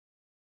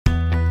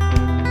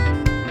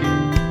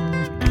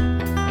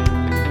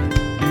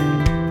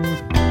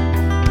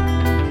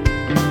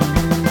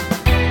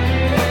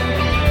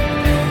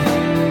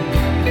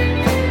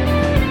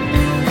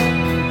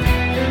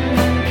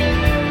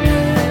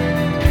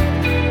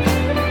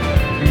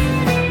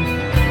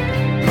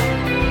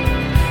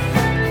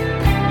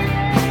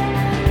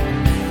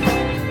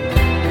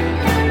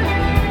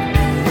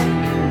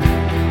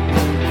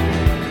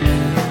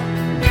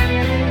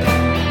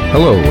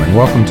and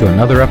welcome to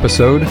another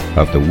episode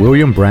of the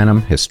William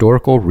Branham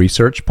Historical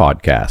Research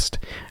Podcast.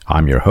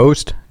 I'm your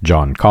host,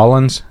 John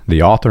Collins,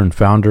 the author and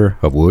founder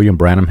of William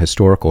Branham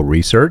Historical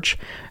Research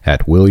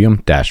at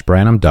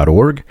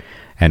william-branham.org,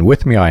 and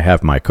with me I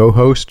have my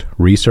co-host,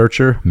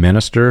 researcher,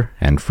 minister,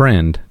 and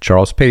friend,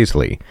 Charles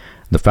Paisley,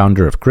 the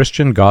founder of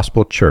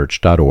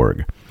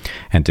ChristianGospelChurch.org.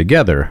 And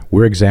together,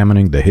 we're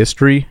examining the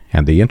history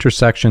and the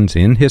intersections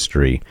in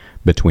history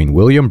between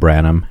William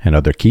Branham and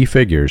other key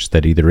figures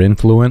that either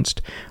influenced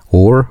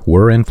or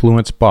were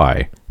influenced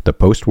by the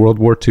post-World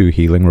War II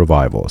healing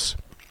revivals.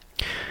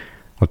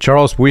 Well,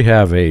 Charles, we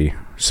have a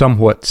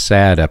somewhat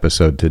sad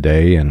episode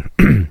today, and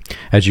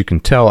as you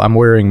can tell, I'm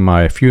wearing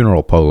my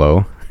funeral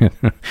polo,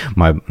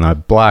 my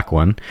black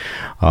one.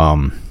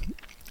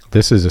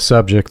 This is a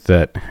subject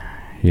that,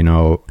 you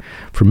know,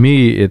 for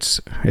me,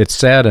 it's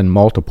sad in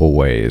multiple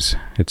ways.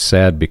 It's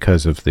sad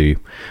because of the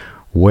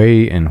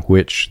way in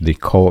which the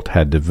cult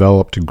had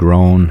developed,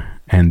 grown,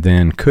 and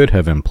then could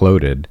have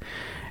imploded.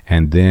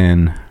 And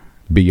then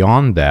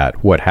beyond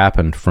that, what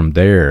happened from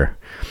there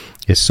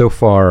is so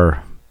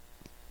far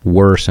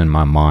worse in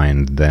my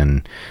mind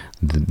than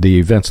the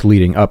events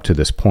leading up to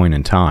this point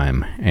in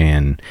time.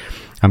 And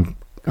I'm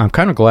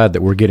kind of glad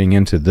that we're getting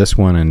into this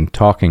one and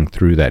talking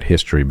through that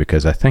history,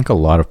 because I think a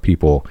lot of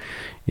people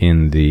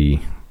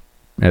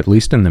at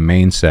least in the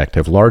main sect,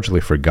 have largely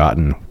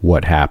forgotten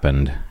what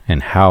happened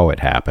and how it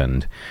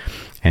happened.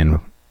 And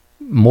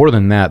more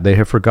than that, they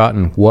have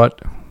forgotten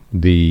what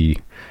the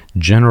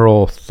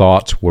general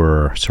thoughts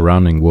were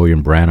surrounding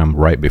William Branham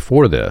right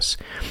before this.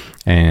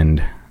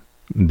 And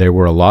there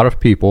were a lot of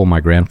people,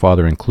 my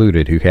grandfather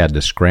included, who had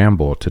to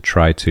scramble to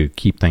try to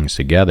keep things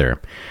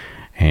together.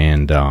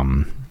 And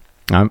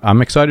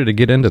I'm excited to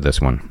get into this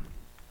one.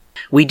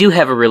 We do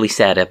have a really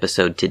sad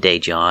episode today,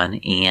 John,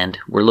 and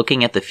we're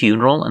looking at the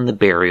funeral and the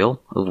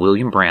burial of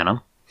William Branham.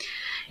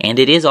 And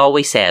it is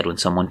always sad when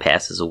someone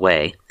passes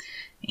away.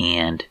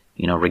 And,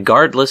 you know,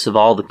 regardless of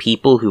all the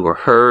people who were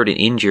hurt and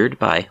injured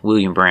by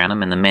William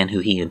Branham and the men who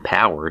he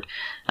empowered,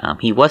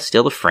 he was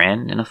still a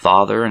friend and a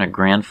father and a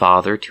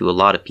grandfather to a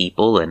lot of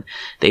people, and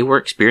they were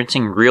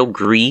experiencing real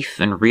grief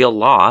and real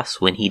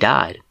loss when he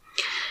died.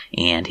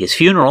 And his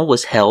funeral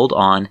was held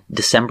on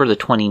December the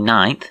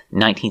 29th,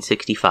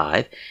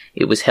 1965.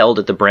 It was held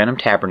at the Branham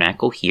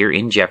Tabernacle here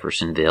in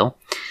Jeffersonville.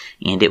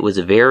 And it was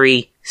a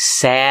very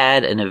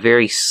sad and a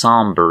very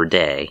somber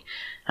day.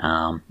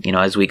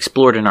 As we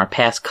explored in our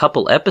past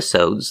couple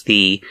episodes,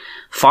 the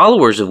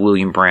followers of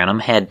William Branham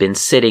had been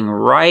sitting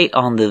right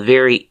on the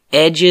very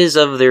edges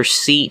of their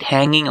seat,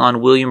 hanging on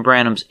William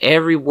Branham's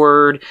every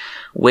word,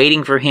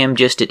 waiting for him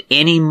just at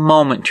any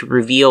moment to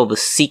reveal the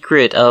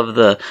secret of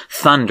the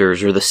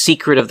thunders or the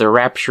secret of the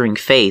rapturing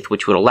faith,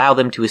 which would allow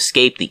them to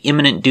escape the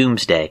imminent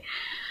doomsday.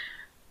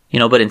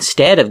 But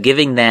instead of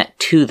giving that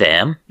to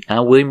them,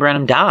 William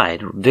Branham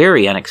died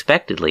very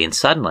unexpectedly and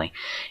suddenly,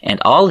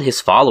 and all his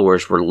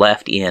followers were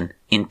left in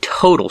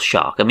total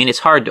shock. I mean, it's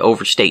hard to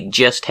overstate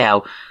just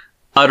how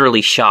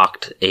utterly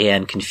shocked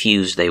and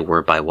confused they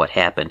were by what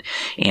happened.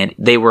 And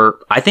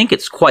I think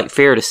it's quite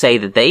fair to say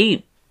that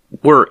they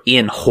were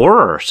in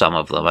horror, some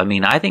of them. I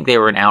mean, I think they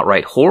were in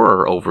outright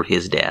horror over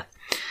his death.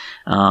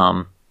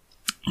 And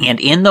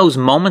in those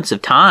moments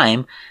of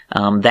time,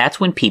 that's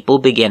when people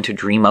began to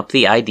dream up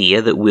the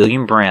idea that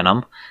William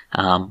Branham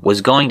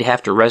was going to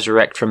have to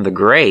resurrect from the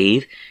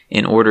grave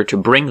in order to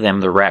bring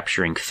them the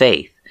rapturing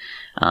faith.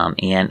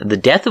 And the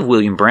death of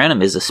William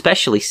Branham is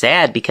especially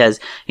sad because,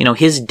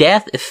 his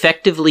death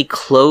effectively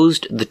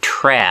closed the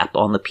trap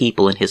on the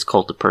people in his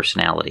cult of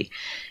personality.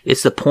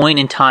 It's the point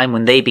in time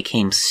when they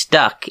became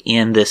stuck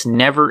in this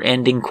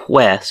never-ending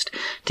quest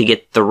to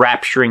get the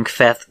rapturing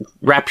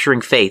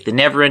faith, the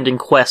never-ending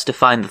quest to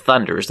find the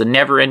thunders, the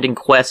never-ending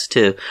quest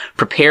to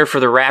prepare for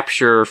the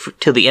rapture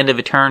till the end of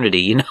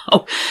eternity,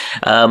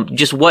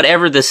 just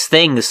whatever the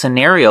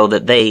scenario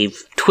that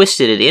they've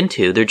twisted it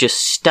into, they're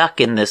just stuck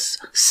in this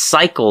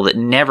cycle that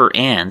never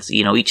ends.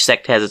 Each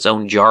sect has its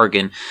own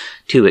jargon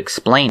to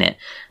explain it.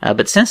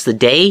 But since the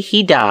day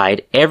he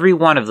died, every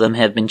one of them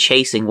have been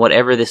chasing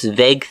whatever this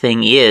vague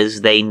thing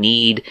is they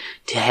need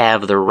to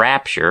have the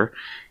rapture,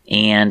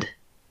 and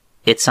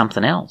it's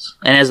something else.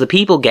 And as the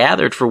people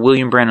gathered for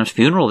William Branham's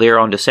funeral there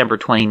on December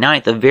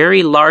 29th, a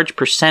very large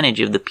percentage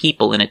of the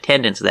people in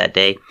attendance that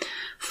day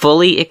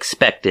fully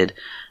expected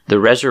the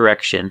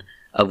resurrection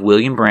of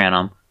William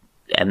Branham,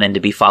 and then to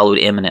be followed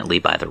imminently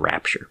by the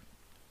rapture.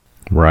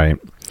 Right.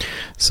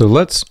 So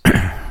let's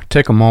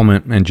take a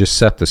moment and just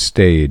set the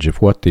stage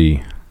of what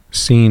the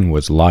scene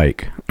was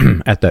like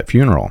at that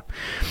funeral.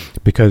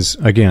 Because,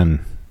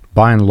 again,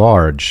 by and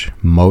large,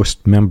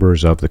 most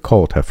members of the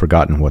cult have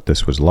forgotten what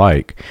this was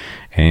like.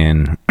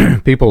 And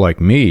people like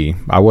me,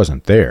 I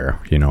wasn't there.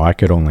 I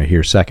could only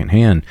hear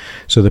secondhand.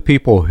 So the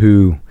people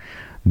who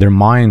their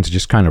minds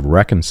just kind of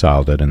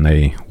reconciled it and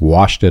they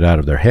washed it out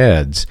of their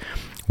heads,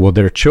 well,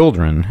 their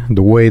children,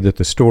 the way that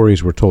the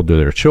stories were told to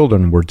their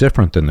children were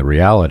different than the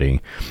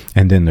reality,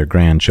 and then their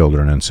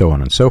grandchildren and so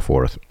on and so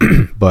forth.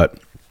 But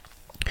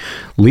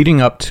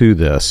Leading up to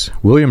this,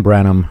 William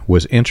Branham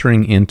was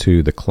entering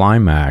into the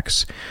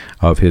climax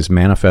of his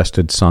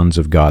manifested sons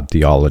of God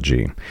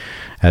theology.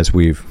 As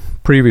we've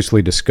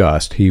previously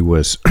discussed, he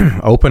was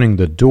opening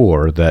the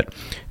door that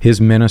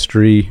his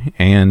ministry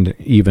and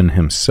even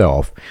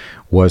himself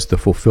was the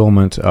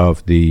fulfillment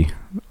of the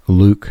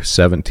Luke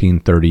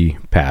 17:30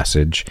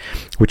 passage,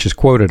 which is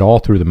quoted all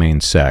through the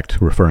main sect,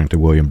 referring to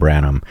William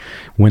Branham,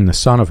 when the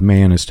Son of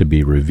Man is to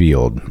be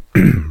revealed.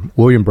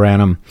 William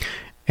Branham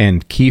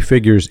and key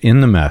figures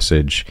in the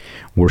message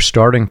were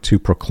starting to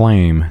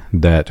proclaim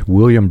that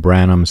William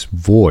Branham's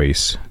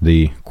voice,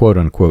 the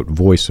quote-unquote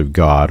voice of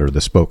God, or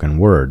the spoken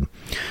word,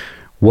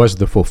 was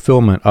the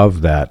fulfillment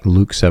of that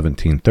Luke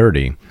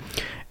 17:30.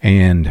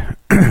 And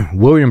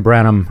William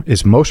Branham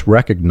is most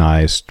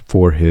recognized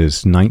for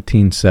his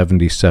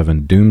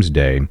 1977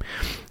 doomsday,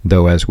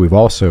 though as we've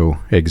also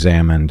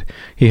examined,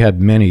 he had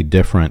many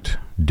different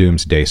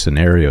doomsday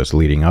scenarios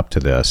leading up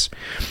to this.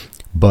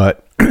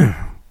 But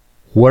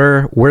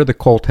where the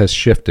cult has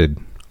shifted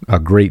a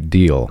great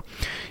deal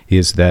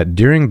is that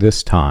during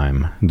this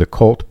time, the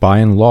cult by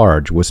and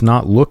large was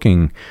not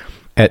looking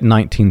at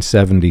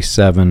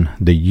 1977,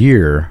 the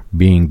year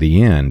being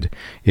the end.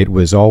 It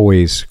was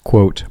always,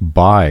 quote,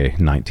 by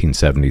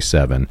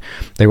 1977.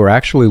 They were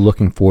actually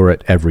looking for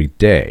it every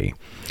day.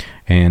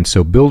 And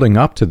so building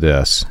up to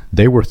this,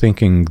 they were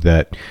thinking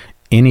that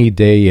any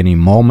day, any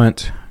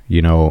moment,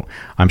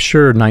 I'm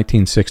sure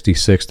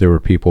 1966 there were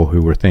people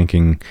who were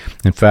thinking,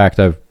 in fact,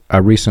 I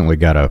recently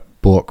got a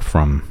book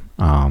from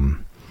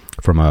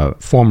a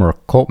former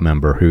cult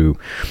member who,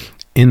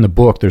 in the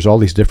book, there's all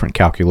these different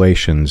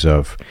calculations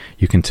of,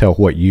 you can tell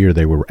what year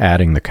they were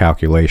adding the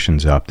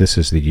calculations up. This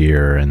is the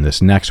year, and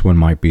this next one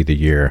might be the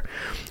year.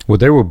 Well,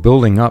 they were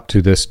building up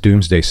to this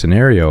doomsday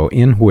scenario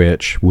in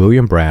which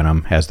William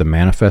Branham, as the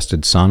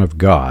manifested Son of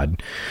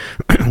God,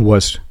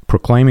 was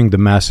proclaiming the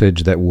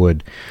message that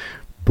would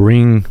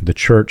bring the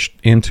church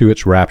into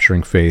its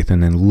rapturing faith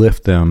and then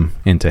lift them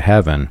into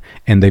heaven.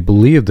 And they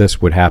believed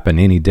this would happen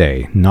any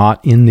day,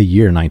 not in the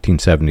year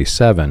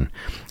 1977,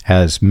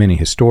 as many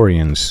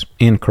historians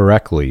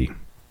incorrectly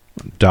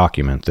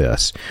document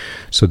this.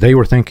 So they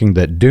were thinking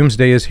that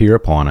doomsday is here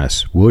upon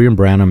us. William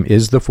Branham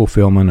is the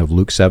fulfillment of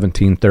Luke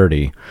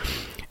 17:30,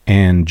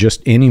 and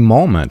just any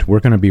moment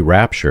we're going to be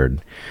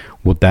raptured.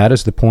 Well, that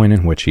is the point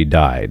in which he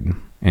died.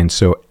 And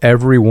so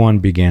everyone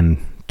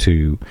began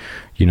to,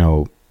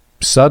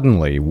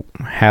 suddenly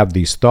have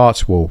these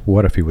thoughts, well,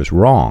 what if he was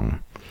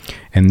wrong?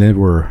 And there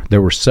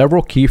were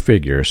several key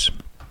figures,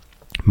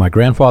 my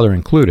grandfather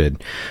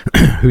included,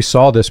 who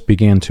saw this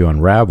begin to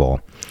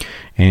unravel.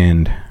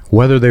 And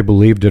whether they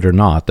believed it or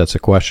not, that's a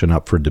question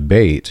up for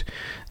debate.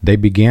 They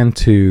began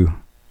to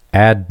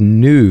add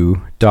new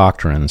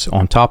doctrines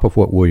on top of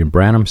what William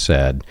Branham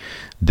said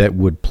that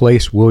would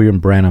place William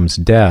Branham's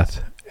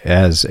death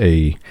as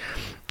a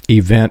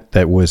event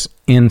that was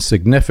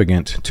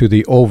insignificant to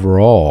the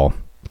overall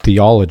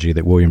theology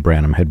that William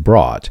Branham had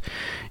brought.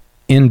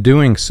 In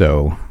doing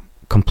so,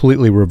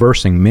 completely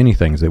reversing many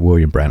things that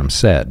William Branham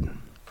said.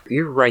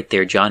 You're right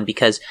there, John,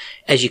 because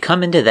as you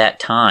come into that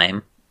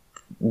time,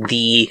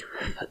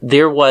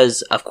 there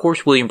was, of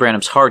course, William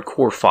Branham's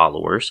hardcore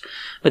followers,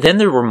 but then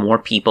there were more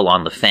people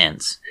on the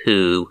fence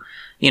who,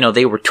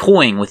 they were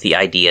toying with the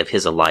idea of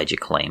his Elijah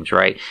claims,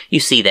 right? You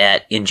see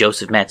that in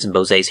Joseph Matson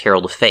Bose's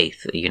Herald of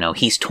Faith.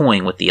 He's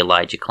toying with the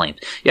Elijah claims.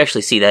 You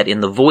actually see that in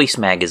the Voice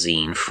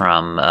magazine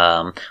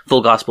from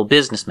Full Gospel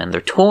Businessmen.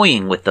 They're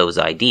toying with those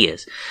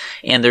ideas.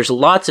 And there's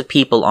lots of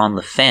people on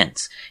the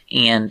fence.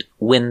 And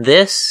when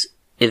this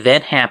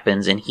event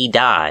happens and he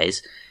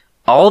dies,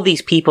 all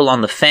these people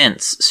on the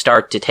fence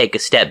start to take a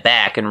step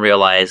back and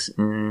realize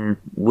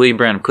William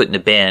Branham couldn't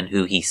have been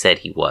who he said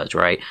he was,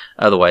 right?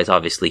 Otherwise,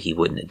 obviously, he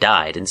wouldn't have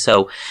died. And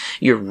so,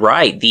 you're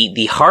right.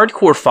 The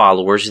hardcore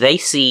followers, they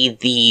see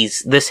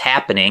this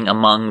happening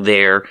among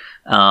their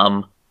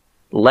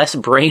less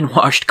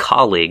brainwashed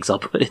colleagues, I'll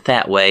put it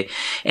that way.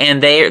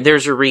 And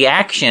there's a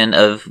reaction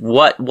of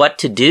what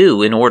to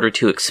do in order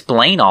to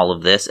explain all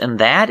of this, and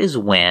that is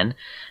when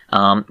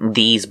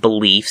these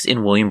beliefs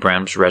in William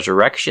Branham's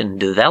resurrection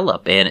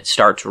develop. And it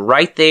starts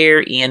right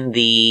there in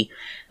the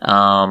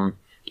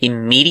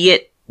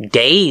immediate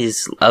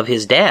days of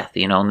his death,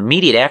 in the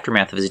immediate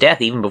aftermath of his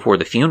death, even before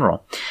the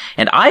funeral.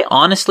 And I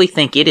honestly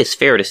think it is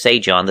fair to say,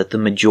 John, that the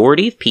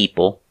majority of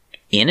people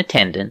in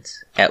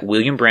attendance at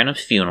William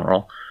Branham's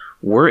funeral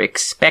were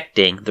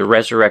expecting the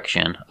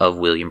resurrection of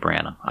William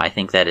Branham. I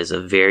think that is a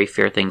very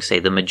fair thing to say.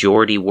 The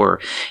majority were.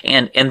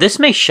 And this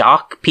may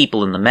shock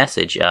people in the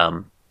message.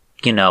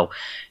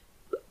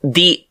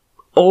 The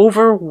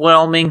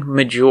overwhelming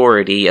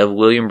majority of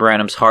William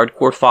Branham's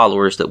hardcore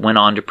followers that went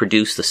on to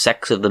produce the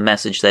sects of the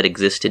message that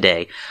exists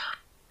today,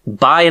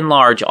 by and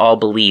large, all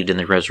believed in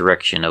the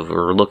resurrection of,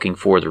 or looking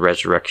for the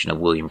resurrection of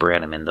William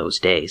Branham in those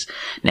days.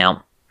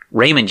 Now,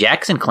 Raymond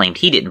Jackson claimed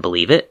he didn't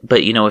believe it, but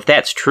if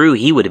that's true,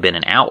 he would have been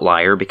an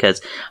outlier,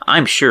 because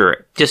I'm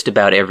sure just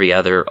about every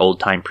other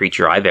old-time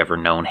preacher I've ever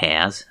known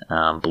has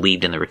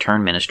believed in the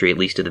return ministry, at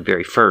least at the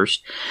very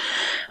first.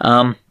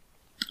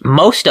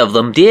 Most of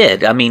them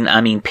did. I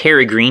mean,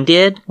 Perry Green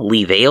did,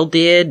 Lee Vale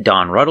did,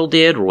 Don Ruddle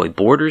did, Roy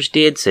Borders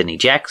did, Sidney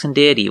Jackson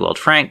did, Ewald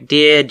Frank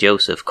did,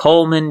 Joseph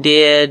Coleman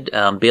did,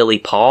 Billy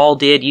Paul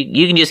did.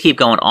 You can just keep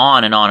going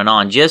on and on and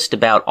on. Just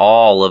about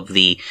all of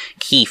the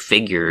key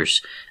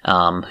figures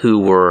who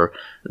were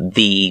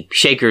the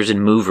shakers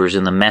and movers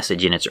in the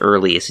message in its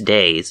earliest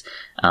days,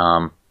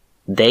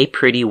 they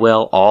pretty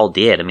well all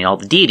did. I mean, all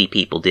the deity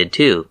people did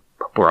too.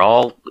 We're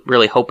all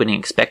really hoping and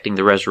expecting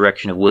the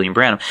resurrection of William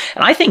Branham.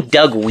 And I think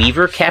Doug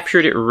Weaver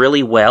captured it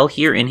really well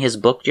here in his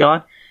book,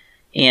 John.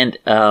 And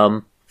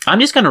I'm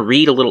just going to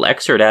read a little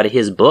excerpt out of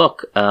his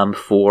book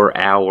for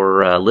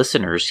our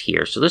listeners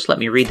here. So just let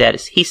me read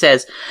that. He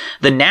says,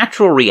 "The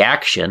natural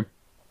reaction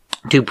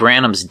to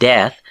Branham's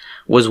death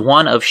was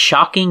one of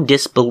shocking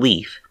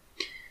disbelief.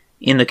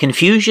 In the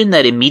confusion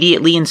that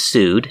immediately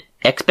ensued,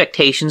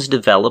 expectations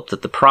developed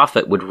that the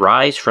prophet would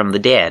rise from the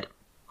dead.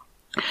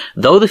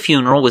 Though the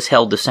funeral was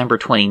held December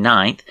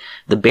 29th,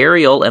 the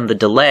burial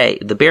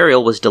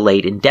was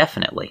delayed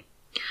indefinitely.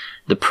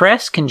 The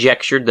press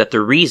conjectured that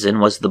the reason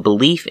was the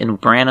belief in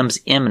Branham's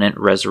imminent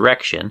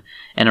resurrection,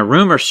 and a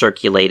rumor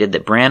circulated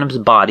that Branham's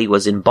body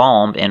was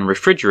embalmed and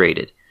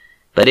refrigerated.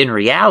 But in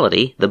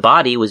reality, the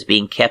body was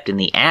being kept in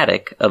the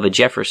attic of a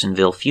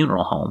Jeffersonville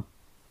funeral home.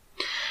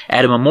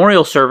 At a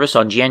memorial service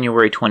on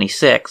January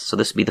 26th, so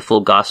this would be the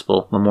full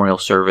gospel memorial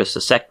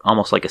service,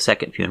 almost like a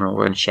second funeral.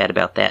 We're going to chat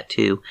about that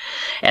too.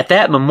 At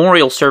that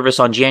memorial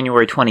service on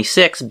January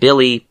 26th,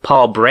 Billy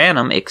Paul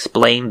Branham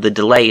explained the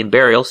delay in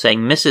burial, saying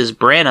Mrs.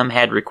 Branham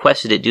had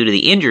requested it due to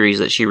the injuries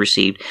that she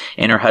received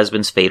in her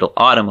husband's fatal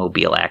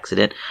automobile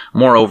accident.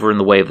 Moreover, in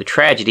the way of the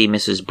tragedy,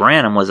 Mrs.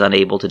 Branham was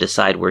unable to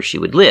decide where she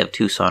would live,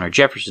 Tucson or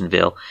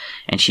Jeffersonville,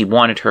 and she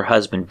wanted her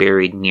husband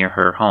buried near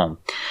her home.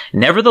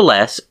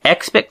 Nevertheless,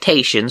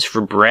 expectations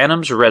for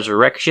Branham's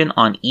resurrection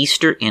on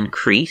Easter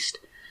increased.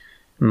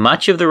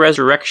 Much of the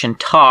resurrection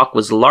talk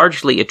was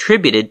largely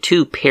attributed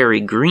to Perry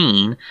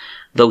Green,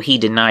 though he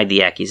denied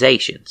the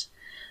accusations.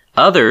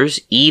 Others,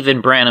 even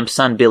Branham's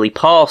son Billy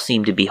Paul,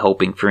 seemed to be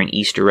hoping for an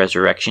Easter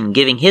resurrection,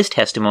 giving his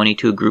testimony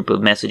to a group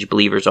of message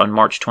believers on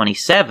March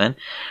 27,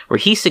 where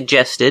he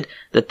suggested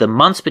that the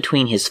months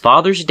between his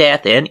father's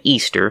death and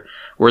Easter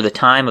were the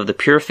time of the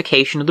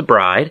purification of the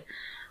bride.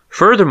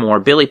 Furthermore,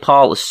 Billy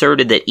Paul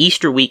asserted that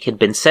Easter week had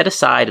been set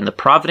aside in the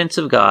providence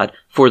of God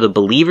for the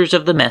believers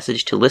of the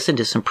message to listen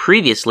to some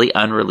previously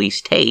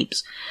unreleased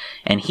tapes,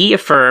 and he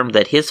affirmed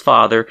that his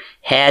father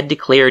had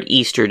declared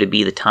Easter to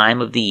be the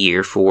time of the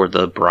year for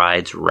the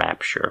bride's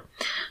rapture.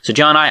 So,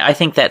 John, I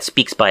think that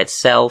speaks by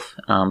itself.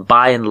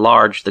 By and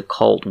large, the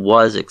cult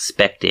was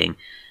expecting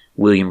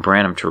William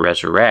Branham to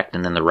resurrect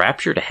and then the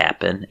rapture to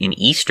happen in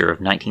Easter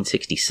of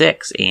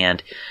 1966,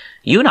 and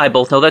you and I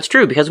both know that's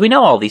true because we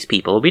know all these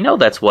people. We know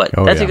that's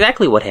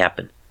exactly what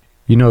happened.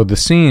 You know, the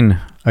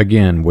scene,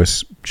 again,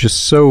 was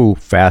just so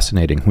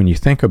fascinating when you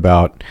think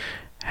about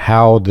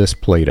how this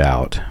played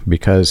out.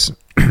 Because,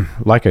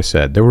 like I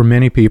said, there were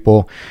many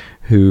people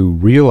who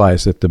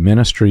realized that the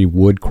ministry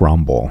would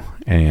crumble.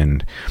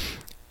 And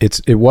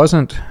it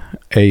wasn't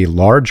a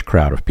large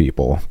crowd of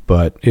people,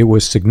 but it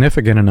was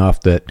significant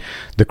enough that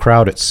the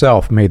crowd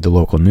itself made the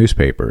local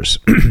newspapers.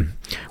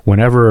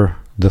 Whenever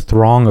the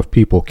throng of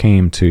people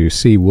came to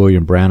see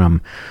William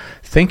Branham,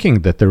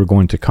 thinking that they were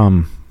going to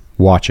come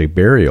watch a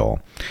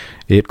burial,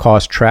 it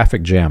caused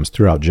traffic jams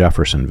throughout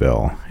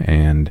Jeffersonville,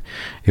 and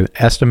it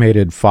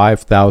estimated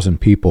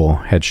 5,000 people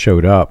had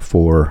showed up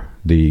for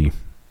the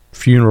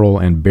funeral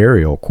and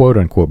burial,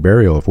 quote-unquote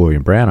burial of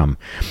William Branham,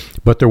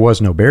 but there was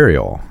no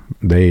burial.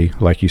 They,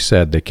 like you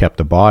said, they kept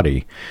the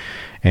body.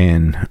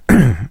 And,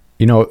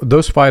 you know,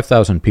 those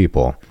 5,000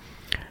 people,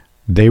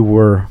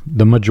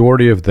 the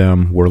majority of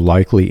them were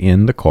likely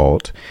in the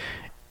cult,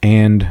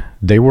 and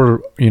they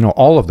were, you know,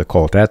 all of the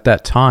cult at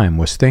that time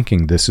was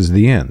thinking this is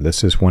the end.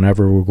 This is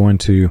whenever we're going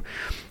to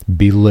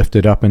be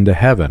lifted up into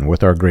heaven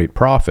with our great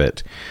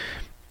prophet.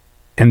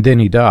 And then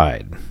he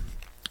died.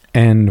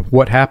 And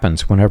what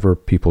happens whenever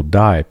people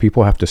die?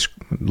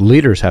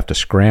 Leaders have to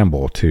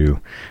scramble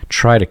to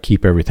try to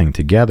keep everything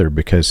together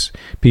because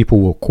people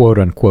will quote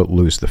unquote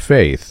lose the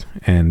faith.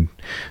 And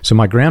so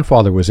my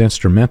grandfather was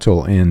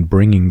instrumental in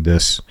bringing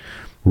this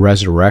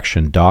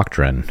resurrection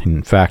doctrine.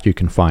 In fact, you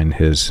can find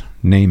his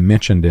name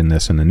mentioned in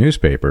this in the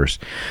newspapers.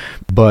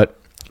 But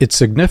it's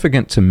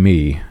significant to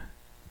me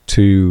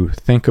to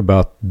think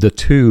about the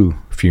two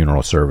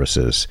funeral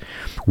services.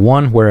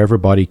 One where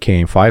everybody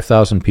came,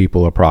 5,000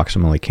 people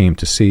approximately came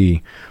to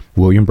see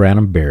William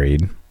Branham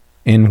buried,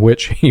 in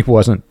which he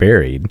wasn't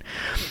buried.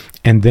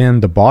 And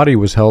then the body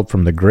was held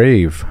from the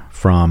grave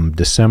from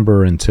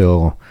December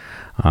until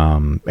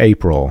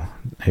April.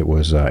 It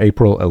was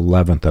April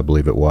 11th, I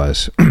believe it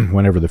was,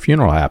 whenever the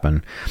funeral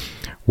happened.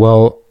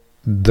 Well,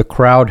 the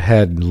crowd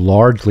had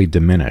largely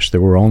diminished. There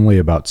were only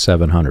about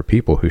 700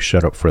 people who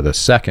showed up for the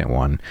second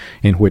one,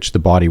 in which the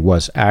body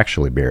was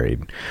actually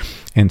buried.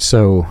 And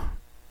so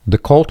the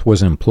cult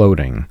was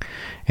imploding.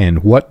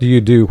 And what do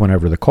you do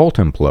whenever the cult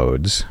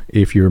implodes?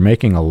 If you're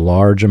making a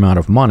large amount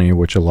of money,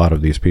 which a lot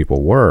of these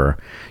people were,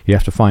 you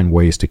have to find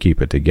ways to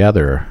keep it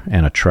together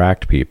and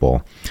attract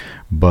people.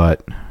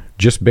 But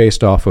just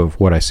based off of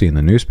what I see in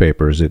the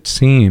newspapers, it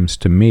seems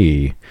to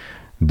me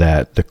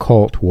that the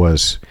cult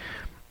was,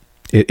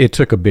 it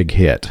took a big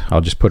hit.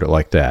 I'll just put it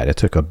like that. It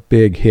took a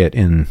big hit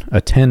in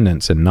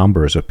attendance and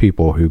numbers of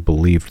people who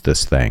believed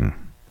this thing.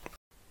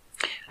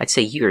 I'd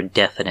say you're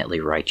definitely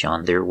right,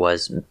 John. There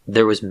was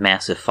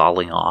massive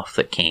falling off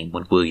that came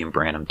when William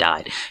Branham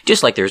died.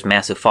 Just like there's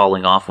massive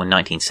falling off when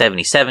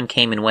 1977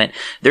 came and went,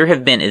 there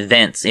have been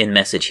events in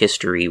message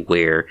history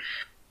where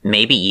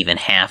maybe even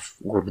half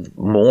or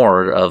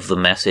more of the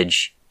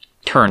message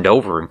turned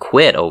over and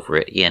quit over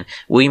it. And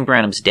William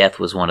Branham's death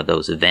was one of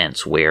those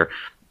events where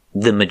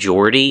the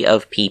majority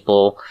of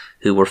people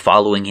who were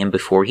following him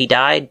before he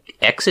died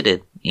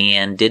exited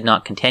and did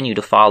not continue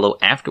to follow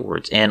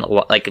afterwards. And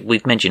like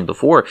we've mentioned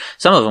before,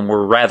 some of them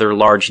were rather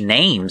large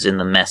names in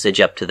the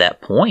message up to that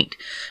point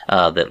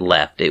that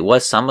left. It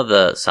was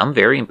some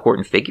very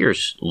important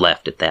figures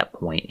left at that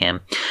point. And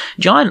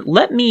John,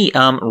 let me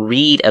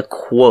read a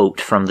quote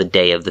from the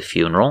day of the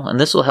funeral, and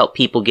this will help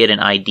people get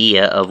an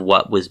idea of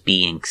what was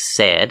being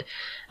said.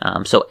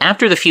 So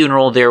after the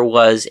funeral, there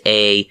was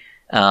a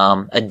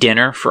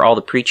dinner for all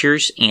the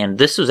preachers, and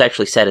this was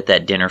actually said at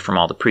that dinner from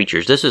all the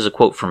preachers. This is a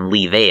quote from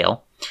Lee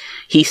Vale.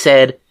 He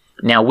said,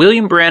 "Now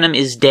William Branham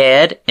is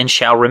dead and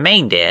shall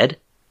remain dead.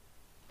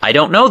 I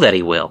don't know that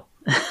he will.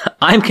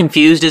 I'm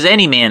confused as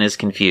any man is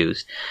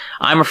confused.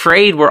 I'm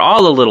afraid we're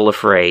all a little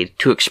afraid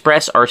to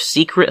express our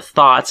secret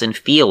thoughts and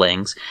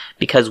feelings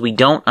because we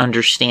don't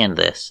understand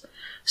this.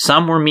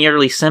 Some were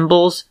merely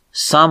symbols,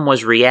 some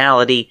was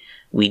reality.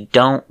 We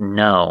don't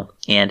know."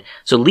 And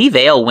so Lee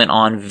Vale went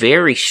on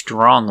very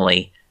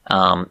strongly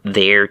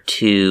there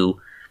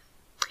to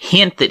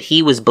hint that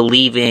he was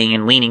believing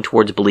and leaning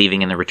towards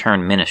believing in the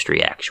return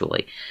ministry,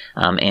 actually.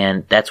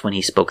 And that's when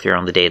he spoke there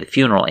on the day of the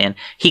funeral. And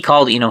he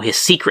called, his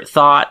secret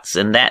thoughts,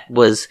 and that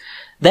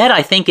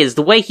I think is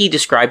the way he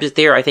describes it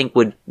there, I think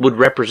would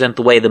represent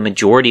the way the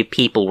majority of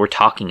people were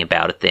talking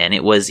about it then.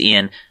 It was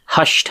in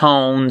hushed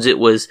tones. It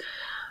was,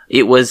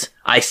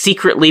 I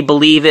secretly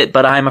believe it,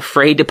 but I'm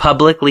afraid to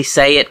publicly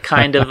say it,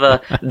 kind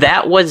of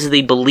that was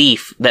the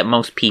belief that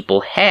most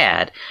people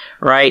had,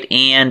 right?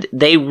 And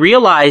they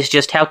realized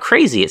just how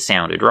crazy it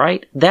sounded,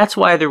 right? That's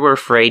why they were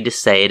afraid to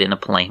say it in a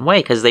plain way,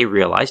 because they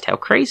realized how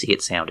crazy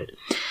it sounded.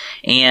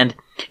 And,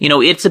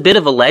 it's a bit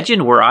of a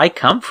legend where I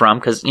come from,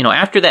 because,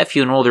 after that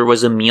funeral, there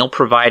was a meal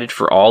provided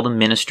for all the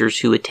ministers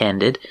who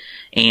attended.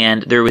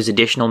 And there was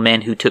additional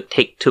men who took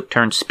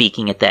turns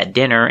speaking at that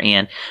dinner.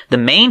 And the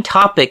main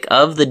topic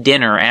of the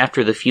dinner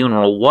after the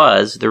funeral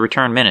was the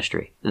return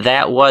ministry.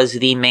 That was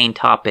the main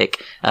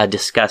topic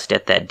discussed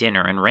at that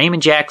dinner. And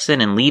Raymond Jackson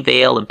and Lee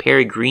Vale and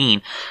Perry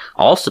Green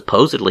all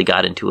supposedly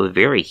got into a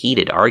very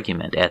heated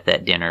argument at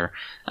that dinner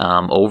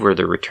over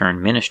the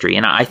return ministry.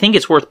 And I think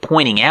it's worth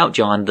pointing out,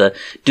 John, the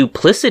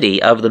duplicity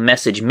of the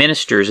message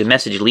ministers and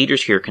message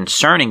leaders here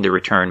concerning the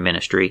return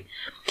ministry.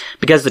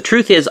 Because the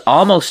truth is,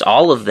 almost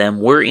all of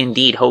them were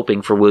indeed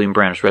hoping for William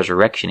Branham's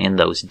resurrection in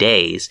those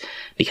days,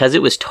 because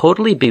it was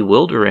totally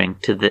bewildering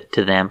to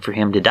them for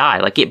him to die.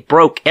 Like, it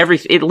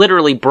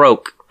literally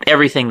broke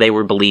everything they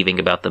were believing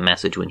about the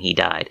message when he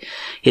died.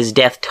 His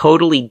death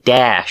totally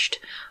dashed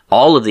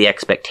all of the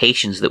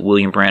expectations that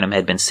William Branham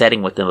had been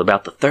setting with them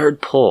about the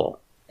third pull,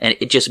 and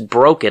it just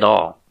broke it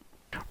all.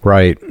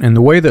 Right, and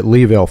the way that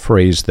Lee Vale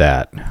phrased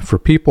that, for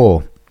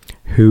people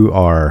who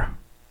are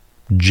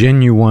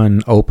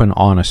genuine, open,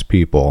 honest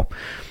people,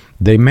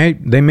 they may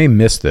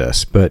miss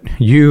this, but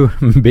you,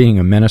 being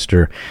a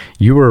minister,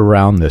 you were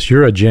around this.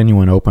 You're a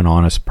genuine, open,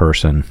 honest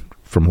person,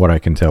 from what I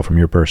can tell from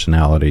your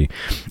personality.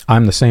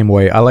 I'm the same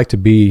way. I like to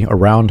be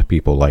around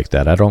people like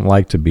that. I don't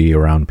like to be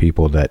around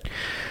people that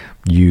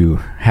you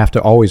have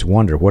to always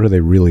wonder, what are they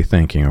really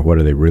thinking or what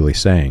are they really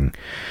saying?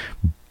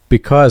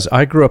 Because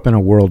I grew up in a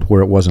world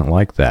where it wasn't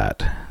like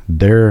that.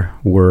 There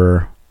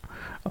were,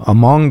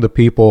 among the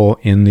people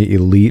in the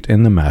elite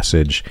in the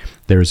message,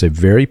 there's a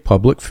very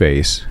public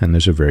face and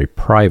there's a very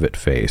private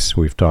face.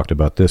 We've talked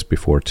about this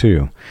before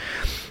too.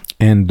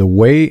 And the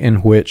way in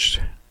which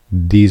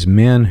these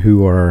men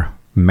who are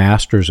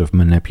masters of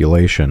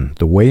manipulation,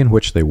 the way in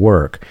which they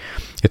work,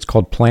 it's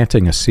called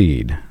planting a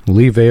seed.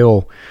 Lee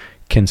Vale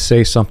can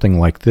say something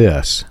like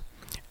this.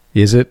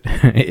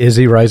 Is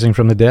he rising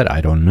from the dead?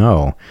 I don't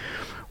know.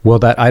 Well,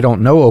 that I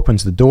don't know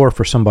opens the door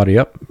for somebody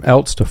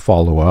else to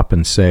follow up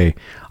and say,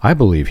 I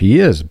believe he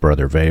is,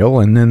 Brother Vale,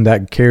 and then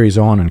that carries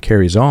on and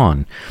carries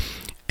on.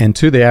 And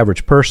to the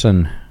average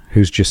person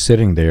who's just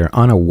sitting there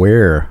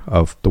unaware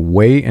of the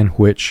way in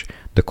which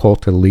the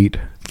cult elite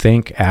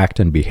think, act,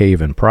 and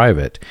behave in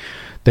private,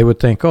 they would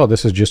think, oh,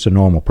 this is just a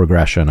normal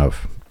progression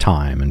of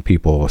time and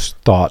people's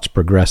thoughts,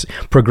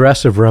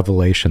 progressive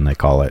revelation, they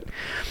call it.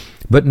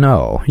 But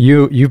no,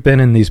 you've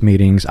been in these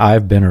meetings,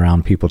 I've been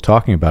around people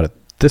talking about it.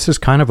 This is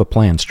kind of a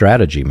planned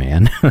strategy,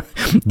 man.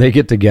 They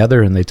get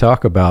together and they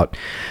talk about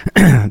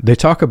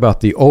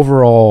the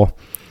overall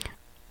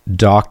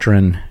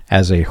doctrine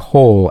as a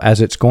whole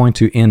as it's going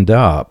to end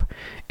up,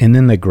 and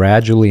then they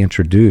gradually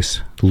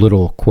introduce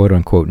little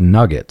quote-unquote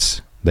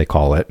nuggets, they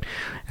call it,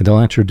 and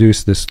they'll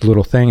introduce this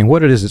little thing, and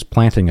what it is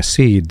planting a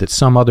seed that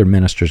some other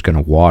minister is going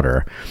to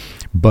water.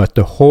 But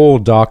the whole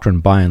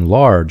doctrine, by and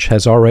large,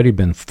 has already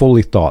been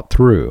fully thought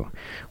through,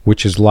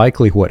 which is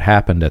likely what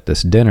happened at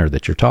this dinner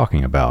that you're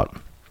talking about.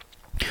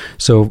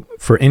 So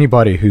for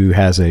anybody who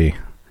has a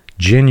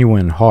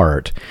genuine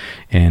heart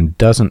and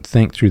doesn't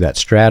think through that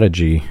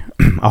strategy,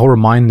 I'll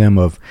remind them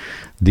of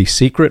the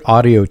secret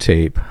audio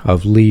tape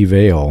of Lee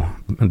Vale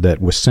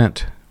that was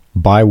sent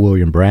by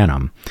William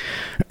Branham,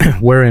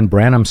 wherein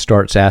Branham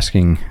starts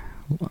asking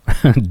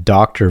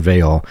Dr.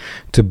 Vale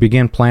to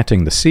begin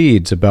planting the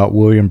seeds about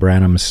William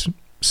Branham's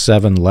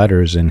 7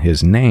 letters in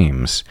his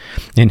names,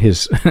 in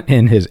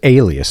his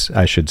alias,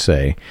 I should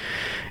say.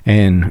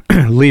 And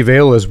Lee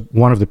Vale is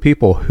one of the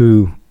people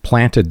who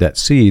planted that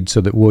seed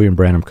so that William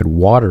Branham could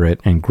water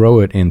it and grow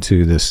it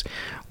into this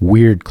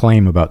weird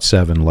claim about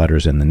 7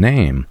 letters in the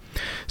name.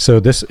 So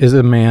this is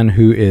a man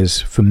who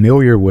is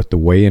familiar with the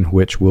way in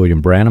which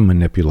William Branham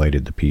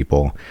manipulated the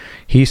people.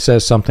 He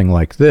says something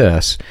like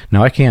this.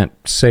 Now, I can't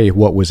say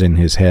what was in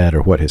his head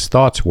or what his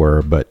thoughts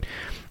were, but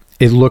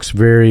it looks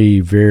very,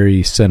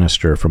 very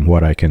sinister from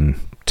what I can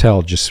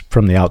tell just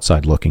from the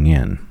outside looking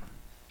in.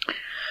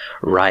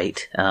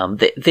 Right.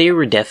 They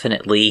were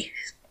definitely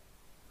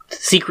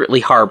secretly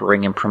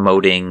harboring and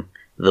promoting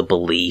the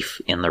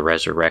belief in the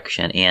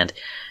resurrection. And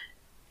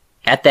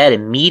at that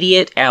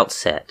immediate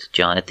outset,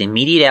 John, at the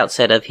immediate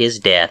outset of his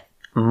death,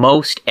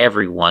 most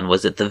everyone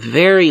was at the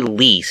very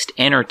least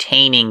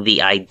entertaining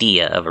the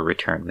idea of a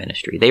return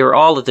ministry. They were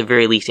all at the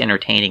very least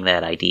entertaining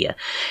that idea.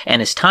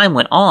 And as time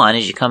went on,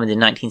 as you come into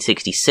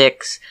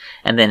 1966,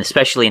 and then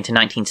especially into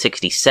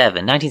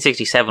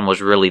 1967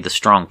 was really the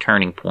strong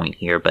turning point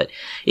here, but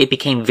it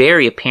became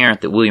very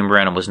apparent that William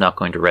Branham was not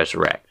going to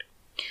resurrect.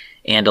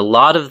 And a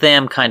lot of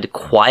them kind of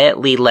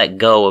quietly let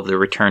go of the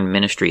return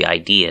ministry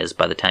ideas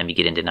by the time you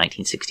get into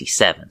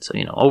 1967. So,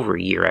 over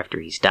a year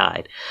after he's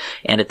died.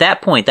 And at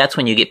that point, that's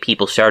when you get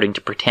people starting to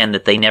pretend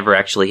that they never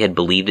actually had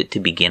believed it to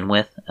begin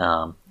with.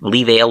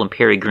 Lee Vale and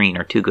Perry Green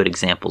are 2 good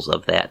examples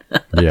of that.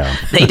 Yeah.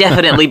 They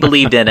definitely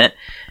believed in it,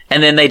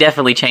 and then they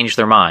definitely changed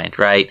their mind,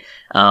 right?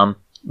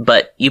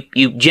 But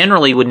you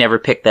generally would never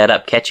pick that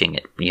up catching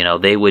it.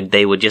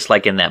 They would just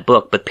like in that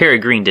book, but Perry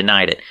Green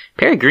denied it.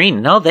 Perry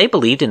Green, no, they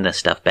believed in this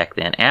stuff back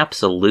then.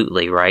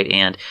 Absolutely, right?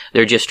 And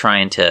they're just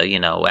trying to,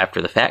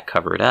 after the fact,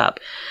 cover it up.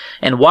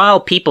 And while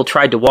people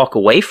tried to walk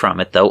away from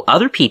it, though,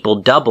 other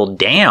people doubled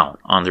down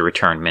on the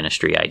return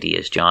ministry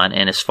ideas, John.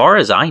 And as far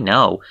as I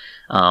know,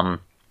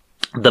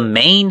 the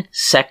main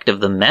sect of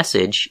the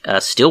message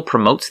still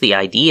promotes the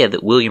idea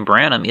that William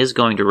Branham is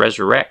going to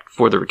resurrect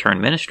for the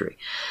return ministry.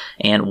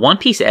 And one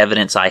piece of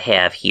evidence I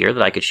have here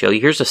that I could show you,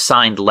 here's a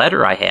signed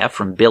letter I have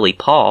from Billy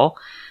Paul.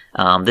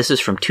 This is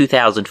from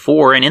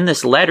 2004, and in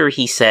this letter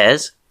he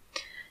says,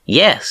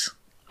 "Yes,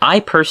 I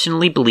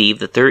personally believe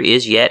that there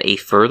is yet a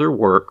further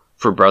work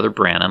for Brother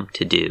Branham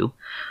to do,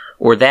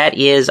 or that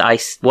is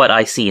what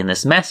I see in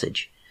this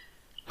message.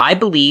 I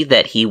believe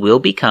that he will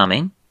be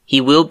coming. He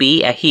will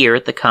be here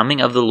at the coming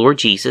of the Lord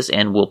Jesus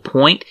and will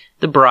point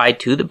the bride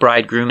to the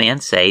bridegroom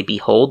and say,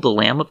 'Behold the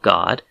Lamb of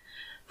God,'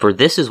 for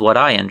this is what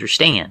I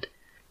understand.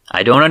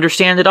 I don't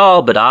understand it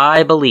all, but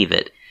I believe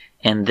it."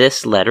 And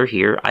this letter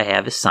here I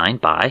have is signed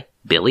by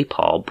Billy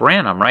Paul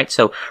Branham, right?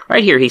 So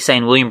right here he's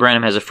saying William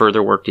Branham has a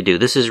further work to do.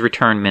 This is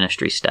return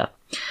ministry stuff.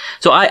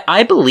 So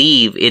I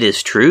believe it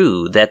is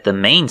true that the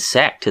main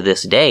sect to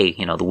this day,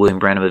 the William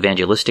Branham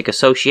Evangelistic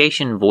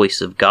Association,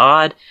 Voice of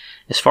God,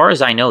 as far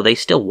as I know, they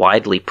still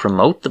widely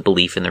promote the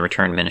belief in the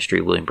return ministry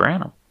of William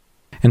Branham.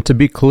 And to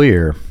be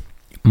clear,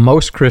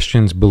 most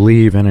Christians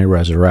believe in a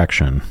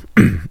resurrection,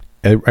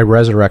 a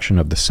resurrection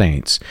of the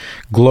saints.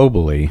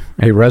 Globally,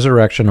 a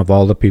resurrection of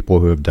all the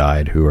people who have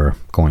died who are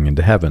going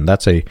into heaven.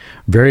 That's a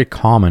very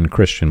common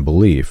Christian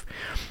belief.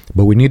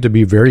 But we need to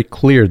be very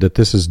clear that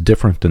this is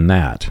different than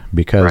that,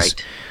 because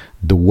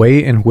the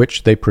way in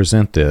which they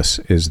present this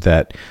is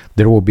that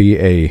there will be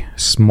a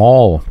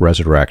small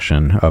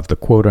resurrection of the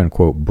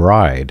quote-unquote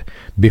bride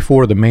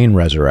before the main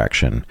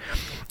resurrection,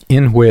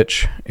 in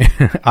which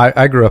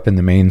I grew up in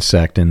the main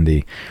sect, in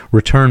the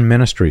return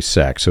ministry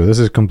sect, so this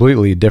is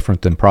completely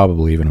different than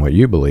probably even what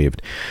you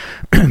believed.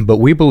 But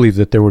we believed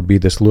that there would be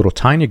this little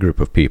tiny group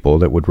of people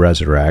that would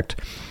resurrect,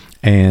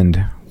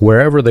 and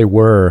wherever they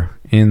were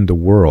in the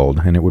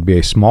world, and it would be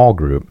a small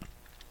group,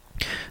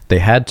 they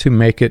had to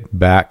make it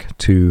back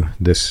to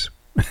this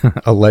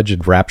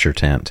alleged rapture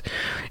tent,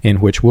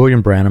 in which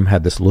William Branham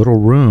had this little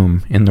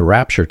room in the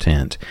rapture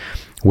tent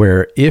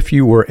where if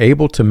you were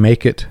able to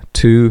make it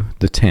to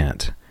the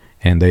tent,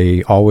 and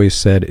they always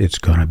said it's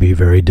going to be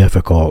very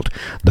difficult,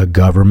 the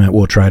government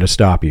will try to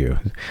stop you,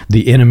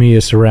 the enemy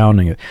is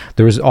surrounding it.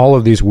 There was all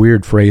of these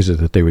weird phrases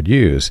that they would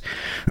use.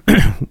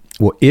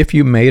 Well, if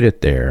you made it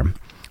there,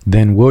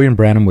 then William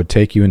Branham would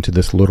take you into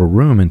this little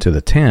room, into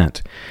the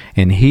tent,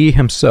 and he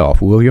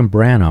himself, William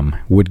Branham,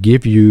 would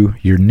give you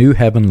your new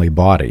heavenly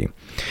body.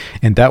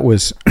 And that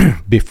was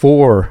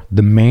before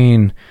the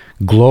main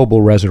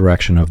global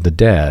resurrection of the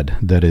dead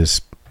that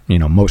is,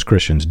 most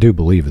Christians do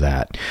believe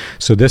that.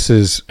 So this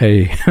is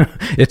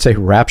it's a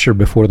rapture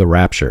before the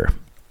rapture.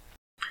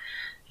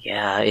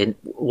 Yeah, and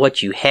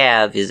what you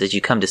have is, as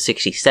you come to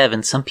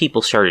 67, some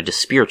people started to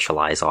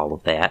spiritualize all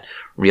of that,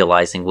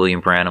 realizing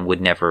William Branham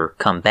would never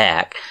come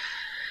back,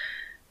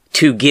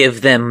 to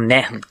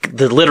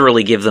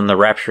literally give them the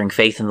rapturing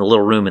faith in the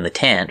little room in the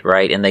tent,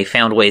 right? And they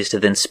found ways to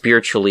then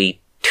spiritually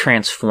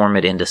transform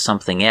it into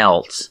something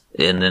else,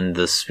 and then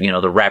this, the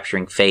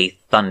rapturing faith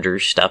thunder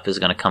stuff is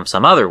going to come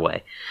some other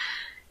way.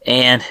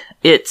 And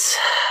it's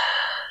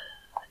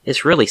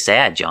really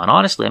sad, John.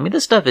 Honestly, I mean,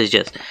 this stuff is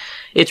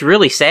it's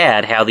really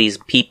sad how these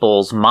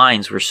people's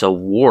minds were so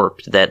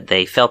warped that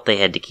they felt they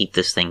had to keep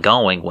this thing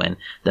going when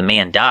the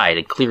man died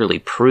and clearly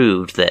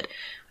proved that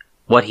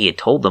what he had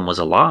told them was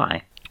a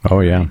lie. Oh,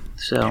 yeah.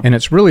 And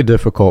it's really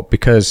difficult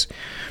because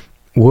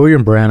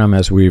William Branham,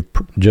 as we've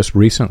just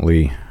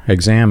recently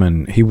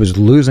examined, he was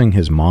losing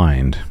his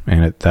mind,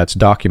 and that's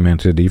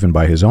documented even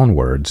by his own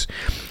words.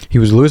 He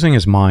was losing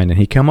his mind, and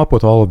he came up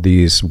with all of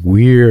these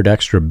weird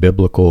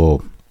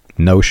extra-biblical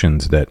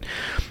notions that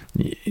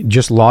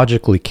just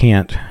logically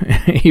can't,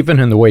 even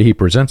in the way he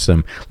presents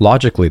them,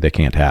 logically they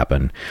can't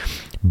happen.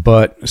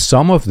 But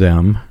some of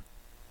them,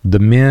 the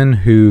men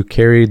who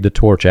carried the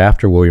torch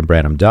after William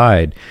Branham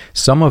died,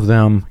 some of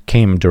them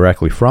came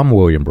directly from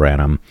William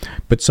Branham,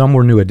 but some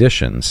were new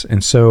additions.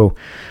 And so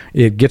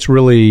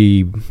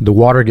the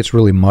water gets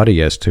really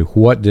muddy as to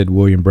what did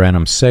William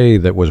Branham say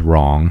that was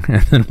wrong,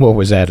 and then what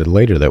was added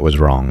later that was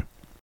wrong.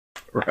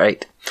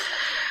 Right.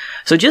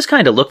 So just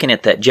kind of looking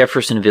at that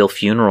Jeffersonville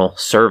funeral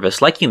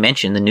service, like you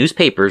mentioned, the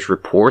newspapers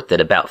report that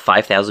about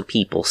 5,000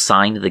 people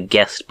signed the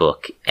guest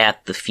book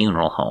at the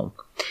funeral home.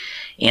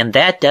 And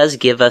that does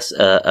give us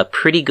a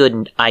pretty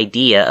good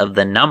idea of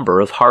the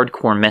number of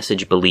hardcore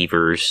message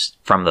believers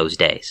from those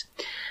days.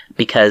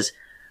 Because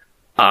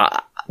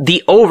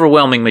the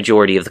overwhelming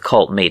majority of the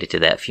cult made it to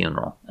that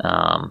funeral.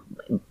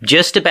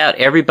 Just about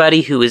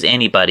everybody who is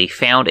anybody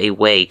found a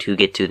way to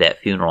get to that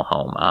funeral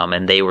home.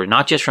 And they were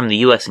not just from the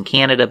U.S. and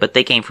Canada, but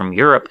they came from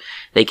Europe,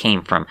 they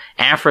came from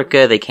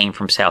Africa, they came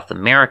from South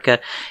America.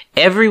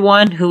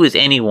 Everyone who is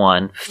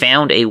anyone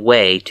found a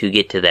way to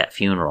get to that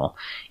funeral.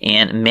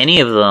 And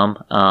many of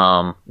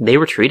them, they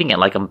were treating it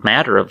like a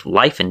matter of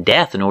life and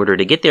death in order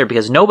to get there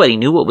because nobody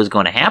knew what was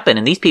going to happen.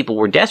 And these people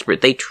were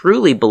desperate. They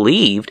truly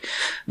believed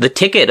the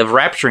ticket of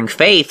rapturing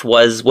faith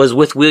was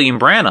with William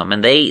Branham.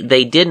 And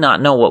they did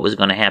not know what was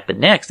going to happen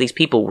next. These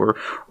people were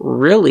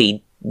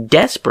really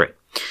desperate.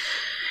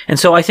 And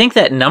so I think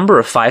that number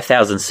of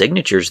 5,000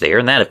 signatures there,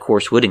 and that of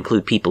course would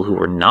include people who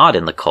were not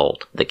in the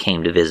cult that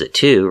came to visit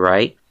too,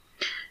 right?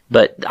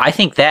 But I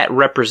think that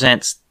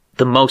represents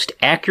the most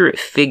accurate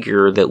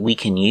figure that we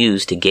can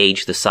use to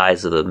gauge the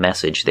size of the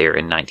message there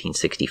in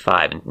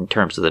 1965 in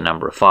terms of the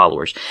number of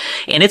followers.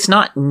 And it's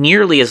not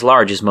nearly as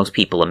large as most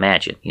people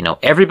imagine.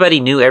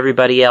 Everybody knew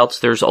everybody else.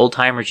 There's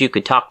old-timers you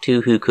could talk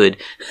to who could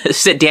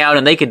sit down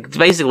and they could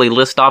basically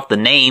list off the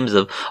names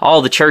of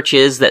all the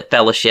churches that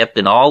fellowshipped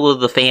and all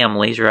of the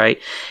families, right?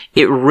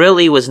 It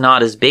really was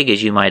not as big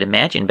as you might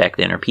imagine back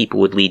then, or people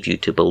would lead you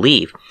to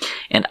believe.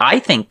 And I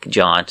think,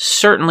 John,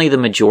 certainly the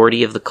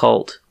majority of the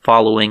cult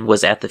following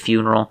was at the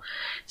funeral.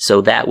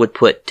 So that would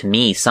put, to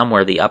me,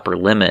 somewhere the upper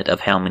limit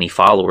of how many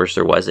followers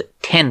there was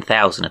at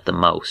 10,000 at the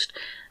most.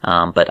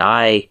 But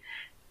I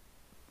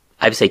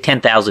would say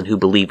 10,000 who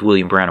believed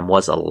William Branham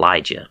was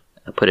Elijah.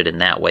 I put it in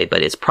that way,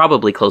 but it's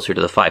probably closer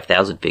to the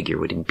 5,000 figure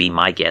would be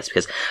my guess,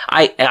 because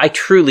I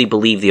truly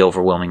believe the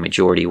overwhelming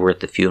majority were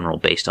at the funeral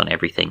based on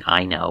everything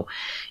I know.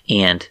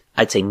 And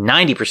I'd say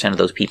 90% of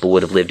those people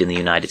would have lived in the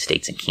United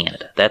States and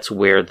Canada. That's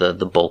where the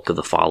bulk of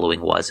the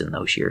following was in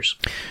those years.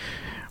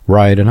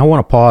 Right, and I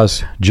want to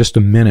pause just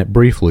a minute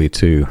briefly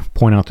to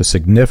point out the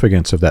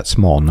significance of that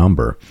small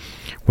number.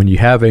 When you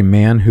have a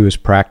man who is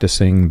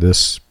practicing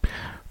this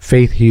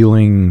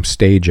faith-healing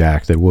stage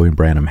act that William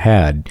Branham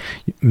had,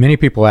 many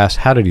people ask,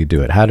 how did he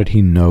do it? How did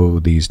he know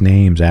these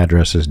names,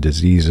 addresses,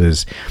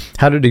 diseases?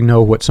 How did he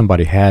know what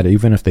somebody had,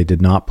 even if they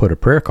did not put a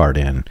prayer card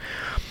in?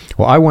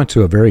 Well, I went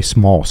to a very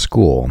small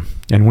school,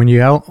 and when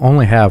you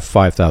only have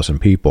 5,000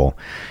 people,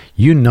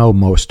 you know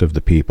most of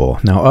the people.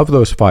 Now, of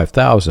those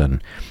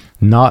 5,000,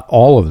 not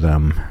all of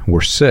them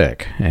were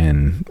sick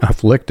and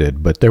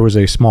afflicted, but there was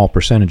a small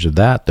percentage of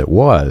that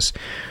was.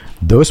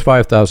 Those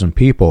 5,000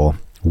 people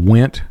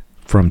went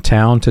from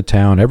town to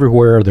town.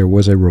 Everywhere there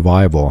was a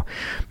revival,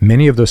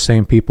 many of those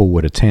same people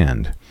would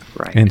attend.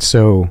 Right. And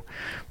so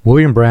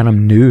William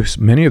Branham knew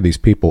many of these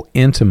people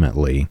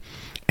intimately,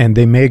 and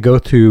they may go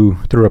through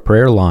a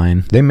prayer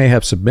line. They may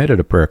have submitted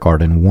a prayer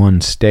card in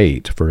one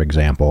state, for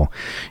example,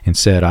 and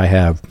said, I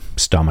have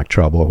stomach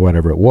trouble or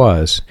whatever it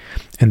was,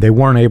 and they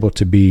weren't able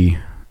to be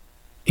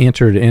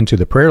entered into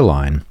the prayer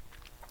line.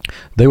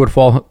 they would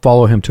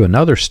follow him to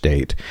another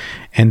state,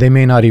 and they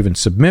may not even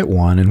submit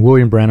one. And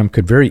William Branham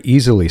could very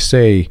easily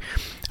say,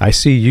 I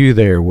see you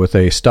there with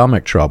a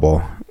stomach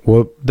trouble.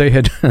 Well, they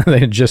had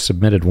just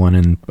submitted one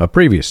in a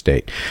previous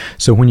state.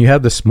 So when you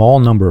have the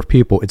small number of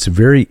people, it's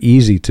very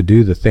easy to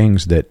do the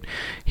things that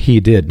he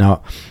did.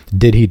 Now,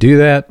 did he do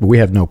that? We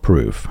have no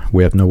proof.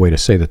 We have no way to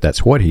say that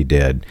that's what he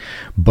did.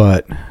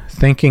 But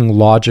thinking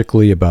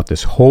logically about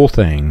this whole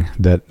thing,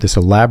 that this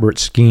elaborate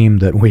scheme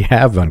that we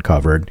have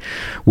uncovered,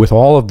 with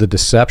all of the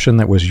deception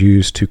that was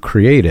used to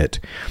create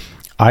it,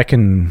 I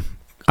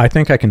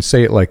think I can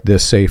say it like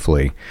this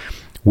safely.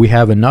 We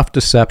have enough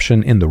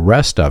deception in the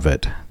rest of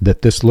it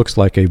that this looks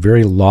like a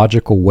very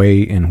logical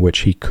way in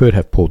which he could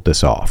have pulled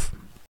this off.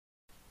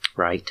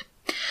 Right.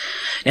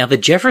 Now, the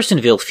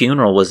Jeffersonville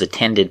funeral was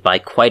attended by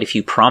quite a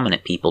few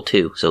prominent people,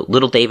 too. So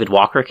little David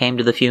Walker came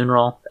to the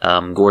funeral.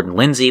 Gordon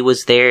Lindsay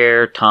was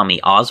there.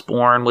 Tommy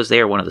Osborne was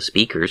there, one of the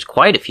speakers.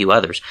 Quite a few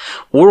others.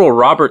 Oral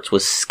Roberts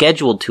was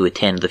scheduled to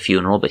attend the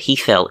funeral, but he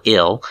fell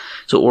ill.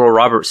 So Oral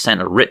Roberts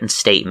sent a written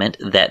statement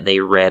that they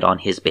read on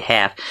his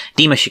behalf.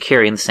 Demas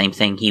Shakarian, the same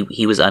thing.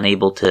 He was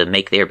unable to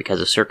make there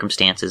because of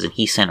circumstances, and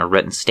he sent a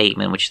written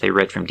statement, which they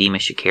read from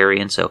Demas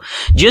Shakarian. So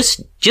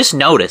just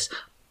notice,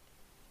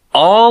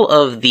 all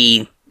of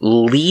the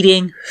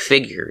leading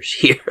figures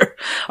here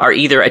are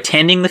either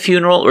attending the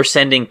funeral or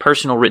sending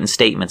personal written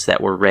statements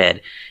that were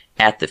read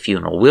at the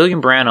funeral.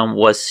 William Branham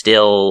was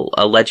still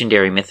a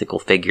legendary mythical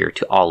figure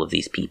to all of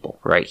these people,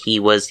 right? He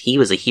was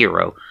a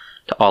hero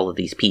to all of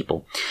these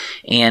people.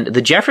 And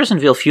the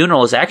Jeffersonville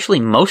funeral is actually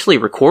mostly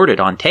recorded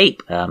on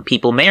tape.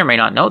 People may or may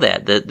not know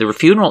that. The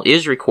funeral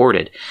is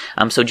recorded.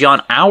 So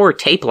John, our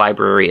tape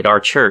library at our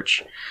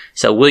church,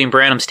 so William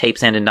Branham's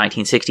tapes end in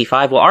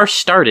 1965. Well, ours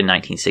start in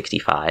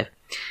 1965.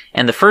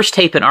 And the first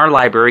tape in our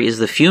library is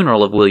the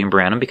funeral of William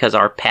Branham, because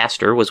our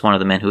pastor was one of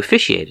the men who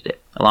officiated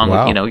it, along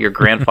with, your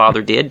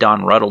grandfather did,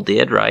 Don Ruddle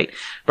did, right?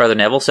 Brother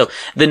Neville. So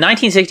the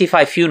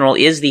 1965 funeral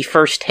is the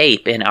first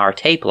tape in our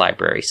tape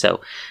library.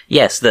 So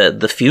yes,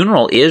 the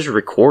funeral is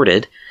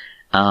recorded.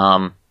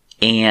 The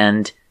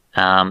men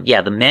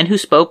who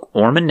spoke,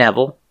 Orman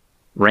Neville,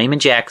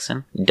 Raymond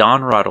Jackson,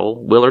 Don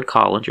Ruddle, Willard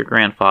Collins, your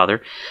grandfather,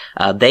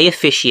 they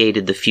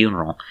officiated the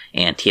funeral.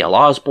 And T.L.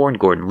 Osborne,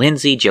 Gordon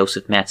Lindsay,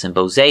 Joseph Matson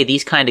Bozay,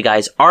 these kind of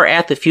guys are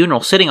at the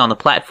funeral, sitting on the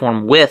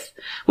platform with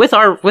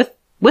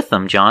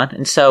them, John.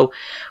 And so,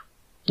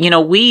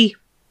 we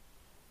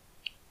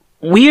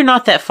are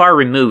not that far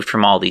removed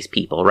from all these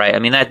people, right? I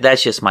mean,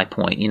 that's just my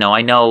point.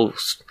 I know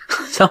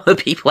some of the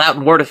people out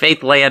in Word of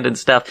Faith land and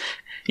stuff,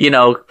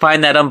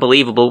 find that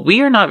unbelievable. We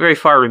are not very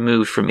far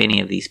removed from any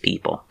of these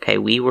people. Okay,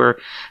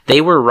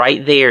 they were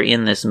right there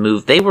in this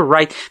move. They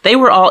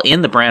were all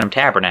in the Branham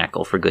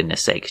Tabernacle, for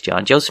goodness sakes,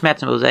 John. Joseph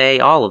Matson Bozay,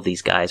 all of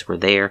these guys were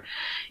there.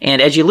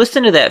 And as you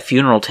listen to that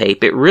funeral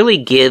tape, it really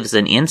gives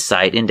an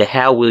insight into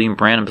how William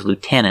Branham's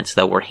lieutenants,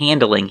 though, were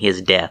handling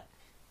his death.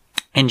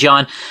 And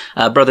John,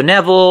 Brother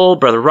Neville,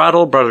 Brother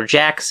Ruddle, Brother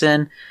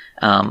Jackson,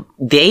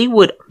 they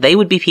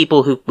would be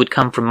people who would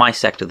come from my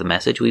sect of the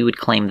message. We would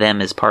claim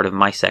them as part of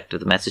my sect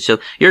of the message. So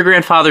your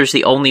grandfather's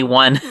the only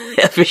one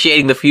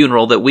officiating the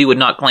funeral that we would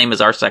not claim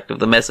as our sect of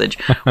the message,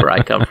 where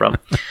I come from.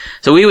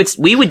 So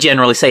we would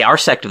generally say our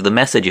sect of the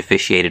message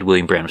officiated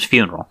William Branham's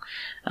funeral.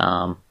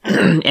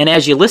 And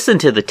as you listen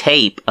to the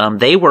tape,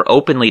 they were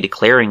openly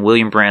declaring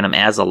William Branham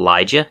as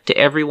Elijah to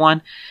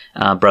everyone.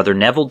 Brother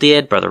Neville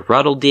did, Brother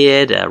Ruddle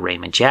did,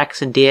 Raymond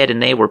Jackson did,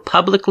 and they were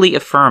publicly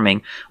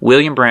affirming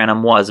William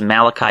Branham was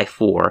Malachi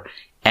 4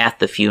 at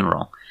the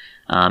funeral.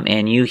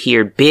 And you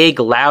hear big,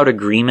 loud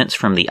agreements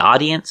from the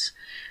audience.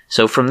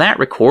 So from that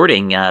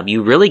recording,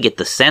 you really get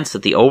the sense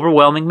that the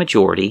overwhelming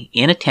majority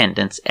in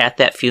attendance at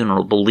that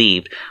funeral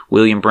believed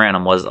William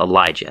Branham was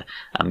Elijah.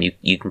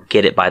 You can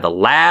get it by the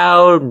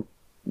loud,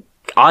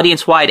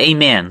 audience-wide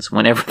amens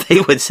whenever they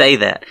would say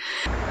that.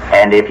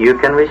 And if you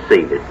can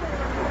receive it,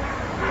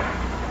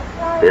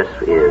 this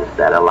is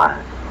that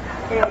Elijah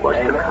that was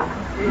to come.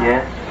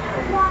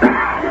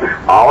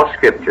 Yes. All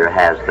Scripture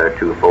has their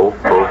twofold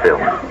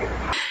fulfillment.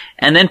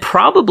 And then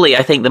probably,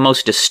 I think, the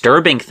most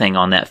disturbing thing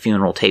on that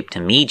funeral tape to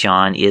me,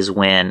 John, is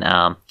when,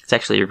 it's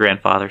actually your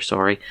grandfather,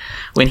 sorry,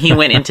 when he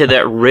went into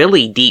that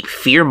really deep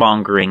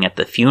fear-mongering at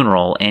the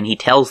funeral, and he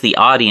tells the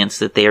audience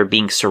that they are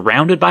being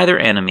surrounded by their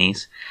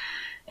enemies,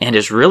 and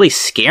is really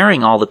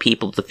scaring all the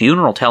people at the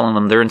funeral, telling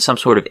them they're in some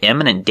sort of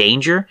imminent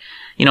danger.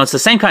 It's the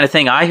same kind of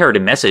thing I heard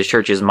in message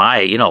churches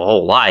my,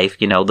 whole life.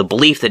 The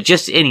belief that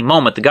just any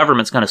moment the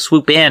government's going to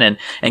swoop in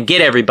and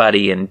get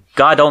everybody, and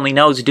God only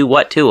knows do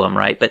what to them,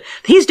 right? But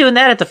he's doing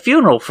that at the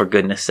funeral, for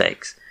goodness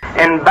sakes.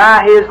 And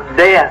by his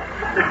death,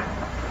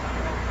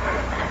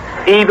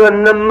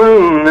 even the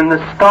moon and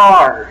the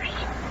stars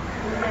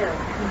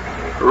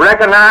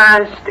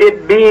recognized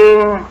it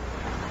being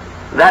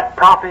that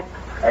prophet.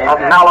 Amen. Of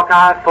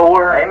Malachi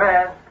 4.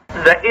 Amen.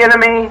 The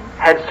enemy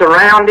had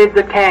surrounded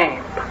the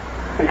camp,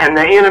 and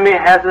the enemy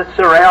has us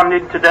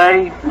surrounded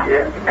today.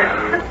 Yes.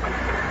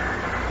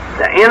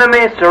 The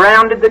enemy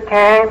surrounded the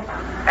camp,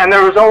 and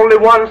there was only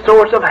one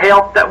source of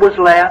help that was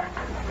left,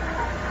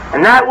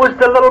 and that was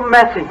the little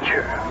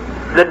messenger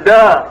the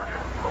dove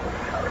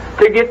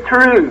to get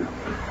through,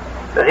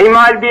 that he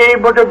might be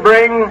able to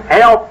bring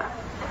help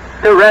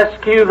to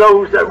rescue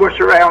those that were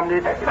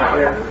surrounded. Down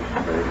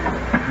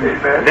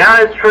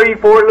at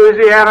Shreveport,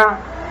 Louisiana,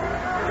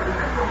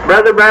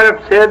 Brother Branham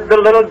said the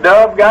little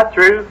dove got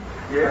through.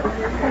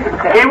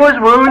 He was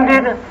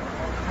wounded.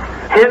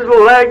 His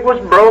leg was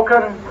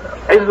broken.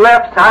 His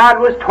left side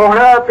was torn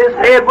up. His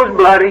head was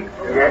bloody.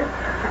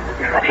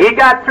 But he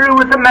got through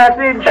with the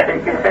message.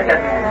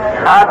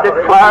 I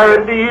declare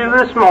unto you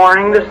this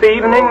morning, this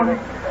evening,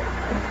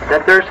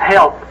 that there's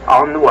help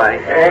on the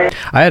way.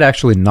 I had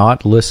actually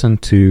not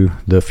listened to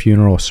the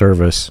funeral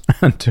service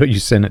until you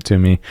sent it to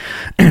me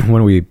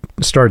when we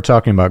started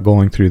talking about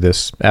going through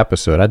this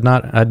episode.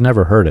 I'd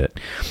never heard it.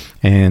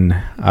 And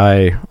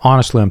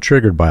I'm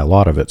triggered by a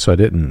lot of it, so I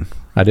didn't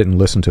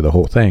listen to the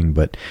whole thing,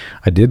 but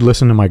I did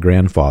listen to my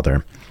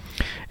grandfather.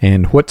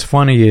 And what's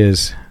funny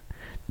is,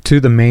 to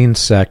the main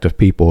sect of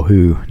people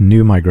who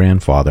knew my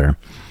grandfather,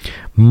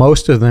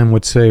 most of them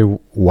would say,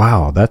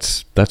 wow,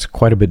 that's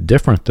quite a bit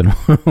different than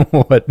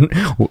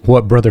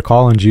what Brother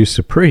Collins used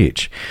to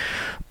preach.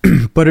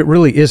 But it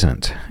really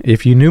isn't.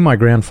 If you knew my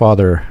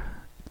grandfather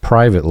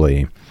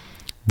privately,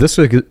 this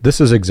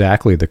is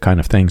exactly the kind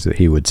of things that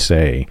he would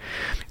say.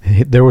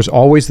 There was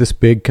always this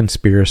big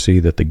conspiracy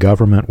that the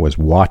government was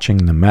watching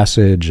the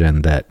message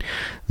and that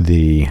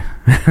the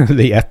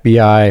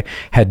FBI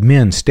had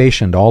men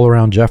stationed all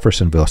around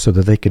Jeffersonville so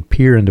that they could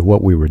peer into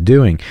what we were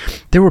doing.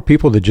 There were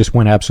people that just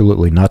went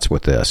absolutely nuts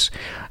with this,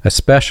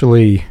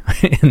 especially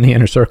in the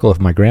inner circle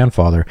of my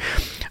grandfather.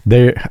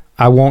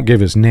 I won't give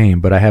his name,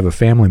 but I have a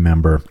family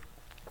member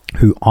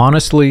who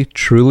honestly,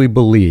 truly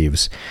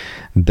believes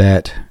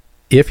that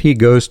if he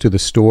goes to the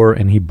store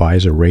and he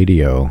buys a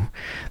radio,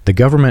 the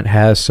government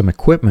has some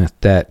equipment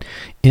that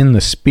in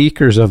the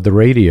speakers of the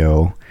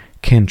radio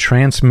can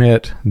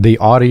transmit the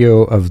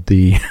audio of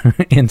the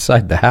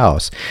inside the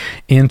house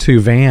into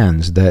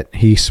vans that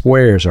he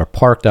swears are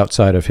parked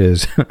outside of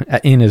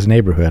in his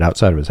neighborhood,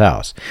 outside of his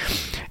house.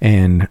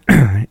 And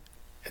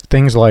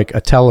things like a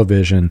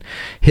television,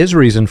 his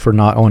reason for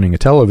not owning a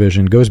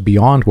television goes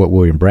beyond what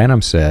William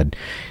Branham said.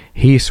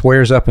 He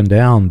swears up and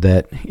down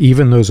that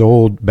even those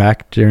old,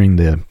 back during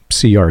the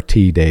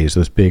CRT days,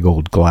 those big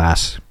old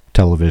glass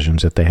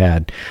televisions that they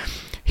had,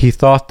 he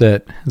thought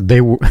that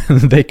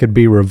they could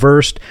be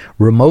reversed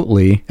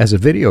remotely as a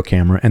video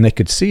camera and they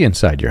could see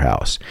inside your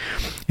house.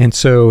 And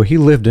so he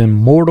lived in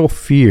mortal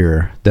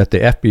fear that the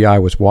FBI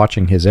was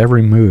watching his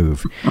every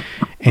move.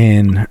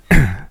 And,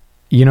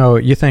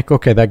 you think,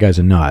 okay, that guy's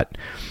a nut.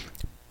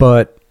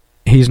 But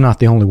he's not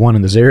the only one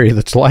in this area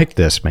that's like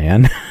this,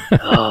 man.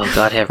 Oh,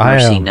 God have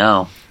mercy,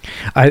 no.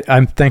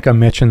 I think I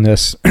mentioned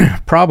this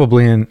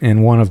probably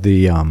in one of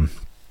the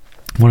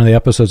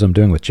episodes I'm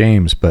doing with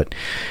James, but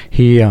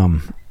he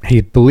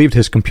believed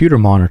his computer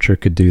monitor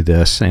could do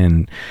this,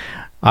 and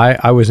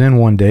I was in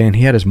one day and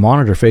he had his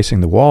monitor facing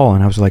the wall,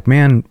 and I was like,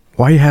 man,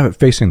 why you have it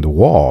facing the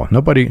wall?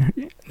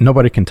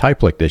 Nobody can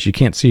type like this. You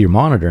can't see your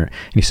monitor.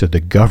 And he said,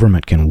 the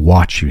government can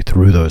watch you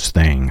through those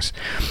things.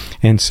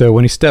 And so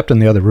when he stepped in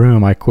the other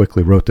room, I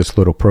quickly wrote this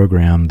little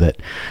program that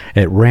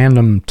at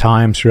random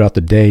times throughout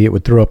the day, it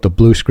would throw up the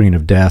blue screen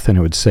of death and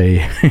it would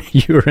say,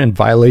 you're in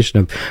violation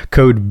of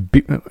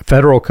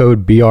Federal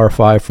Code BR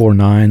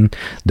 549.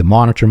 The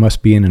monitor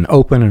must be in an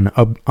open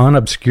and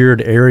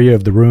unobscured area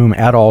of the room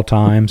at all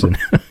times. And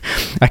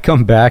I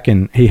come back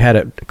and he had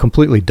it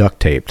completely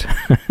duct taped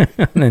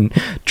and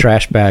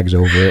trash bags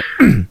over it.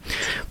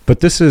 But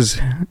this is,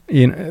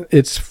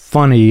 it's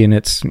funny and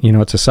it's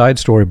a side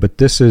story, but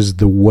this is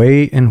the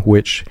way in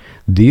which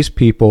these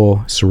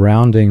people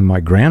surrounding my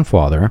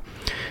grandfather,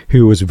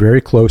 who was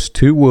very close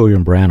to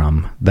William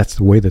Branham, that's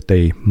the way that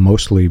they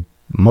mostly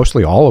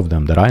all of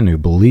them that I knew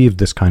believed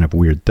this kind of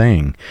weird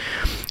thing.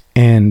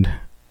 And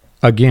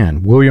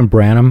again, William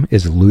Branham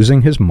is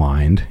losing his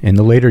mind in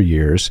the later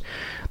years.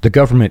 The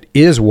government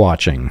is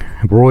watching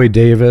Roy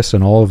Davis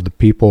and all of the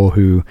people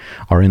who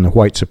are in the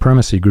white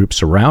supremacy group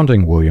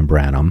surrounding William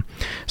Branham.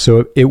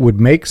 So it would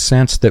make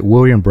sense that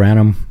William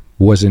Branham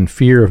was in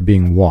fear of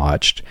being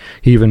watched.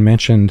 He even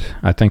mentioned,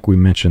 I think we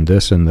mentioned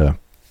this in the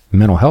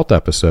mental health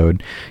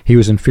episode, he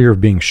was in fear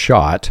of being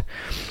shot.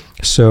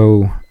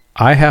 So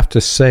I have to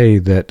say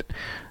that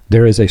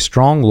there is a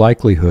strong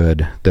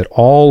likelihood that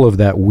all of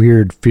that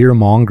weird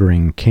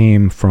fear-mongering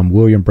came from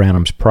William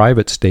Branham's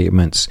private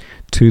statements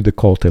to the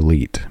cult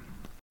elite.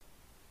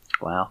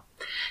 Wow.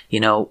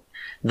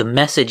 The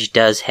message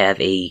does have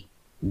a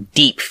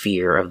deep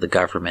fear of the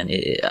government.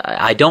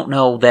 I don't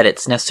know that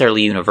it's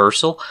necessarily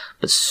universal,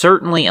 but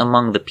certainly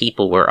among the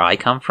people where I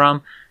come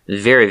from,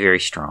 very, very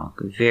strong.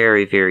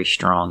 Very, very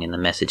strong in the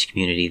message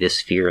community, this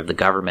fear of the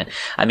government.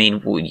 I mean,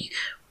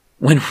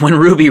 when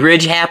Ruby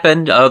Ridge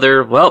happened,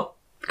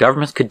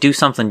 governments could do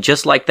something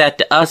just like that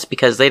to us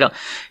because they don't,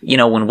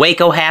 when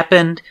Waco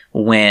happened,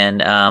 when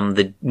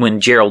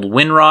Gerald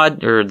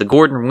Winrod or the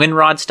Gordon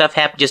Winrod stuff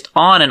happened, just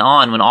on and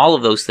on, when all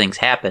of those things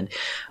happened,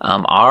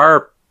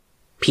 our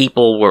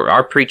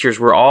our preachers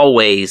were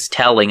always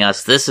telling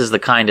us this is the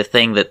kind of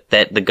thing that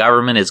the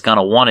government is going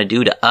to want to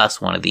do to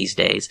us one of these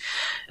days.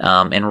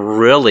 And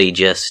really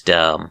just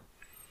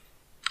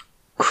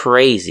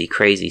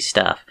crazy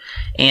stuff.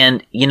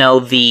 And,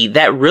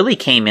 that really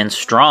came in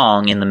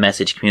strong in the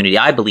message community,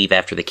 I believe,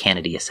 after the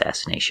Kennedy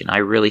assassination. I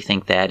really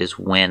think that is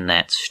when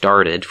that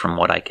started, from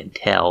what I can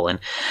tell. And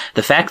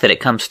the fact that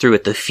it comes through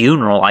at the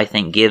funeral, I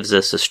think, gives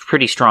us a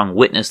pretty strong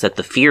witness that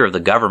the fear of the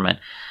government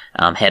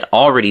had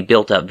already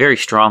built up very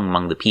strong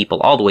among the people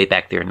all the way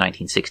back there in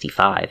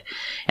 1965.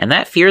 And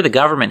that fear of the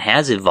government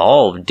has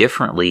evolved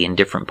differently in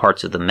different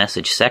parts of the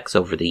message sects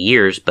over the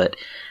years, but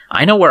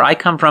I know where I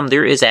come from,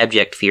 there is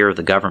abject fear of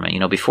the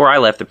government. Before I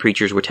left, the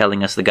preachers were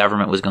telling us the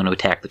government was going to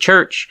attack the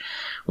church.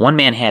 One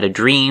man had a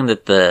dream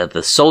that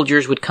the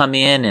soldiers would come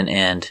in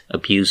and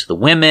abuse the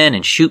women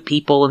and shoot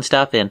people and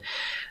stuff, and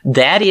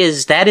that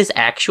is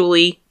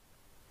actually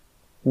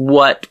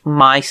what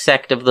my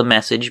sect of the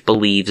message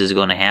believes is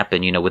going to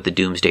happen, with the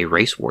doomsday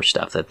race war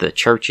stuff, that the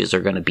churches are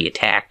going to be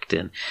attacked,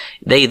 and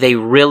they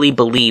really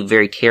believe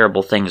very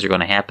terrible things are going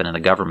to happen and the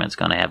government's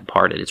going to have a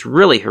part in it. It's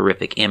really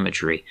horrific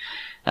imagery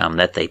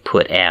that they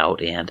put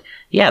out, and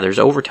there's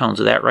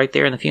overtones of that right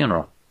there in the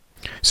funeral.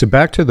 So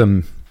back to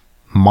the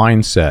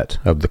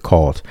mindset of the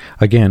cult.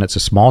 Again, it's a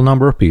small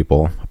number of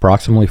people,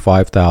 approximately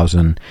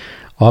 5,000.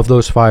 Of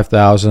those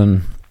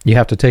 5,000, you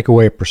have to take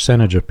away a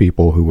percentage of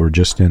people who were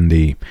just in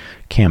the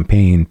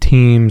campaign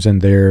teams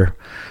and their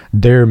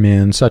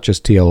men, such as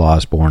T.L.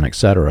 Osborne,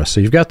 etc. So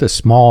you've got this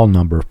small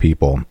number of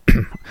people,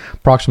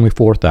 approximately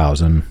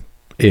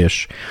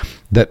 4,000-ish,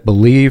 that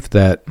believe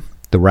that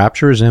the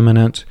rapture is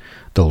imminent,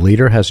 the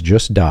leader has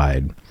just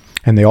died,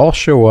 and they all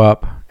show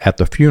up at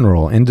the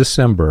funeral in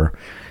December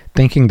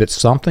thinking that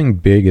something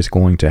big is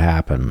going to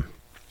happen.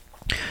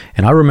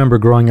 And I remember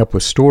growing up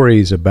with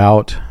stories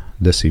about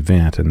this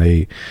event, and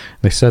they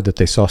said that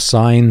they saw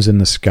signs in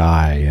the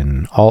sky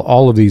and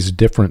all of these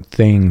different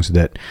things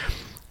that,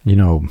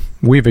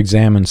 we've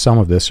examined some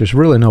of this. There's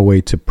really no way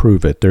to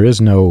prove it. There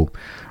is no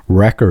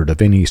record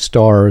of any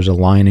stars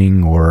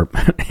aligning or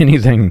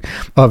anything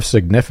of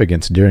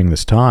significance during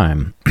this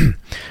time.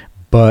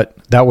 But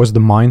that was the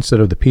mindset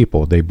of the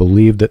people. They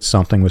believed that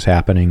something was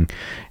happening,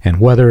 and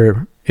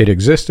whether it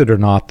existed or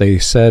not, they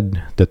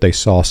said that they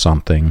saw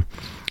something,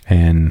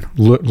 and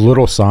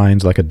little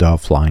signs like a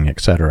dove flying,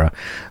 etc.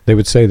 They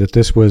would say that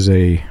this was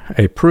a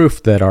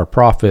proof that our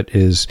prophet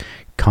is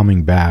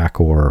coming back,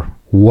 or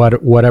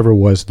whatever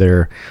was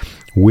their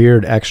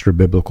weird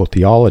extra-biblical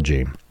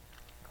theology.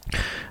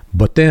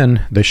 But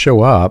then they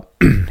show up,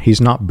 he's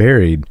not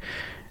buried,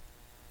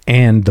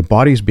 and the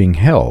body's being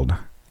held.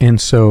 And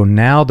so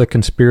now the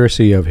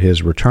conspiracy of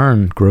his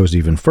return grows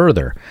even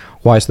further.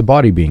 Why is the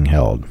body being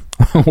held?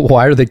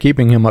 Why are they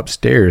keeping him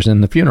upstairs in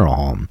the funeral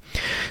home?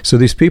 So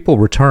these people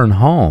return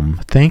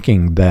home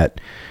thinking that,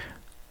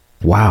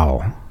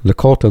 wow, the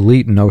cult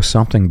elite knows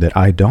something that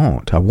I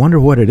don't. I wonder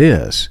what it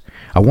is.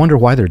 I wonder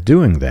why they're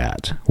doing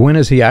that. When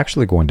is he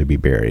actually going to be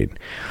buried?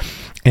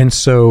 And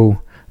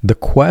so the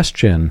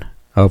question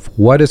of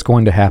what is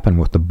going to happen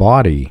with the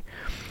body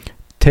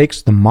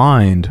takes the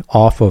mind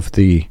off of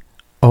the,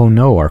 oh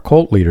no, our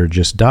cult leader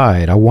just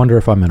died. I wonder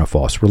if I'm in a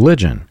false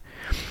religion.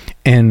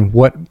 And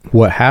what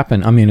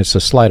happened, it's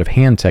a sleight of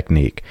hand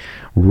technique.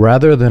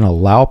 Rather than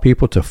allow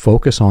people to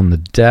focus on the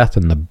death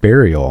and the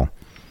burial,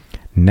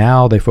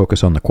 now they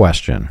focus on the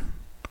question,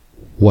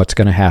 what's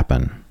going to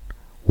happen?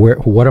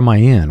 What am I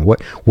in?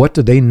 What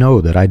do they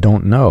know that I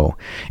don't know?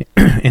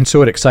 And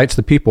so it excites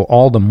the people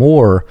all the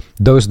more,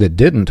 those that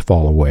didn't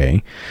fall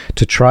away,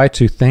 to try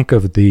to think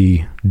of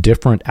the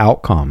different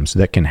outcomes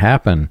that can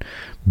happen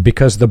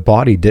because the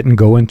body didn't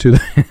go into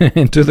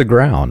the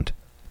ground.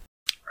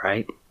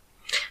 Right.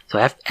 So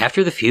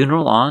after the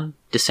funeral on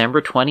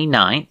December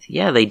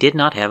 29th, they did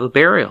not have a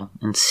burial.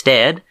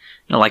 Instead,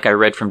 like I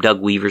read from Doug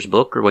Weaver's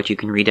book, or what you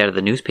can read out of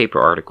the newspaper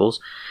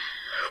articles,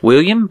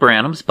 William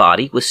Branham's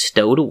body was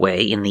stowed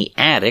away in the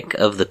attic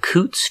of the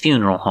Coots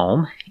Funeral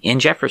Home in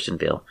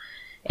Jeffersonville.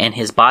 And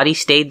his body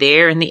stayed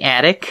there in the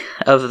attic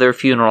of their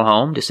funeral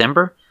home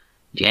December,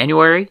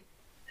 January,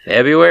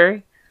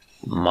 February,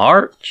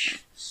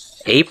 March,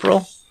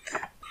 April.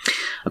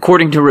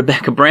 According to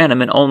Rebecca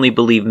Branham in Only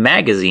Believe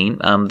magazine,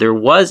 there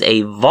was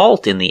a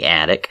vault in the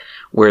attic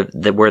where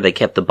they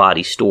kept the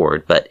body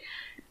stored, but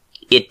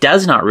it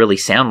does not really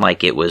sound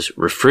like it was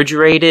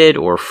refrigerated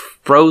or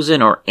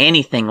frozen or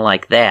anything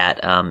like that.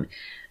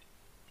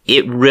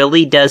 It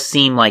really does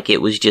seem like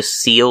it was just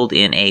sealed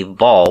in a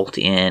vault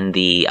in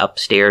the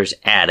upstairs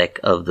attic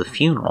of the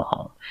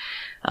funeral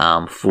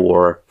home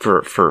for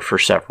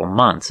several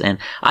months. And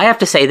I have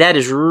to say that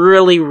is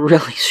really,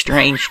 really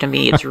strange to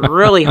me. It's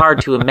really hard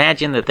to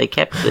imagine that they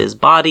kept his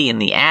body in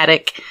the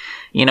attic,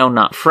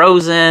 not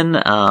frozen.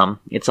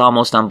 It's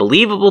almost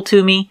unbelievable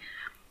to me.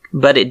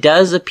 But it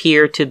does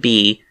appear to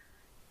be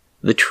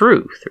the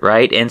truth,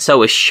 right? And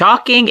so as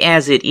shocking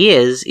as it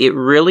is, it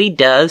really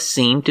does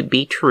seem to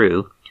be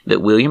true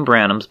that William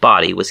Branham's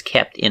body was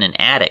kept in an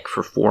attic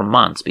for 4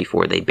 months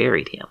before they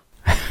buried him.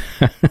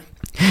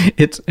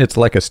 It's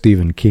like a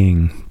Stephen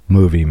King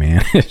movie,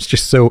 man. It's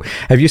just so...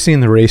 Have you seen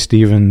the Ray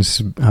Stevens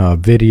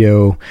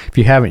video? If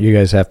you haven't, you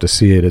guys have to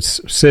see it.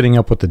 It's Sitting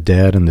Up with the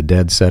Dead, and the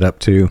Dead set up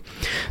too.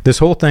 This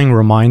whole thing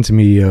reminds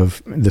me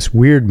of this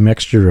weird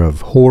mixture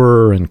of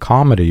horror and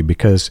comedy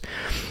because,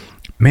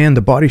 man,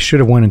 the body should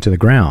have went into the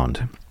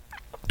ground,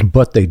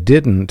 but they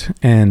didn't.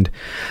 And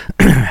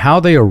how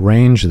they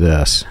arranged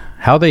this,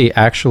 how they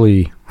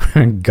actually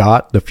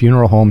got the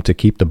funeral home to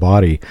keep the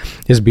body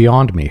is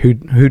beyond me.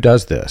 Who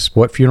does this?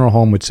 What funeral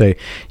home would say,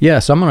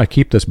 yes, I'm going to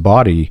keep this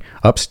body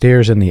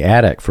upstairs in the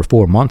attic for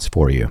 4 months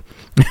for you?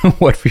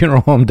 What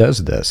funeral home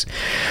does this?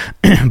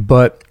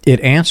 But it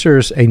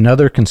answers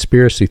another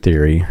conspiracy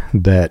theory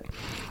that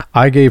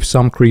I gave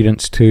some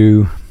credence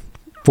to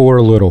for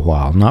a little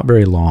while, not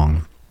very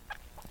long.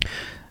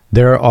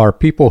 There are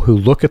people who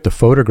look at the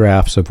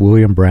photographs of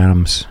William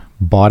Branham's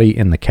body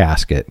in the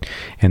casket,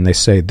 and they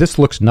say, this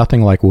looks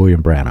nothing like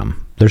William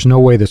Branham. There's no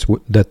way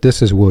that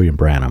this is William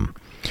Branham.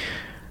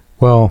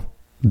 Well,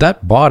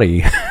 that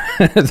body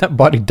that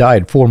body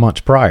died 4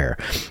 months prior.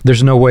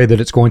 There's no way that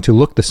it's going to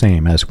look the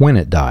same as when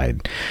it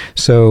died.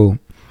 So,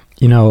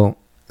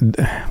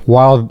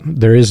 while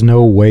there is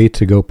no way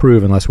to go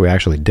prove unless we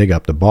actually dig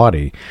up the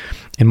body,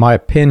 in my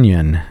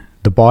opinion,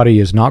 the body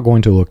is not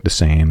going to look the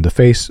same.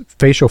 The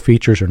facial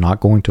features are not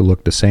going to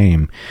look the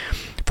same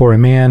for a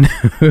man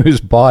whose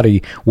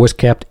body was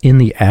kept in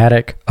the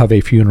attic of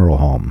a funeral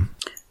home.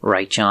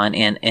 Right, John.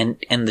 And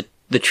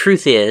the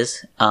truth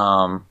is,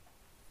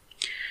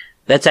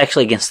 that's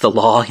actually against the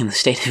law in the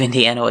state of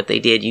Indiana. What they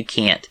did, you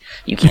can't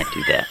do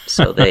that.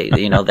 So they,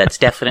 that's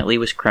definitely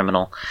was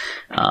criminal.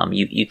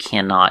 You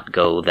cannot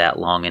go that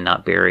long and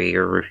not bury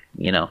or,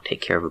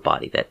 take care of a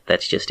body.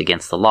 That's just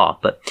against the law.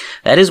 But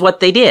that is what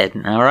they did.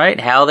 All right.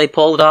 How they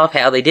pulled it off,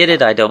 how they did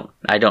it, I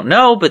don't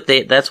know, but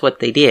that's what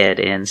they did.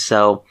 And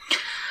so,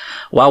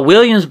 while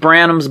William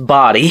Branham's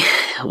body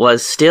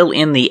was still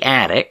in the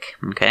attic,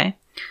 okay,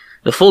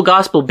 the Full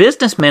Gospel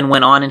Businessmen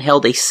went on and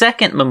held a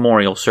second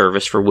memorial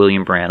service for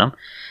William Branham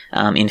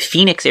in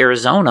Phoenix,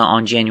 Arizona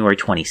on January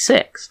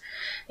 26th.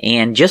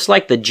 And just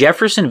like the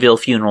Jeffersonville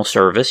funeral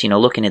service,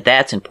 looking at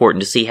that's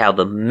important to see how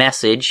the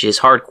message, his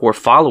hardcore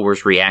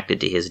followers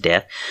reacted to his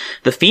death.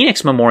 The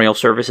Phoenix memorial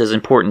service is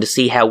important to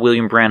see how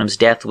William Branham's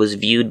death was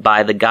viewed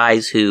by the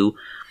guys who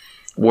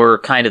were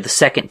kind of the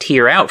second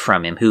tier out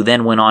from him, who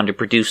then went on to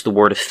produce the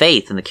Word of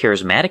Faith and the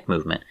Charismatic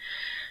movement.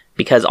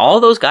 Because all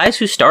those guys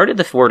who started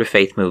the Word of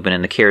Faith movement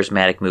and the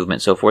Charismatic movement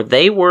and so forth,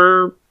 they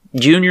were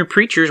junior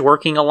preachers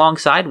working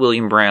alongside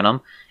William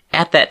Branham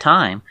at that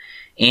time.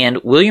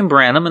 And William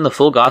Branham and the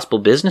Full Gospel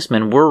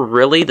Businessmen were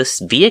really the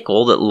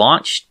vehicle that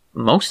launched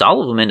most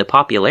all of them into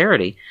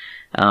popularity.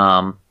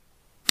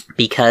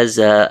 Because,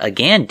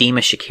 again,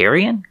 Demas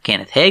Shakarian,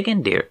 Kenneth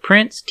Hagin, Derek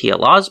Prince,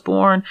 T.L.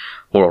 Osborne,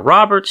 Oral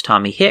Roberts,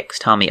 Tommy Hicks,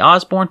 Tommy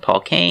Osborne, Paul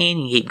Cain,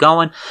 you keep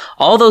going.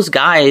 All those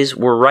guys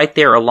were right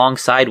there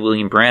alongside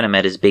William Branham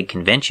at his big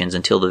conventions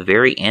until the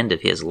very end of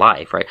his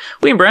life, right?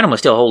 William Branham was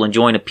still holding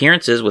joint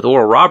appearances with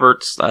Oral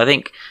Roberts, I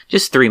think,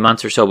 just 3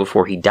 months or so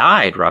before he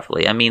died,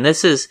 roughly. I mean,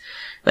 this is...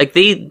 Like,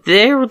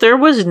 there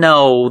was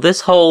no,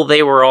 this whole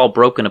they were all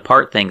broken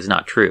apart thing's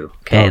not true.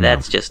 Okay,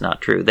 that's just not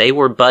true. They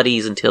were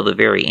buddies until the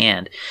very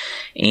end.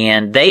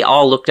 And they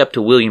all looked up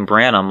to William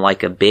Branham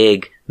like a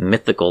big,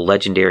 mythical,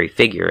 legendary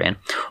figure. And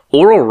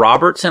Oral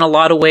Roberts, in a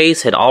lot of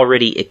ways, had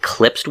already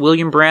eclipsed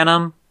William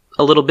Branham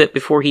a little bit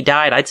before he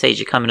died. I'd say as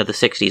you come into the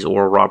 60s,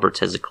 Oral Roberts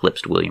has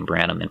eclipsed William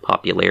Branham in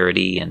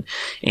popularity and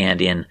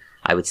in,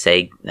 I would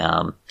say,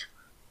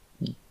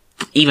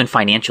 even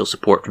financial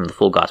support from the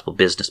Full Gospel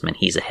Businessmen.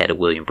 He's ahead of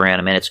William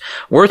Branham. And it's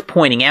worth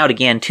pointing out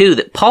again, too,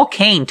 that Paul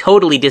Cain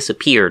totally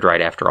disappeared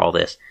right after all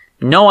this.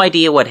 No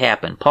idea what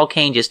happened. Paul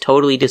Cain just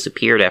totally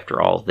disappeared after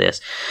all of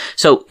this.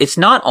 So it's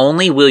not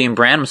only William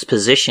Branham's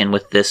position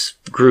with this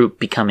group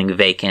becoming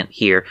vacant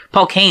here.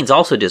 Paul Cain's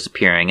also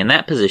disappearing, and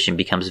that position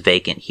becomes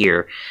vacant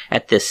here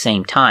at this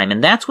same time.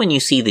 And that's when you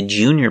see the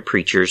junior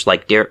preachers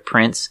like Derek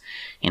Prince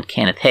and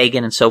Kenneth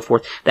Hagin and so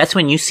forth. That's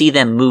when you see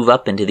them move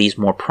up into these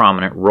more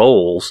prominent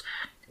roles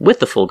with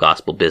the Full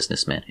Gospel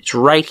Businessmen. It's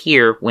right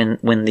here when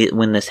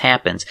this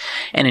happens.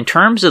 And in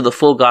terms of the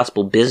Full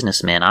Gospel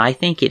Businessmen, I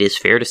think it is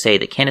fair to say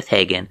that Kenneth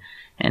Hagin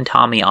and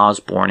Tommy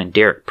Osborne and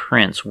Derek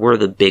Prince were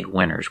the big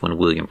winners when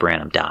William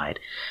Branham died.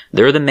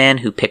 They're the men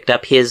who picked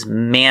up his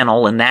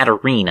mantle in that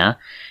arena,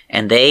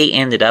 and they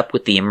ended up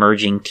with the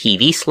emerging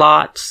TV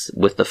slots,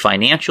 with the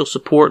financial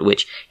support,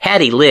 which,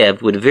 had he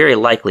lived, would very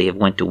likely have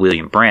went to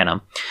William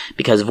Branham,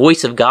 because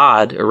Voice of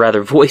God, or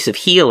rather Voice of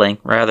Healing,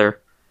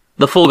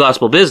 the Full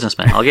Gospel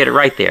Businessman, I'll get it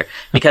right there,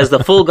 because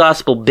the Full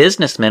Gospel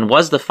Businessman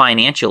was the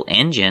financial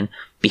engine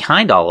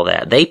behind all of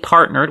that. They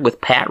partnered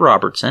with Pat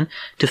Robertson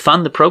to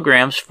fund the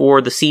programs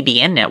for the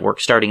CBN network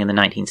starting in the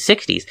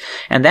 1960s.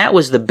 And that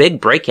was the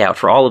big breakout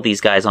for all of these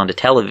guys onto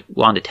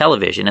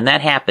television. And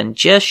that happened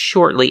just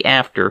shortly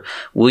after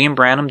William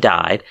Branham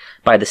died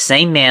by the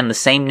same man, the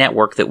same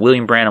network that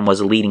William Branham was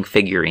a leading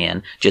figure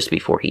in just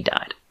before he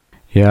died.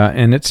 Yeah,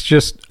 and it's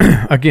just,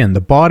 again,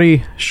 the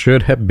body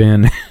should have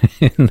been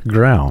in the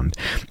ground.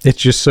 It's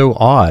just so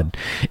odd.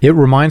 It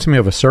reminds me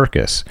of a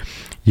circus.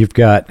 you've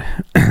got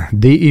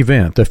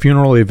the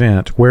funeral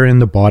event wherein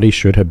the body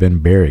should have been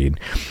buried.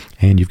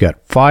 And you've got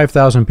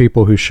 5,000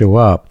 people who show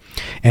up.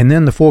 And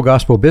then the Full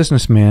Gospel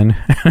Businessmen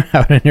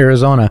out in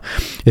Arizona,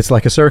 it's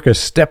like a circus.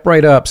 Step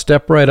right up,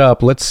 step right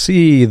up. Let's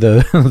see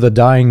the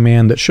dying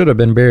man that should have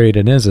been buried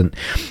and isn't.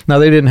 Now,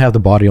 they didn't have the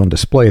body on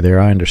display there,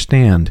 I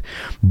understand.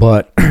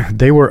 But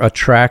they were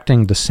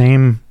attracting the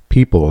same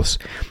peoples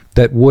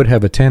that would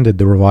have attended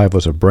the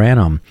revivals of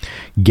Branham,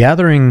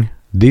 gathering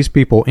these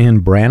people in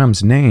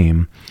Branham's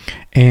name.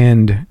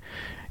 And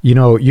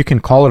you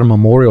can call it a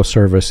memorial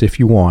service if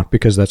you want,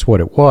 because that's what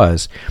it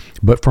was.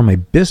 But from a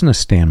business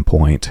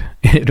standpoint,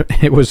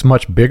 it was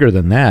much bigger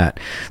than that.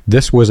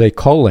 This was a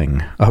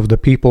culling of the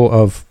people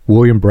of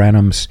William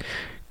Branham's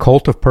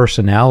cult of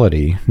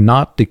personality,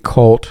 not the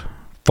cult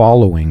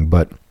following,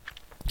 but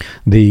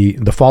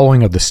the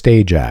following of the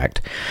stage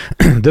act.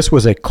 This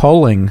was a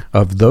culling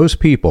of those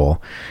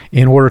people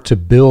in order to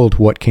build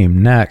what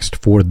came next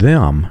for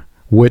them,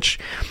 which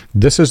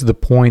this is the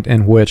point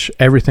in which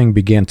everything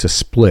began to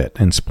split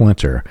and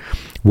splinter.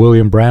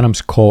 William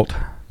Branham's cult,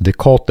 the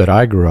cult that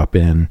I grew up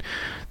in,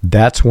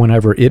 that's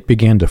whenever it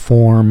began to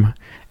form,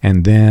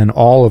 and then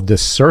all of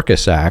this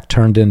circus act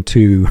turned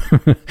into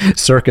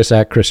circus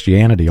act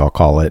Christianity, I'll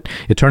call it.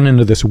 It turned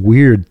into this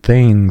weird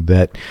thing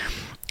that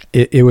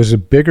it was a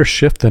bigger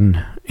shift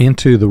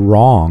into the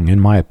wrong, in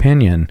my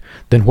opinion,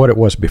 than what it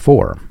was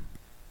before.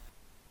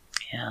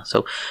 Yeah,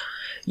 so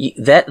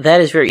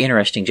that is very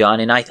interesting, John,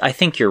 and I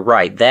think you're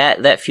right.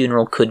 That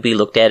funeral could be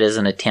looked at as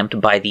an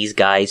attempt by these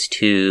guys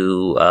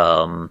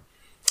to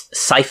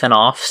siphon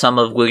off some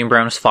of William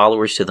Branham's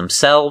followers to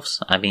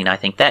themselves. I mean, I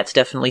think that's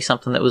definitely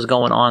something that was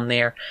going on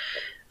there.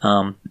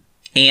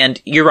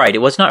 And you're right, it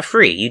was not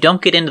free. You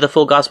don't get into the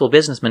Full Gospel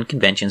Businessmen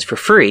conventions for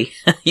free.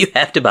 You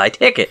have to buy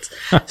tickets.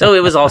 So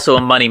it was also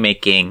a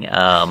money-making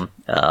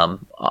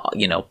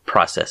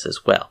process as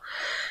well.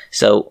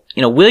 So,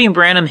 William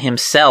Branham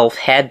himself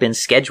had been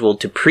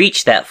scheduled to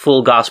preach that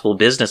Full Gospel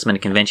Businessman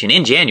Convention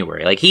in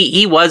January. Like,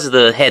 he was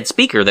the head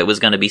speaker that was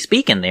going to be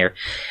speaking there.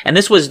 And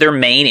this was their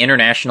main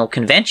international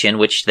convention,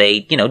 which they,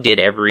 did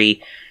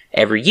every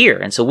year.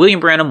 And so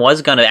William Branham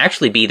was going to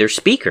actually be their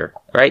speaker,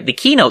 right? The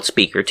keynote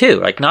speaker, too.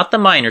 Like, not the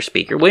minor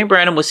speaker. William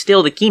Branham was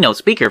still the keynote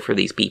speaker for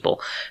these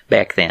people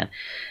back then.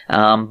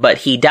 But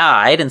he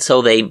died, and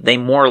so they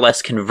more or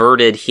less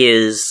converted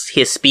his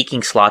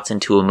speaking slots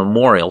into a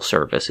memorial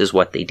service, is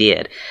what they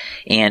did.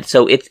 And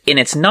so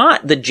it's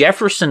not the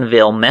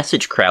Jeffersonville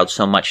message crowd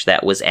so much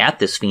that was at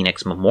this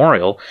Phoenix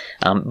Memorial,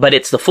 but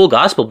it's the Full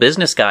Gospel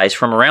business guys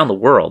from around the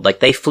world.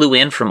 Like, they flew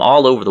in from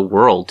all over the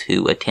world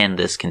to attend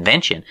this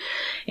convention.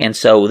 And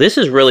so this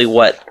is really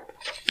what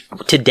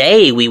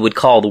today we would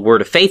call the Word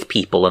of Faith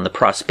people and the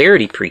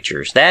prosperity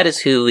preachers. That is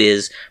who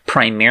is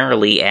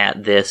primarily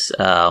at this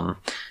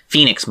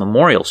Phoenix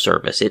Memorial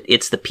Service.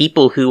 It's the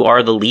people who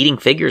are the leading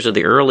figures of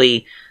the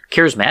early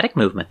charismatic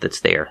movement that's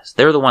there.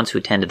 They're the ones who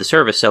attended the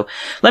service. So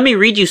let me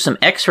read you some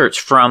excerpts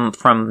from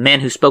men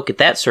who spoke at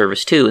that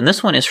service too. And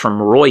this one is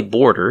from Roy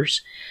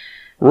Borders.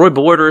 Roy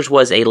Borders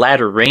was a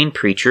Latter Rain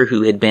preacher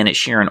who had been at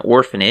Sharon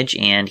Orphanage,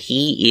 and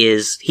he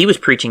was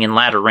preaching in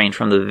Latter Rain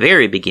from the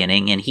very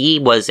beginning, and he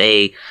was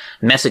a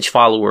message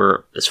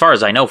follower, as far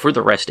as I know, for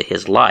the rest of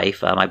his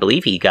life. I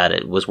believe he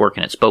was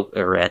working at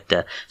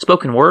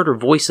Spoken Word or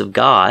Voice of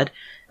God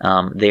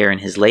there in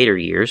his later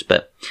years.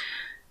 But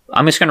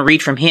I'm just going to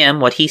read from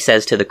him what he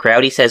says to the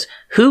crowd. He says,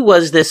 "Who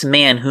was this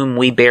man whom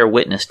we bear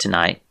witness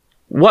tonight?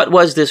 What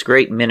was this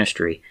great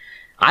ministry?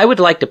 I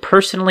would like to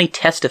personally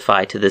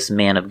testify to this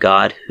man of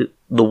God,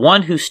 the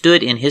one who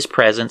stood in his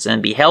presence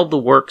and beheld the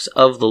works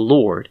of the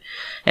Lord.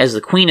 As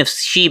the Queen of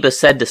Sheba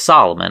said to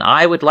Solomon,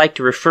 I would like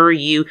to refer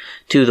you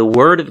to the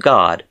Word of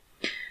God.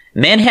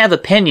 Men have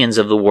opinions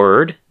of the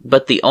Word,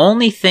 but the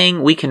only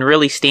thing we can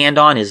really stand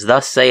on is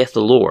thus saith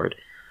the Lord.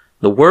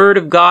 The Word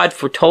of God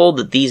foretold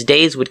that these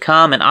days would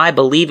come, and I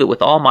believe it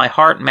with all my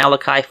heart.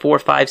 Malachi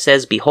 4:5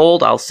 says,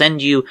 Behold, I'll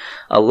send you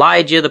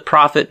Elijah the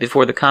prophet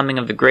before the coming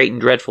of the great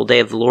and dreadful day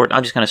of the Lord.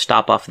 I'm just going to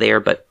stop off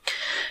there, but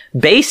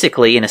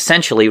basically and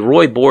essentially,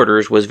 Roy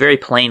Borders was very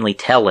plainly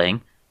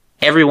telling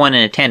everyone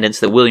in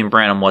attendance that William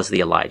Branham was the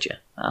Elijah.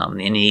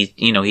 And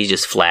he's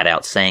just flat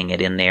out saying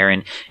it in there.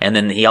 And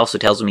then he also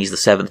tells them he's the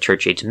seventh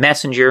church age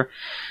messenger.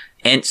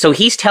 And so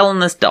he's telling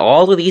this to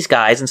all of these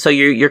guys, and so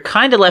you're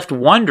kind of left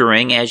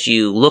wondering as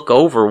you look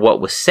over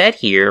what was said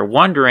here,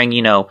 wondering,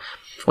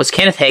 was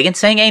Kenneth Hagin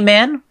saying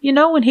amen,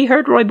 when he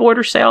heard Roy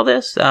Borders say all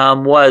this?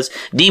 Was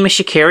Demas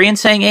Shakarian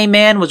saying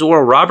amen? Was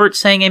Oral Roberts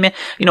saying amen?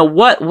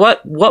 What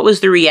was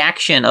the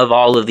reaction of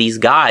all of these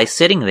guys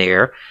sitting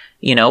there,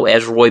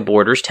 as Roy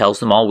Borders tells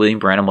them all William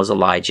Branham was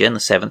Elijah and the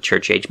seventh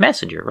church age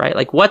messenger, right?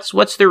 Like,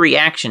 what's the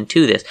reaction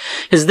to this?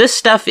 Because this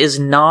stuff was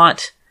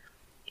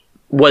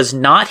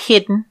not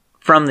hidden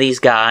from these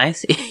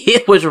guys.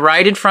 It was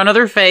right in front of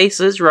their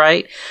faces,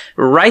 right?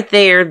 Right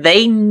there.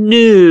 They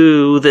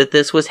knew that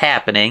this was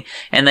happening,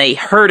 and they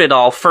heard it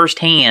all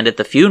firsthand at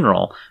the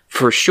funeral,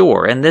 for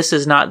sure. And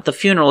the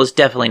funeral is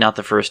definitely not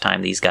the first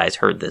time these guys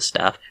heard this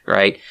stuff,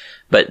 right?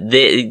 But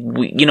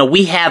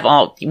we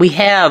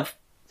have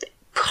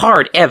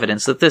hard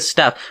evidence that this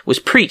stuff was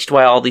preached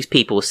while all these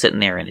people were sitting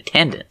there in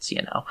attendance,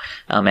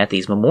 at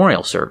these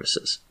memorial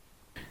services.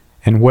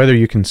 And whether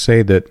you can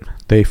say that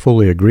they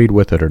fully agreed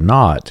with it or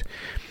not,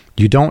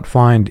 you don't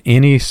find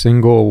any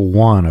single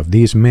one of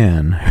these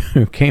men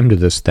who came to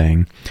this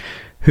thing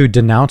who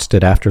denounced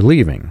it after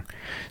leaving.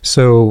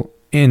 So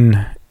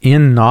in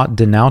not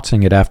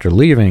denouncing it after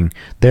leaving,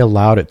 they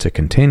allowed it to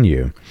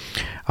continue.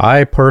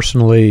 I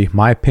personally,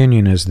 my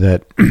opinion is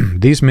that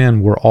these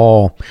men were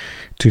all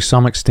to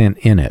some extent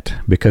in it,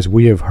 because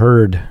we have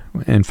heard,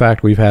 in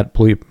fact, we've had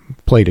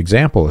played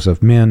examples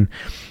of men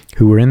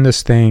who were in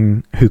this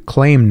thing, who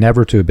claim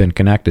never to have been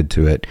connected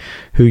to it,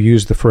 who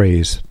used the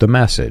phrase, the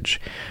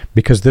message,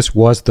 because this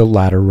was the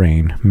latter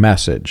rain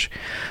message.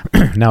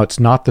 Now, it's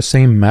not the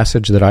same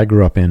message that I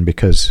grew up in,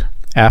 because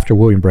after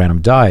William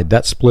Branham died,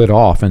 that split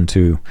off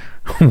into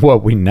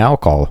what we now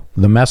call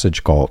the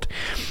message cult.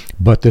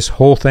 But this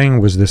whole thing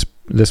was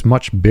this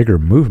much bigger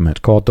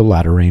movement called the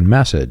latter rain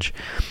message.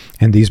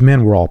 And these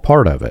men were all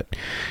part of it.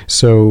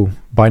 So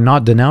by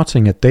not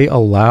denouncing it, they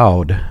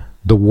allowed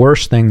the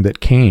worst thing that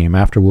came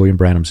after William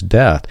Branham's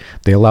death.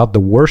 They allowed the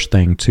worst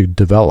thing to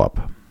develop.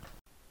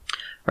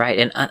 Right,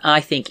 and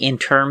I think in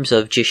terms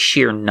of just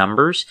sheer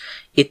numbers,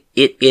 it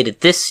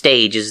at this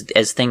stage,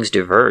 as things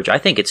diverge, I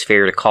think it's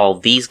fair to call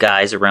these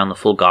guys around the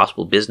Full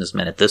Gospel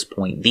Businessmen at this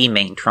point the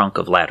main trunk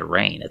of latter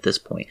rain at this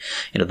point.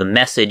 The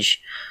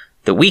message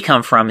that we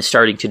come from is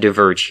starting to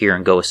diverge here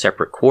and go a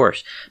separate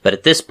course. But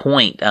at this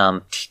point,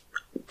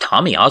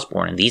 Tommy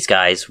Osborne and these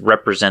guys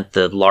represent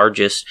the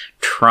largest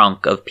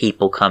trunk of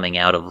people coming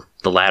out of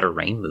the latter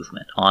rain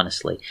movement,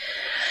 honestly.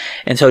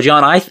 And so,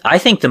 John, I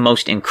think the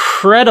most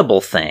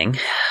incredible thing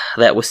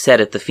that was said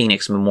at the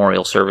Phoenix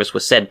Memorial Service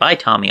was said by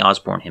Tommy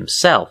Osborne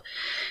himself.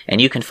 And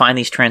you can find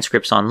these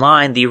transcripts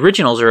online. The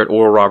originals are at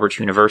Oral Roberts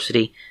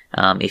University.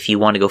 If you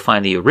want to go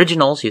find the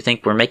originals, you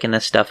think we're making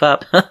this stuff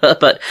up.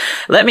 But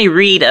let me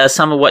read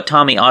some of what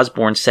Tommy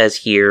Osborne says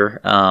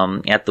here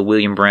at the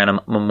William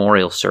Branham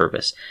Memorial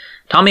Service.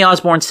 Tommy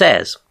Osborne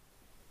says,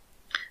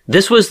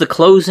 "This was the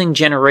closing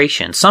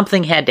generation.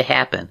 Something had to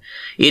happen.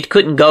 It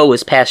couldn't go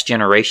as past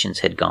generations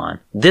had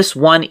gone. This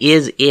one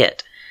is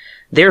it.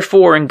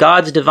 Therefore, in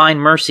God's divine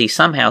mercy,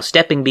 somehow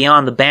stepping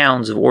beyond the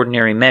bounds of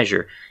ordinary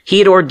measure, He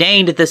had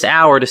ordained at this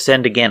hour to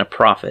send again a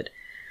prophet.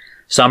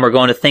 Some are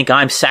going to think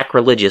I'm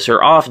sacrilegious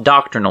or off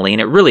doctrinally, and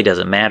it really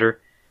doesn't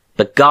matter.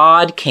 But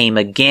God came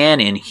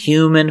again in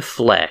human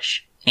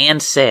flesh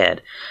and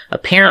said,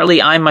 apparently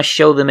I must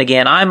show them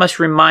again, I must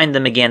remind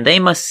them again, they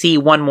must see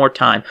one more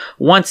time.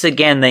 Once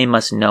again they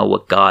must know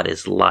what God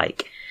is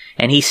like.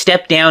 And He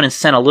stepped down and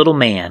sent a little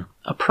man,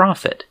 a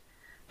prophet.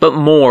 But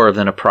more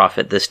than a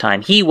prophet this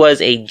time. He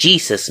was a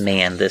Jesus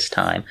man this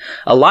time.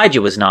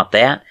 Elijah was not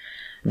that.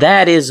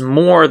 That is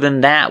more than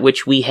that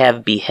which we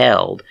have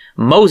beheld.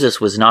 Moses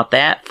was not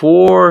that,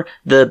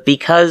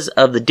 because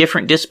of the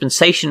different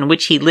dispensation in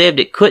which he lived,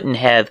 it couldn't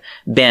have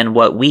been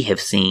what we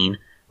have seen.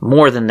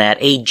 More than that,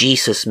 a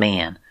Jesus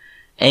man.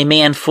 A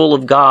man full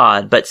of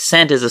God, but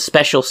sent as a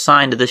special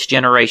sign to this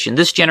generation.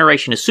 This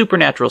generation, a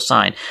supernatural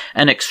sign,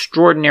 an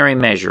extraordinary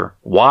measure.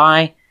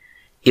 Why?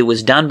 It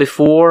was done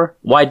before.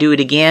 Why do it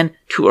again?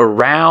 To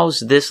arouse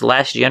this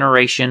last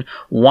generation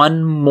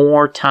one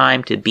more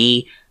time to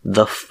be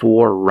the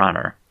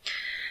forerunner.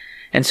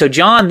 And so,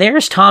 John,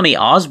 there's Tommy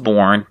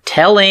Osborne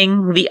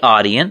telling the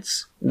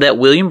audience that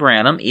William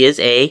Branham is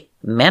a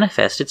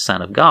manifested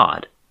Son of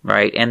God.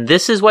 Right? And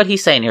this is what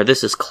he's saying here.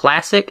 This is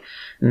classic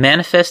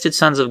manifested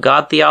sons of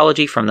God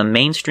theology from the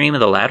mainstream of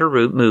the latter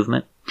root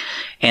movement.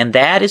 And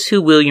that is who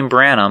William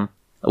Branham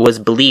was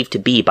believed to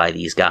be by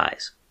these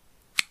guys.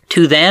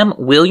 To them,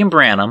 William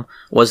Branham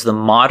was the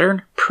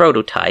modern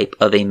prototype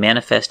of a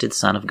manifested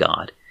Son of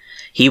God.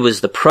 He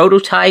was the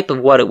prototype of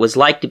what it was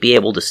like to be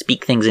able to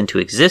speak things into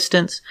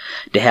existence,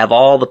 to have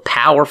all the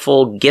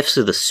powerful gifts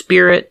of the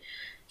Spirit.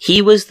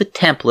 He was the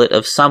template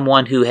of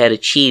someone who had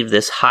achieved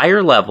this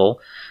higher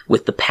level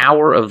with the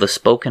power of the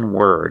spoken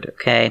word,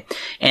 okay?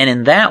 And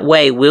in that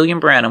way, William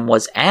Branham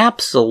was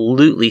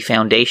absolutely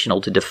foundational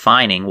to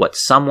defining what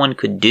someone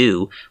could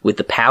do with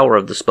the power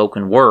of the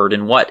spoken word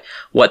and what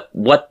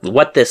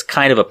this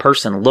kind of a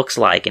person looks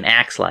like and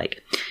acts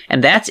like.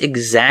 And that's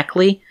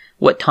exactly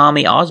what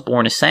Tommy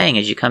Osborne is saying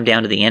as you come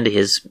down to the end of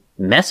his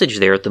message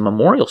there at the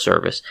memorial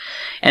service.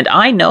 And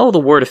I know the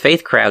Word of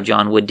Faith crowd,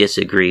 John, would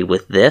disagree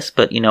with this,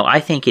 but, I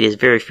think it is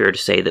very fair to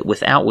say that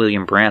without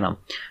William Branham,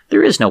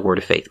 there is no Word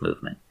of Faith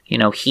movement.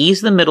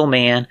 He's the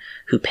middleman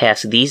who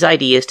passed these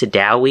ideas to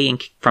Dowie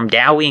from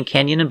Dowie and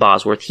Kenyon and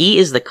Bosworth. He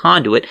is the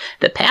conduit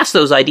that passed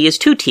those ideas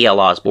to T.L.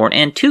 Osborne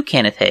and to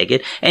Kenneth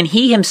Hagin, and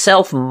he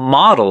himself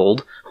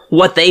modeled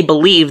what they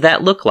believe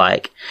that looked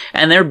like.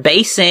 And they're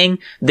basing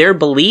their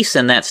beliefs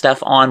in that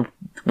stuff on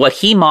what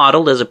he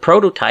modeled as a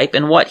prototype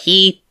and what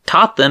he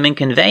taught them in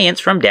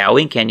conveyance from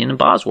Dowie and Kenyon and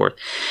Bosworth.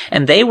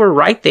 And they were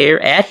right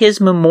there at his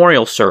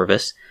memorial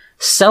service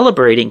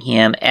celebrating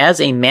him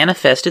as a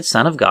manifested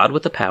Son of God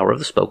with the power of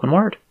the spoken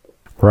word.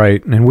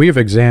 Right, and we've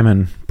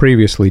examined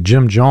previously,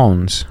 Jim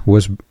Jones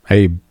was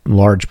a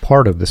large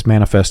part of this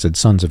Manifested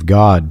Sons of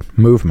God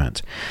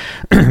movement.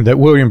 That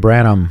William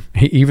Branham,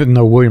 even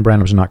though William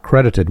Branham is not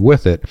credited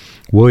with it,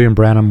 William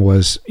Branham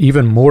was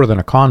even more than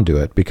a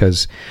conduit,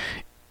 because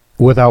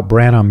without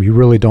Branham, you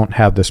really don't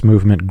have this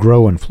movement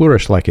grow and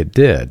flourish like it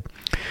did.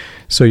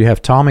 So you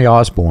have Tommy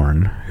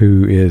Osborne,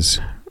 who is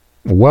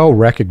well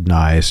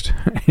recognized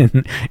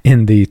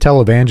in the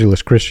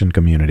televangelist Christian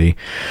community,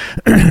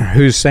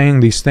 who's saying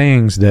these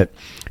things that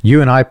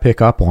you and I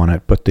pick up on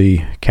it, but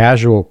the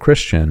casual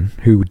Christian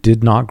who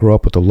did not grow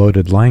up with the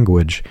loaded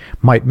language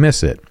might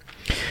miss it.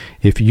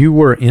 If you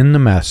were in the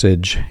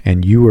message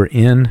and you were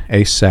in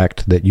a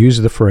sect that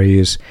used the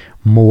phrase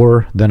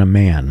more than a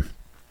man,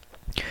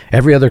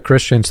 every other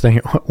Christian's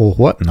thinking, well,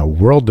 what in the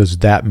world does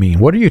that mean?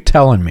 What are you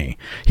telling me?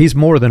 He's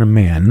more than a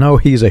man. No,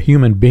 he's a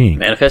human being.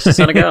 Manifested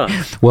Son of God.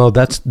 Well,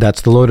 that's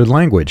the loaded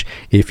language.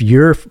 If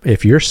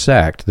your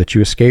sect that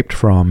you escaped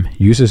from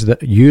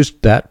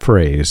used that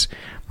phrase,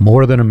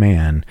 more than a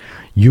man,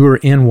 you are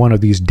in one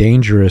of these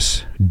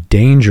dangerous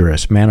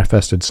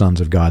Manifested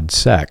Sons of God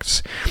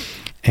sects.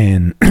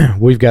 And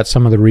we've got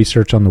some of the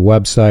research on the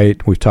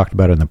website. We've talked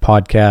about it in the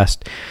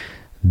podcast.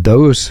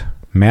 Those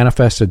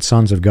Manifested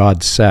Sons of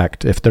God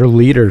sect, if their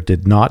leader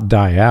did not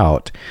die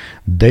out,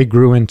 they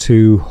grew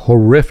into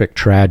horrific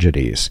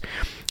tragedies.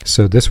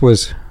 So this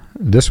was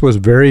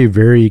very,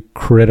 very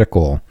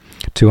critical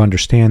to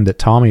understand that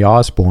Tommy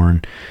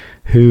Osborne,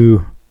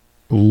 who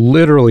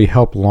literally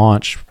helped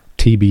launch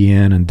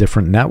TBN and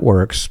different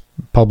networks,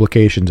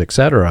 publications,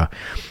 etc.,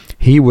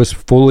 he was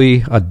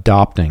fully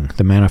adopting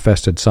the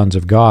Manifested Sons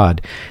of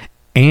God,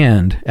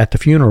 and at the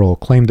funeral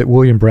claimed that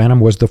William Branham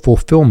was the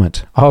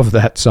fulfillment of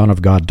that Son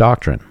of God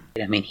doctrine.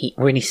 I mean,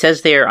 when he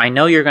says there, I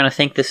know you're going to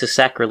think this is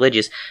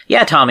sacrilegious.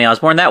 Yeah, Tommy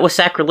Osborne, that was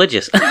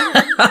sacrilegious.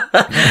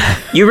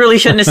 You really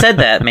shouldn't have said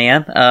that,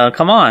 man.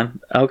 Come on.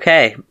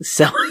 Okay.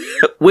 So,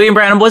 William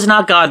Branham was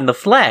not God in the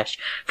flesh,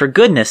 for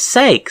goodness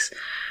sakes.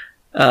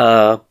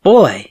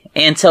 Boy.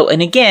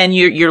 And again,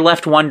 you're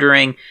left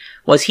wondering,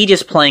 was he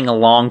just playing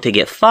along to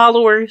get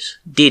followers?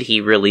 Did he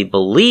really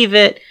believe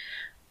it?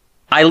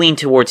 I lean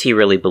towards he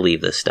really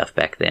believed this stuff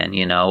back then,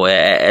 you know.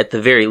 At the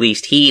very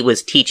least, he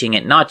was teaching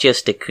it not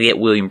just to get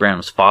William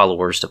Branham's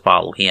followers to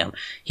follow him.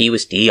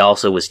 He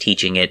also was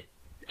teaching it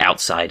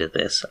outside of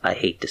this, I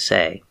hate to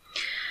say.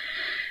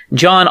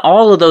 John,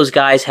 all of those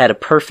guys had a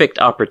perfect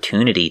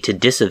opportunity to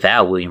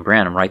disavow William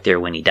Branham right there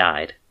when he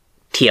died.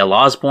 T.L.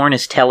 Osborne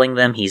is telling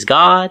them he's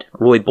God.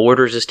 Roy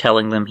Borders is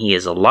telling them he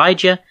is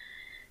Elijah.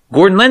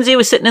 Gordon Lindsay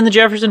was sitting in the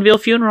Jeffersonville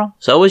funeral.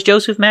 So was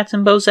Joseph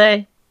Matson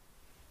Bose.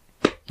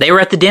 They were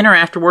at the dinner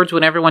afterwards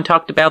when everyone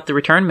talked about the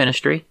return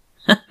ministry,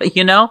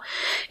 you know?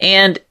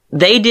 And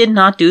they did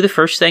not do the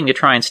first thing to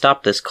try and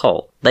stop this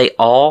cult. They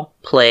all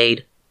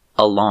played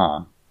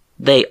along.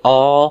 They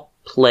all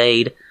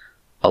played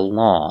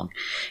along.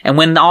 And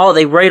when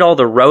they write all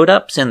the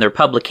wrote-ups in their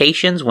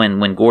publications,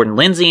 when Gordon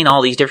Lindsay and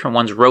all these different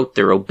ones wrote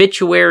their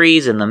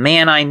obituaries and The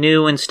Man I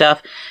Knew and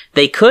stuff,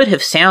 they could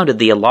have sounded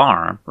the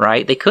alarm,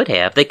 right? They could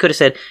have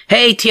said,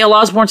 hey, T.L.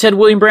 Osborne said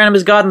William Branham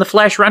is God in the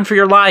flesh, run for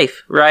your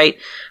life, right?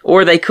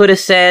 Or they could have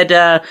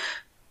said,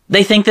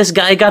 they think this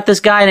guy got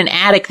this guy in an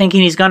attic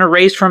thinking he's going to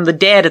raise from the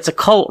dead. It's a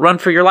cult. Run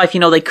for your life. You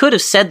know, they could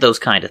have said those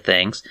kind of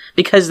things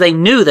because they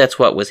knew that's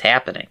what was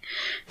happening.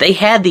 They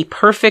had the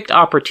perfect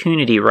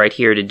opportunity right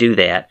here to do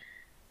that.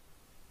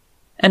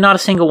 And not a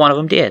single one of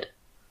them did.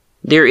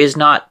 There is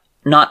not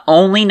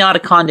only not a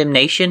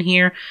condemnation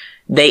here,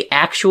 they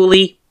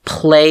actually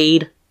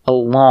played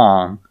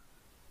along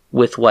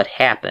with what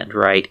happened,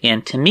 right?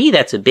 And to me,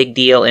 that's a big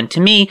deal. And to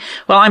me,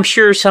 well, I'm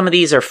sure some of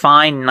these are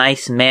fine,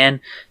 nice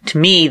men. To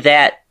me,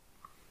 that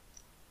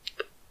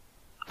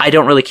I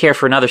don't really care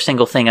for another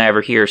single thing I ever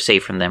hear or say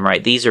from them,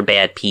 right? These are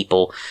bad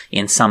people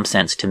in some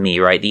sense to me,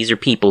 right? These are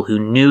people who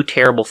knew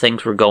terrible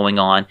things were going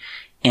on,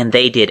 and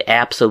they did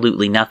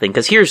absolutely nothing.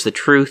 Because here's the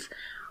truth.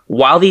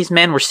 While these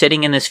men were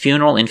sitting in this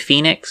funeral in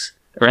Phoenix,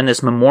 or in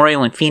this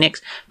memorial in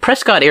Phoenix,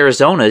 Prescott,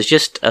 Arizona is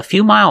just a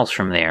few miles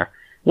from there.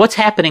 What's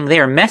happening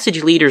there?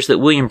 Message leaders that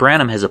William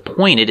Branham has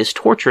appointed is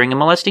torturing and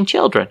molesting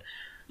children.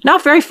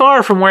 Not very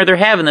far from where they're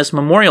having this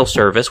memorial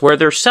service where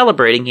they're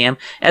celebrating him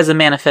as a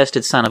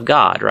manifested Son of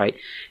God, right?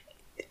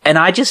 And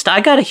I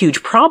got a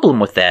huge problem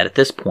with that at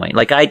this point.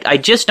 Like, I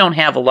just don't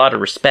have a lot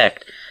of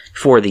respect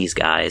for these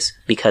guys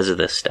because of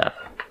this stuff.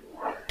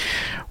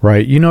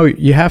 Right. You know,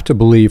 you have to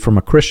believe from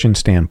a Christian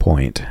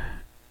standpoint,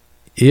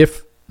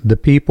 if the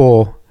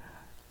people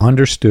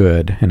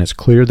understood, and it's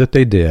clear that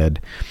they did,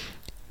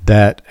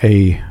 that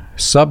a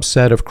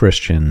subset of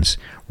Christians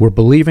were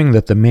believing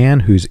that the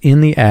man who's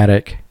in the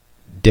attic,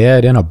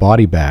 dead in a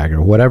body bag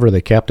or whatever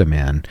they kept him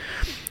in,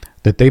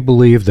 that they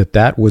believed that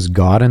that was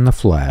God in the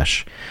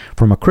flesh.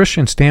 From a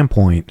Christian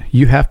standpoint,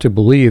 you have to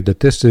believe that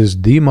this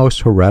is the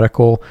most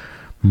heretical,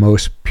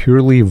 most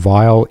purely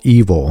vile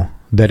evil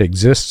that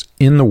exists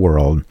in the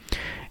world.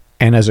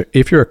 And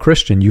if you're a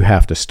Christian, you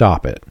have to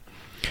stop it.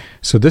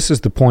 So this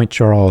is the point,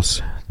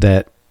 Charles,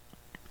 that,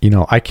 you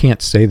know, I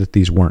can't say that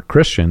these weren't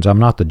Christians. I'm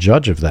not the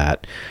judge of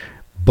that.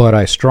 but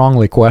I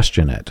strongly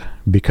question it,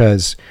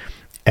 because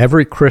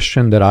every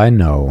Christian that I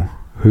know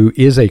who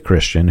is a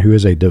Christian, who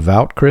is a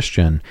devout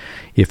Christian,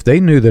 if they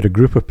knew that a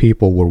group of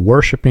people were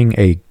worshiping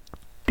a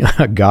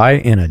guy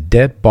in a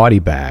dead body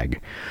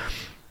bag,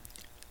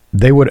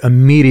 they would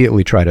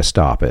immediately try to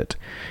stop it.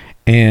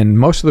 And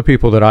most of the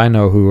people that I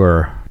know who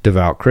are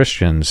devout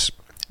Christians,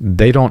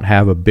 they don't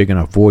have a big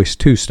enough voice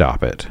to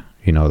stop it.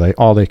 You know,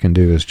 all they can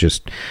do is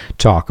just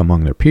talk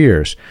among their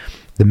peers.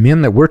 The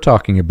men that we're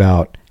talking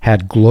about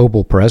had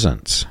global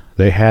presence.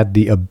 They had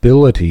the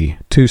ability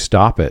to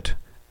stop it,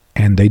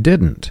 and they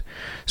didn't.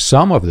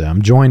 Some of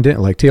them joined in,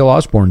 like T.L.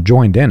 Osborne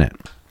joined in it.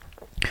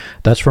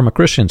 That's from a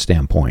Christian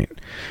standpoint.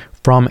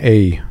 From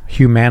a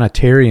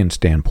humanitarian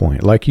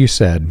standpoint, like you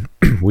said,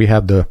 we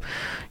have the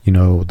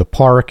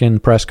park in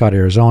Prescott,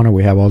 Arizona.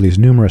 We have all these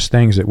numerous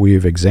things that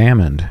we've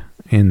examined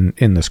in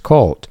this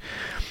cult.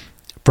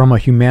 From a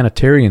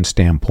humanitarian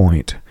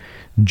standpoint,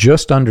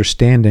 just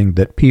understanding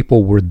that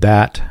people were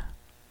that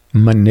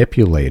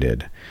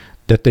manipulated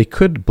that they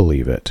could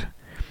believe it.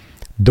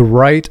 The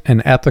right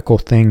and ethical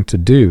thing to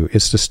do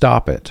is to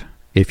stop it.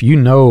 If you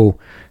know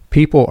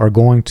people are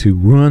going to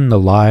ruin the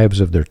lives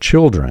of their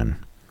children,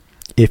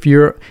 if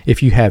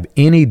you have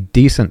any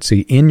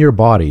decency in your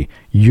body,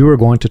 you are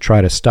going to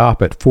try to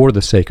stop it for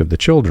the sake of the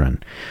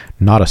children.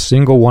 Not a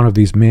single one of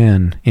these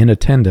men in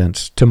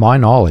attendance, to my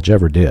knowledge,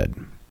 ever did.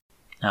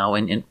 No,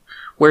 and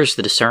where's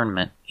the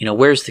discernment? You know,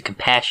 where's the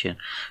compassion?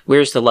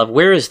 Where's the love?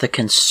 Where is the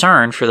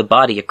concern for the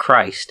body of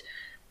Christ?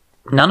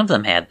 None of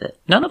them had that.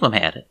 None of them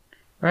had it,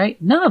 right?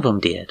 None of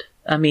them did.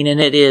 I mean, and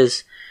it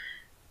is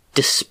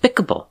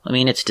despicable. I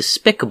mean, it's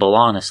despicable,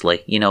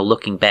 honestly, you know,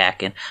 looking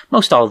back. And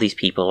most all of these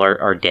people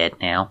are dead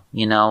now,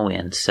 you know,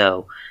 and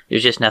so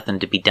there's just nothing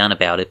to be done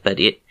about it. But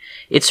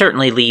it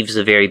certainly leaves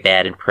a very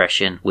bad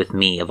impression with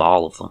me of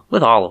all of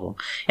them.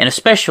 And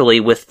especially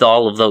with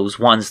all of those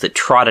ones that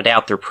trotted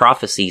out their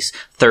prophecies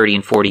 30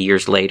 and 40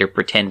 years later,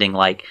 pretending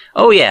like,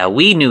 oh yeah,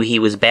 we knew he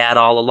was bad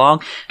all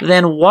along.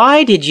 Then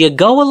why did you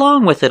go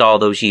along with it all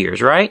those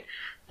years, right?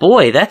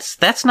 Boy,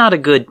 that's not a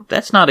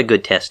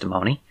good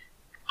testimony,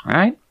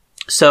 right?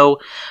 So,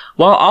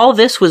 while all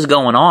this was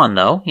going on,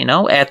 though, you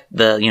know, at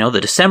the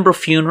December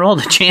funeral,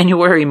 the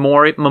January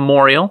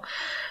memorial,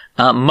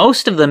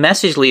 most of the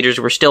message leaders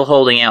were still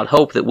holding out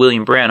hope that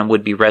William Branham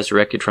would be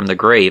resurrected from the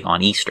grave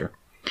on Easter.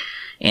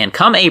 And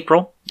come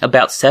April,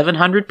 about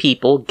 700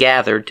 people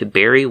gathered to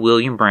bury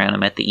William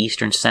Branham at the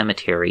Eastern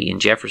Cemetery in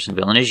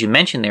Jeffersonville. And as you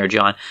mentioned there,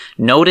 John,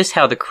 notice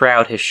how the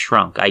crowd has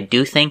shrunk. I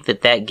do think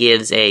that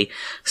gives a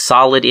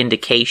solid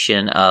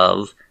indication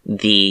of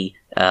the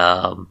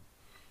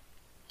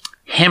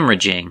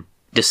hemorrhaging,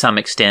 to some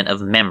extent,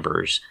 of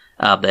members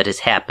that has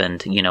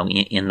happened, you know,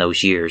 in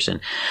those years. And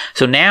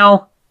so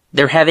now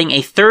they're having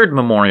a third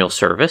memorial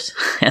service,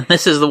 and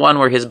this is the one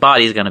where his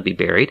body is going to be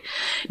buried.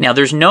 Now,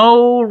 there's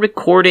no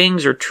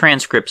recordings or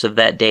transcripts of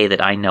that day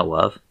that I know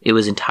of. It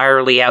was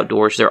entirely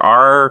outdoors. There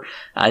are,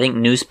 I think,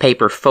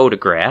 newspaper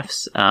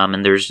photographs,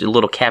 and there's a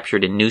little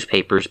captured in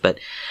newspapers, but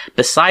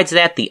besides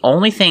that, the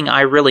only thing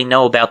I really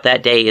know about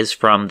that day is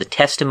from the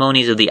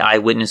testimonies of the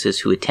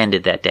eyewitnesses who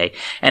attended that day.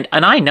 And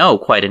I know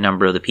quite a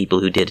number of the people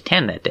who did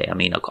attend that day. I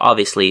mean,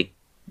 obviously,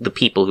 the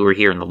people who were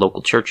here in the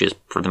local churches,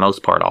 for the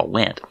most part, all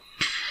went.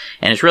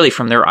 And it's really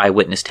from their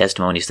eyewitness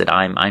testimonies that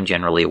I'm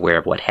generally aware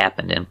of what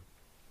happened. And,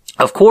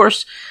 of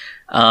course,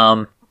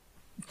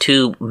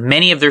 to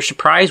many of their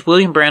surprise,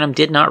 William Branham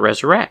did not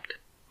resurrect.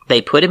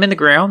 They put him in the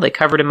ground, they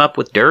covered him up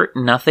with dirt,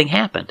 and nothing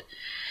happened.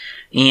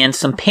 And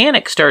some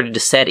panic started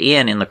to set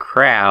in the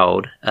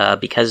crowd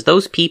because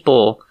those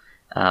people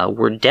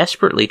were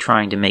desperately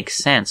trying to make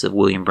sense of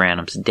William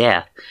Branham's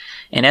death.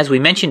 And as we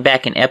mentioned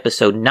back in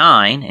episode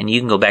 9, and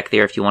you can go back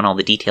there if you want all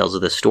the details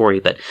of the story,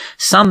 but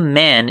some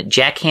men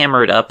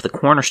jackhammered up the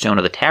cornerstone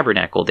of the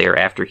tabernacle there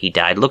after he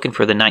died, looking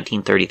for the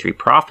 1933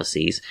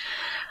 prophecies.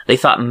 They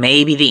thought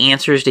maybe the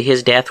answers to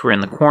his death were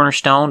in the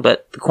cornerstone,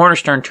 but the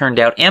cornerstone turned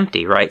out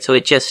empty, right? So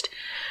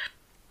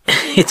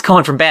it's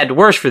going from bad to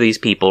worse for these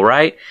people,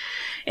 right?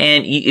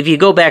 And if you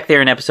go back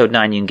there in episode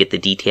 9, you can get the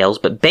details.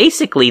 But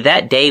basically,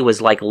 that day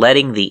was like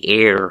letting the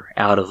air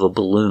out of a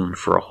balloon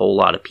for a whole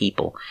lot of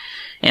people.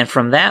 And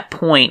from that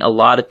point, a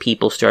lot of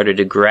people started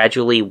to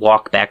gradually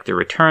walk back the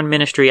return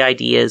ministry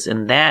ideas,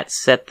 and that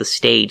set the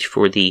stage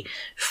for the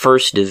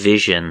first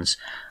divisions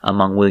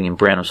among William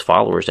Branham's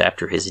followers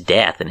after his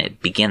death, and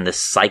it began this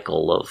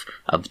cycle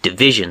of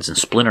divisions and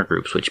splinter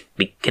groups, which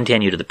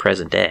continue to the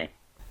present day.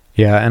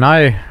 Yeah, and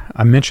I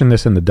mentioned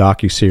this in the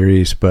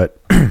docuseries,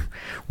 but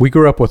we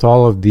grew up with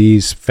all of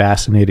these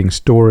fascinating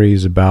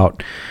stories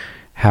about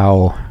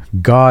how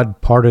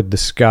God parted the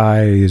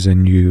skies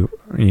and you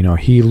know,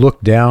 he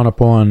looked down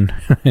upon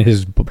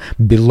his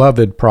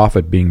beloved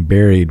prophet being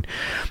buried.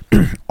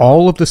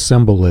 All of the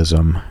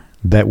symbolism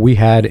that we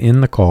had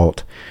in the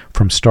cult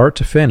from start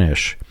to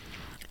finish,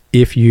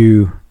 if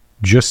you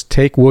just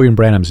take William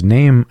Branham's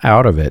name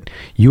out of it,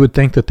 you would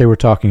think that they were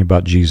talking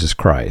about Jesus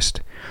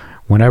Christ.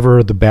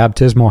 Whenever the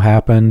baptismal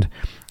happened,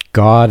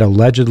 God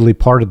allegedly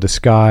parted the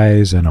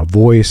skies and a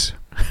voice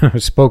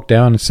spoke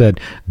down and said,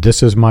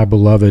 "This is my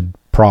beloved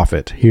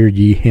prophet, hear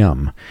ye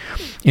him,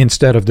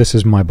 instead of this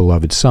is my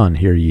beloved son,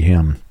 hear ye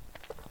him.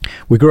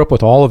 We grew up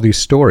with all of these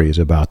stories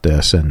about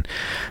this, and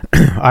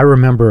I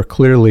remember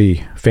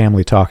clearly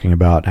family talking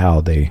about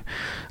how they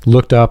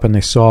looked up and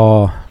they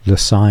saw the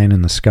sign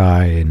in the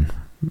sky, and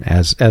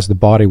as the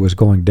body was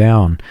going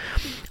down,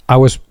 I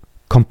was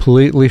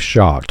completely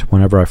shocked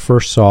whenever I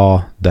first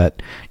saw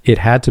that it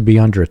had to be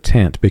under a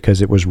tent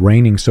because it was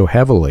raining so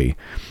heavily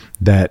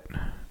that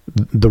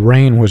the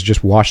rain was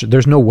just washing.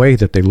 There's no way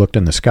that they looked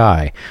in the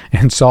sky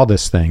and saw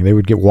this thing. They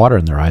would get water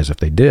in their eyes if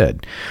they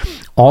did.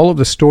 All of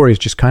the stories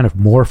just kind of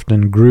morphed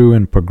and grew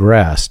and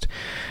progressed,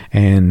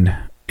 and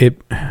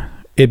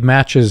it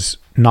matches,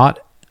 not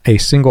a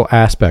single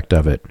aspect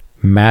of it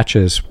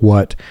matches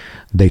what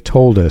they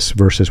told us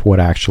versus what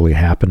actually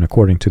happened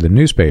according to the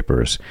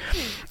newspapers.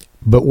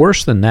 But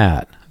worse than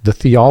that, the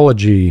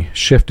theology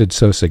shifted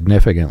so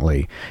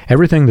significantly.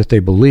 Everything that they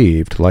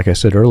believed, like I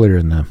said earlier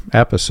in the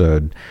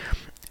episode,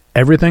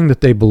 everything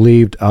that they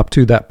believed up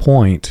to that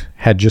point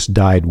had just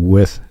died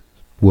with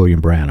William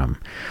Branham.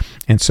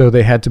 And so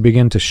they had to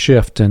begin to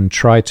shift and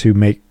try to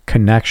make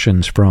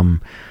connections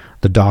from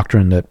the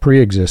doctrine that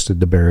pre-existed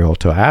the burial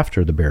to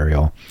after the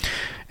burial.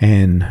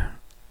 And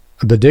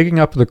the digging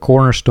up of the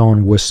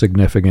cornerstone was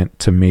significant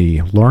to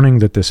me, learning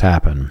that this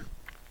happened.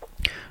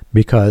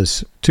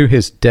 Because to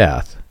his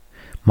death,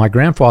 my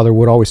grandfather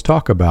would always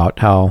talk about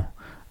how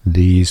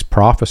these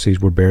prophecies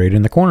were buried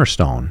in the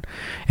cornerstone.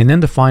 And then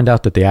to find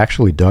out that they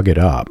actually dug it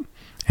up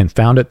and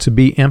found it to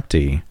be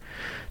empty,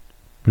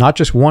 not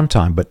just one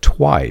time, but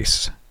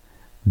twice,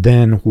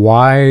 then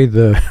why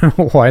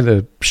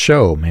the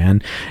show,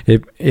 man?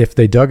 If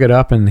they dug it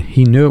up and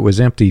he knew it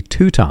was empty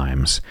 2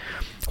 times,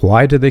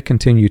 why did they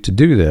continue to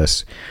do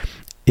this?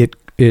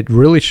 It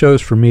really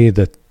shows for me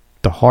that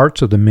the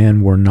hearts of the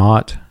men were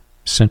not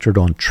centered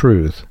on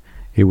truth.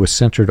 It was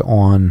centered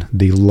on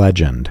the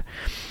legend.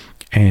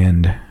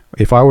 And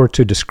if I were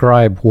to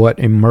describe what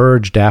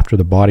emerged after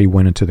the body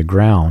went into the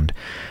ground,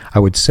 I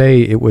would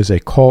say it was a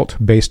cult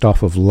based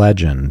off of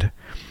legend,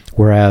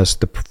 whereas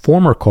the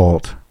former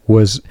cult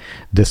was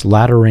this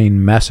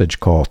latter-rain message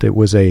cult. It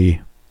was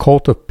a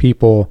cult of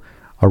people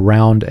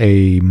around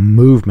a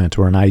movement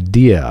or an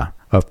idea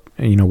of,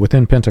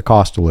 within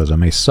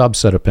Pentecostalism, a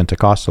subset of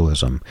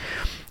Pentecostalism.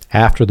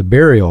 After the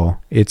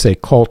burial, it's a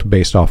cult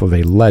based off of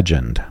a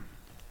legend.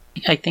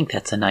 I think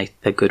that's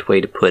a good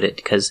way to put it,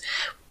 because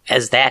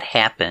as that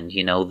happened,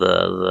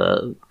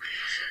 the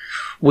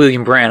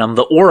William Branham,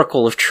 the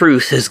oracle of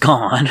truth, is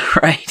gone,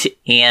 right?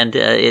 And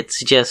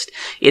it's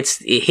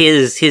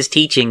his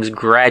teachings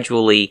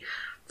gradually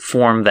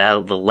form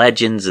the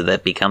legends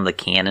that become the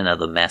canon of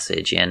the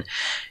message. And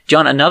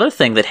John, another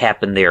thing that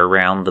happened there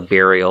around the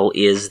burial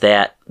is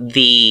that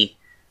the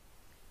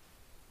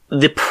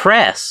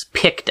press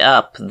picked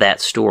up that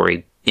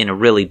story in a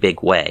really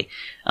big way.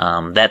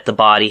 That the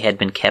body had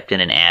been kept in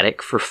an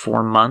attic for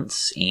 4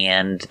 months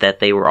and that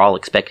they were all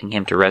expecting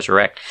him to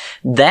resurrect.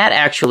 That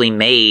actually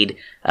made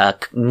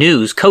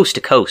news coast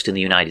to coast in the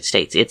United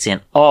States. It's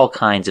in all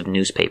kinds of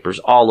newspapers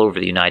all over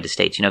the United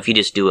States. If you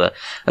just do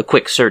a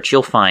quick search,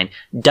 you'll find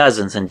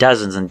dozens and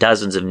dozens and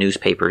dozens of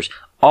newspapers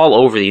all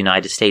over the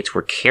United States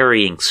were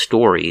carrying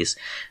stories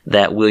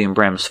that William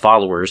Branham's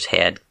followers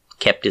had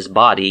kept his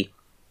body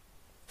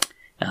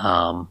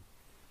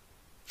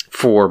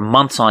for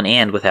months on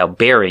end without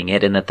burying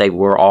it, and that they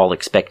were all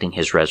expecting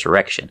his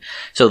resurrection.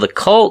 So the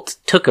cult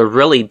took a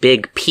really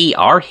big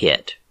PR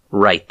hit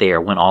right there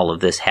when all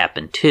of this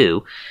happened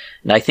too.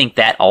 And I think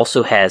that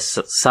also has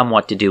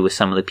somewhat to do with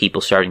some of the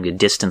people starting to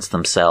distance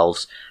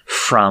themselves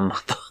from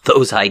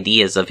those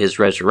ideas of his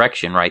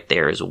resurrection right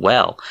there as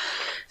well.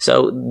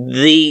 So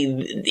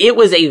it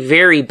was a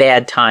very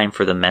bad time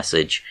for the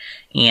message.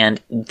 And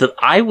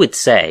I would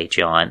say,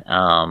 John,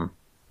 I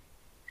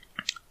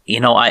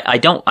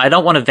don't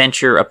want to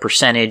venture a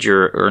percentage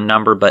or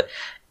number, but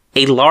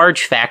a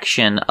large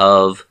faction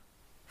of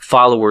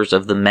followers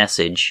of the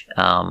message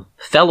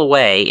fell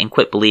away and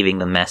quit believing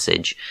the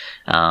message.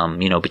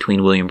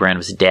 Between William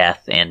Branham's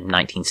death and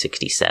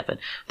 1967,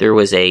 there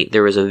was a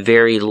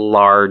very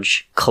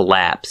large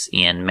collapse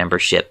in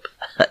membership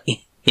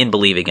in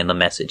believing in the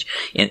message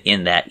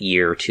in that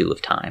year or two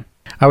of time.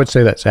 I would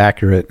say that's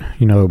accurate.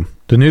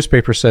 The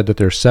newspaper said that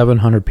there's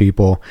 700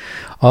 people,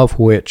 of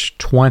which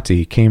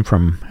 20 came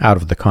from out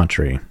of the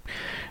country.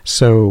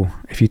 So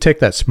if you take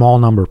that small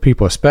number of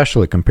people,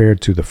 especially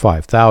compared to the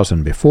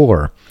 5,000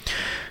 before,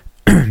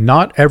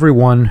 not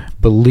everyone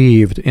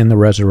believed in the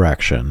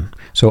resurrection.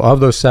 So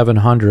of those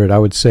 700, I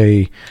would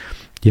say,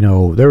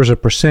 there was a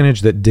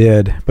percentage that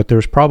did, but there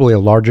was probably a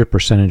larger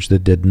percentage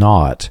that did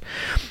not.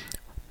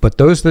 But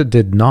those that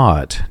did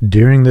not,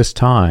 during this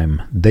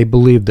time, they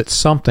believed that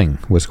something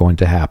was going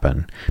to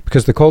happen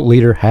because the cult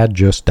leader had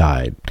just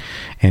died.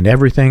 And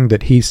everything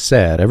that he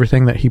said,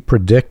 everything that he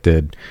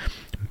predicted,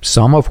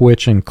 some of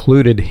which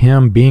included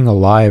him being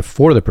alive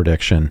for the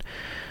prediction,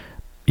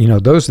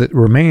 those that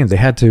remained, they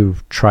had to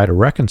try to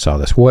reconcile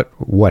this.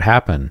 What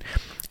happened?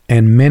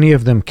 And many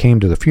of them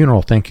came to the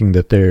funeral thinking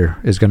that there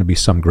is going to be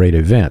some great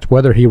event.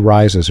 Whether he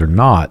rises or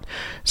not,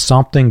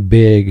 something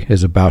big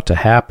is about to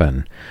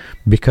happen,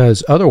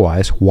 because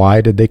otherwise, why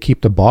did they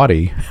keep the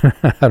body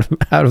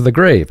out of the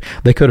grave?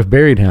 They could have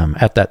buried him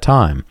at that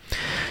time.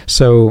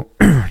 So,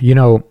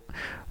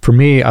 for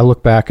me, I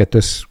look back at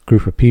this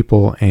group of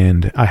people,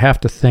 and I have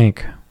to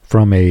think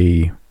from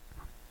a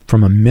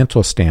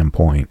mental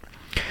standpoint.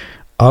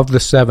 Of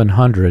the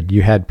 700,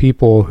 you had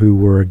people who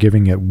were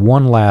giving it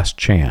one last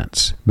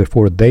chance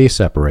before they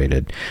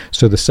separated.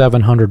 So the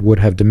 700 would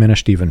have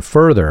diminished even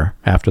further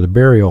after the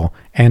burial,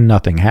 and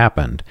nothing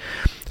happened.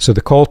 So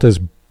the cult is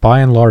by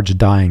and large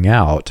dying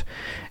out.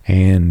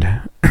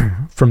 And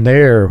from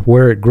there,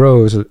 where it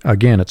grows,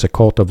 again, it's a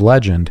cult of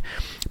legend,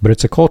 but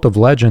it's a cult of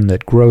legend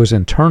that grows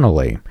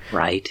internally.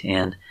 Right,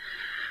 and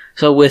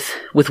so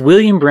with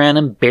William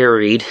Branham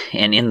buried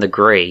and in the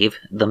grave,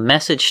 the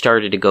message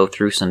started to go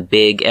through some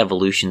big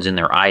evolutions in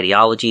their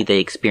ideology. They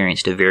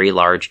experienced a very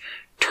large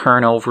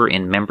turnover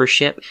in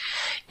membership.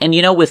 And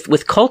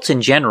with cults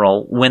in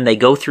general, when they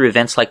go through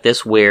events like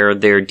this where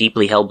their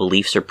deeply held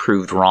beliefs are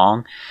proved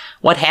wrong,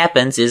 what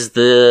happens is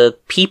the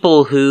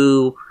people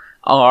who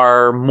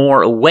are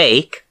more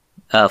awake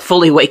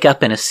fully wake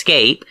up and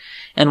escape,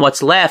 and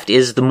what's left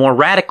is the more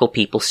radical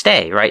people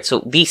stay, right?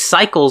 So these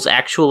cycles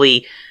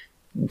actually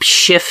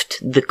shift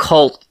the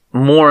cult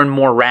more and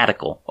more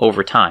radical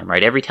over time,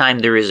 right? Every time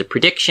there is a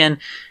prediction,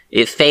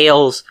 it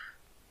fails,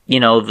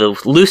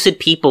 the lucid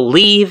people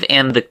leave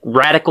and the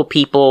radical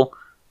people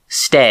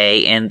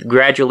stay, and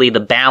gradually the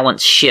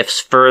balance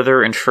shifts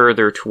further and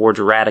further towards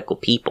radical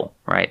people,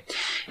 right?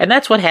 And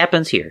that's what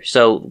happens here.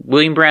 So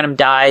William Branham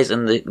dies,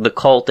 and the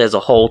cult as a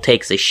whole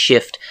takes a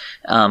shift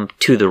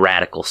to the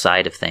radical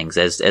side of things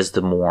as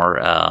the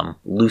more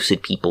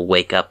lucid people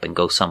wake up and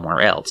go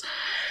somewhere else.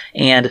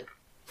 And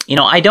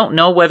I don't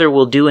know whether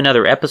we'll do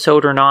another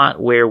episode or not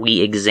where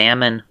we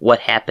examine what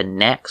happened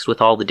next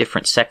with all the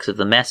different sects of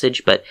the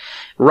message, but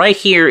right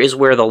here is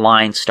where the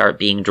lines start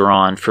being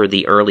drawn for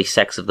the early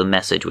sects of the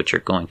message, which are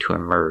going to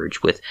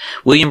emerge. With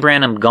William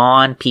Branham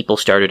gone, people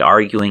started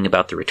arguing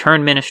about the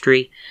return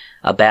ministry,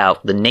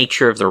 about the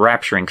nature of the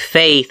rapturing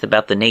faith,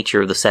 about the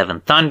nature of the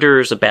seven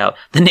thunders, about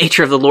the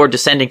nature of the Lord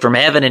descending from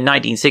heaven in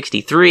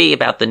 1963,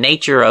 about the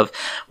nature of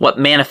what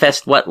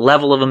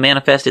level of a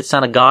manifested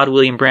Son of God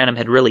William Branham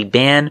had really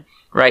been,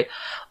 right?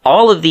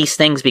 All of these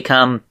things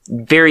become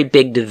very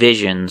big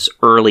divisions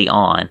early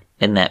on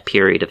in that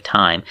period of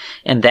time.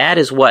 And that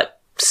is what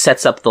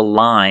sets up the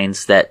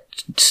lines that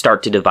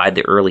start to divide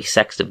the early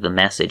sects of the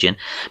message. And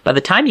by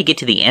the time you get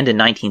to the end of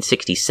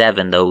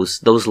 1967,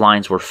 those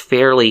lines were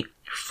fairly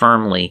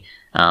firmly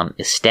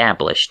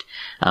established.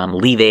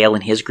 Lee Vale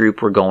and his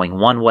group were going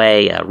one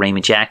way.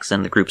 Raymond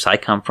Jackson, the groups I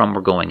come from,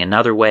 were going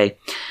another way.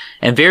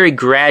 And very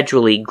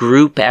gradually,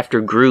 group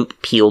after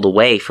group peeled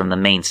away from the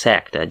main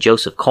sect.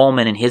 Joseph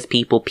Coleman and his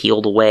people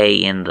peeled away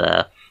in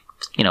the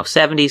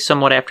 70s,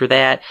 somewhat after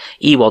that.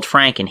 Ewald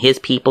Frank and his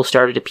people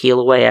started to peel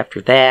away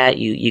after that.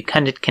 You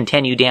kind of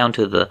continue down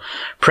to the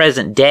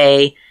present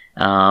day.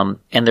 And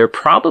they're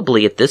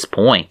probably at this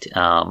point,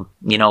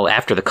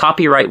 after the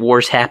copyright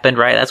wars happened,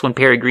 right? That's when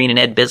Perry Green and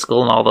Ed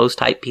Biscoe and all those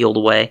type peeled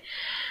away.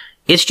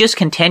 It's just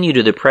continued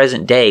to the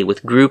present day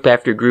with group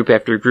after group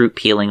after group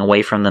peeling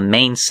away from the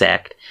main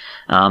sect.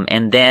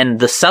 And then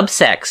the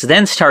subsects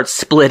then start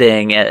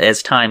splitting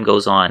as time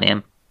goes on.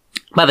 And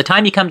by the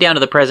time you come down to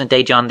the present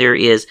day, John,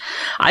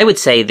 I would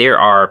say there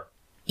are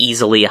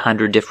easily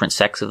 100 different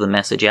sects of the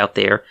message out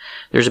there.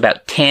 There's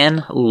about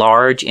 10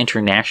 large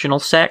international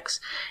sects,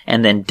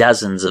 and then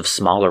dozens of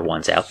smaller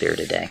ones out there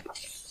today.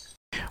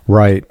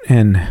 Right,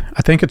 and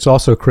I think it's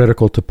also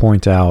critical to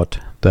point out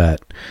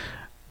that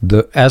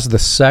as the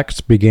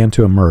sects began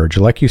to emerge,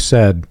 like you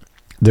said,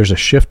 there's a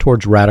shift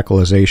towards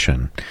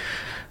radicalization.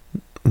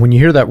 When you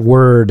hear that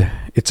word,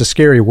 it's a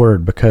scary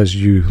word because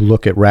you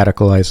look at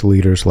radicalized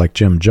leaders like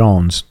Jim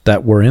Jones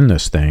that were in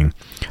this thing.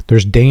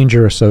 There's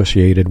danger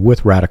associated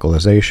with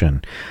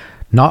radicalization.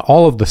 Not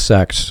all of the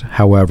sects,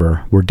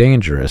 however, were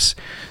dangerous.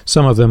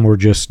 Some of them were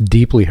just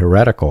deeply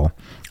heretical.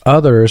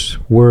 Others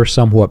were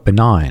somewhat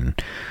benign.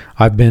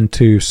 I've been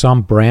to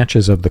some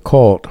branches of the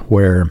cult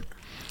where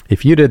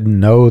if you didn't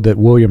know that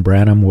William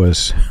Branham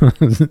was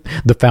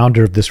the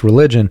founder of this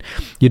religion,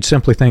 you'd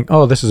simply think,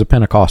 oh, this is a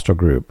Pentecostal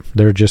group.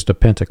 They're just a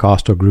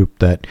Pentecostal group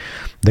that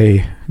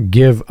they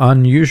give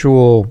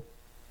unusual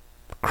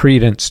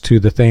credence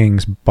to the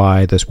things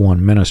by this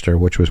one minister,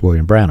 which was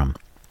William Branham.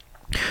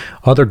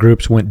 Other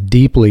groups went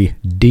deeply,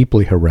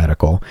 deeply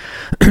heretical,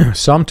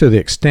 some to the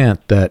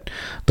extent that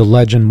the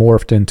legend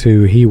morphed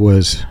into he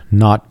was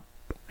not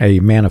a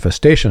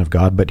manifestation of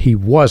God, but he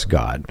was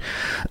God.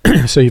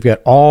 So you've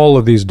got all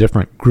of these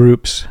different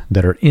groups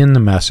that are in the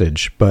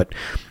message, but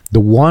the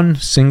one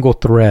single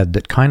thread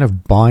that kind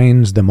of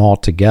binds them all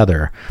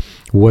together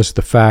was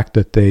the fact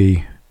that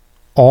they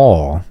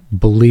all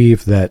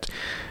believe that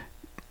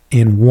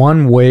in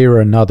one way or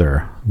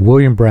another,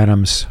 William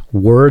Branham's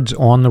words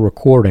on the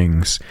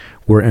recordings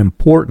were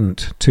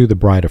important to the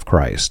Bride of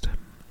Christ.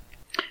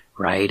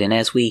 Right, and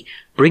as we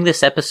bring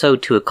this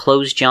episode to a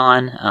close,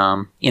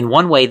 John, in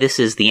one way this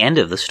is the end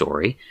of the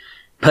story,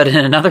 but in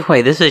another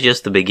way this is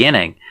just the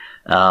beginning.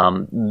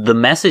 The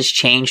message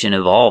changed and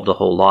evolved a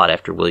whole lot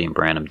after William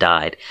Branham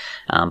died.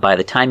 By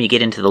the time you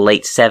get into the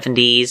late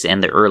 70s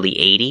and the early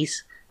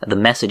 80s, the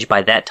message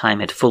by that time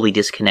had fully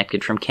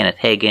disconnected from Kenneth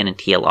Hagin and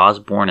T.L.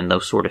 Osborne and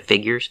those sort of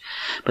figures.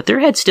 But there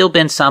had still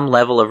been some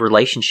level of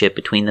relationship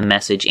between the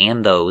message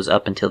and those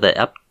up until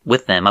that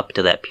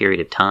period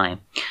of time.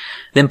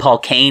 Then Paul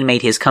Cain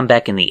made his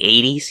comeback in the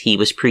 80s. He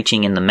was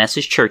preaching in the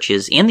message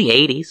churches in the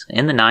 80s.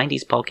 In the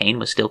 90s, Paul Cain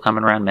was still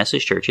coming around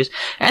message churches.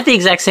 At the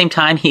exact same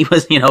time, he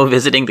was,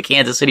 visiting the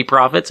Kansas City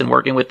Prophets and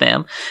working with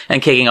them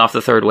and kicking off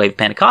the third wave of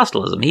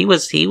Pentecostalism.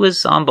 He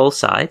was on both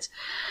sides.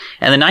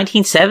 And the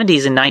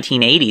 1970s and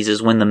 1980s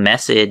is when the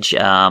message,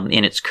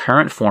 in its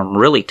current form,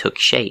 really took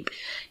shape.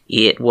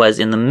 It was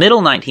in the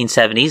middle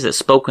 1970s that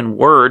spoken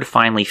word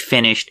finally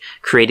finished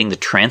creating the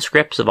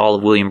transcripts of all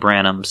of William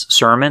Branham's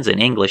sermons, in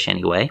English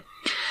anyway.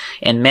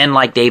 And men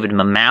like David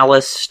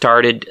Mamalis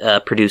started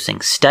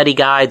producing study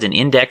guides and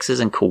indexes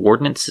and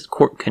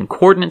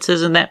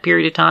concordances in that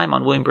period of time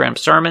on William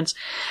Branham's sermons.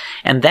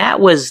 And that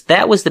was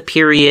the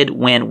period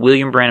when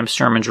William Branham's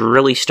sermons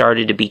really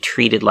started to be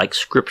treated like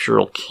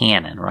scriptural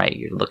canon, right?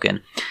 You're looking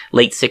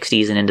late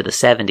 60s and into the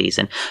 70s.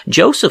 And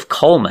Joseph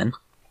Coleman,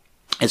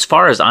 as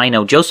far as I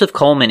know, Joseph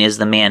Coleman is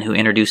the man who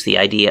introduced the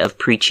idea of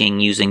preaching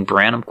using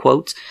Branham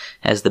quotes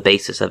as the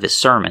basis of his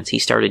sermons. He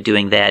started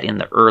doing that in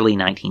the early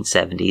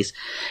 1970s,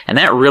 and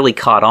that really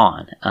caught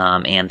on.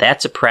 And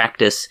that's a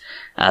practice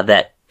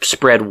that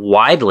spread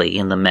widely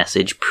in the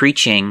message,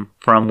 preaching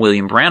from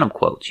William Branham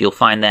quotes. You'll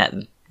find that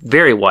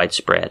very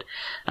widespread.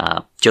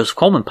 Joseph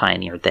Coleman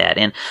pioneered that.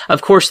 And,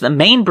 of course, the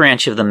main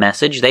branch of the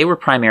message, they were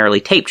primarily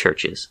tape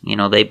churches.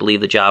 They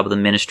believed the job of the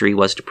ministry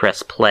was to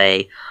press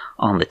play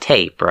on the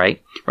tape, right?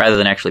 Rather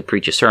than actually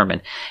preach a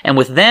sermon. And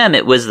with them,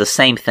 it was the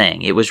same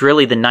thing. It was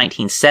really the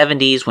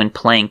 1970s when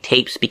playing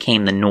tapes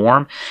became the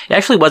norm. It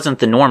actually wasn't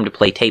the norm to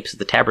play tapes at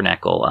the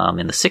Tabernacle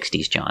in the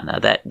 60s, John.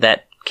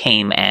 That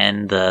came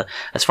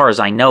as far as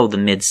I know, the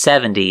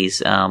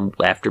mid-70s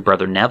after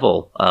Brother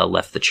Neville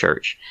left the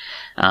church.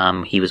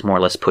 He was more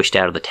or less pushed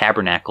out of the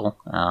Tabernacle.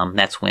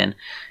 That's when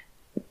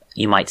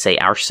you might say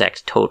our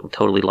sect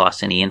totally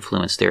lost any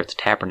influence there at the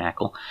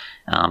Tabernacle.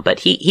 But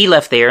he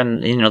left there,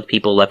 and the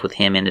people left with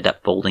him ended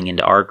up folding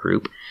into our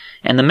group.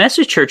 And the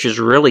message churches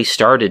really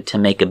started to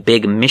make a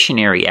big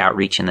missionary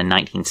outreach in the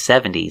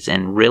 1970s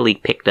and really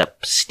picked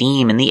up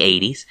steam in the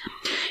 80s.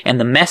 And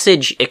the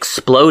message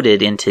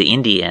exploded into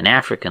India and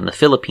Africa and the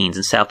Philippines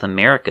and South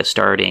America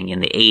starting in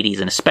the 80s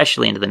and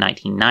especially into the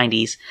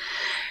 1990s.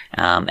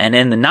 And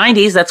in the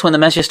 90s, that's when the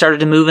message started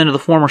to move into the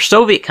former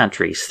Soviet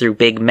countries through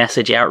big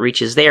message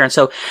outreaches there. And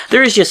so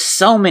there is just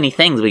so many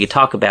things we could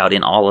talk about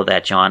in all of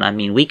that, John. I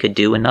mean, we could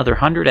do another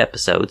 100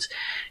 episodes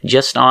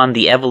just on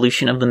the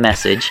evolution of the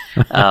message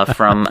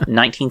from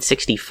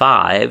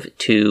 1965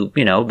 to,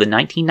 the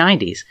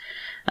 1990s.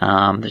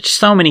 There's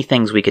so many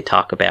things we could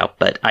talk about,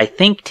 but I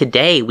think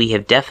today we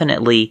have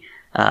definitely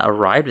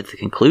arrived at the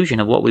conclusion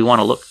of what we want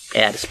to look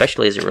at,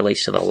 especially as it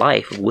relates to the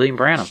life of William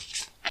Branham.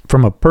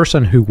 From a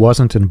person who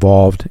wasn't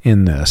involved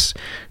in this,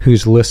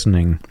 who's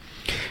listening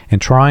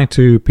and trying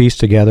to piece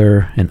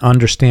together and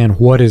understand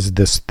what is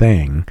this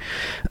thing,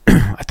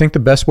 I think the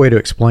best way to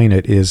explain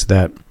it is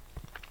that,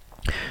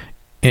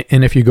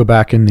 and if you go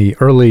back in the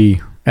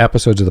early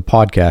episodes of the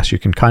podcast, you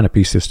can kind of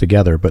piece this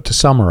together, but to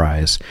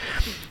summarize,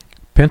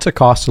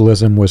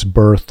 Pentecostalism was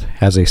birthed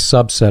as a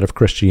subset of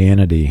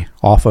Christianity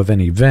off of an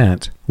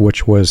event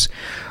which was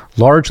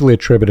largely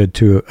attributed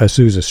to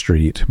Azusa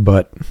Street,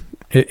 but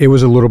it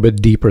was a little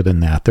bit deeper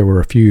than that. There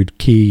were a few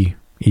key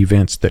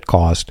events that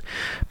caused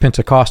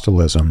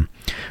Pentecostalism.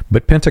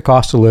 But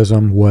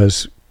Pentecostalism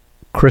was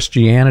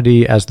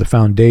Christianity as the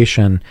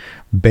foundation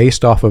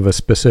based off of a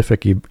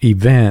specific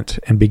event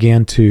and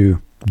began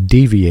to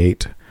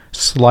deviate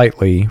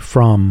slightly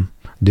from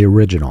the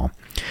original.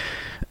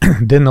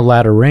 Then the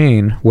Latter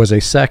Rain was a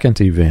second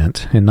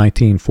event in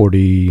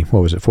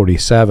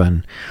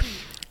 47.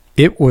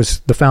 It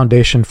was the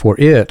foundation for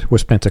it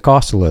was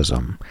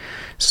Pentecostalism.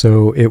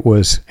 So it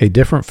was a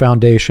different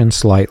foundation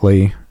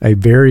slightly, a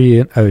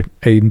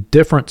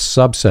different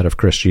subset of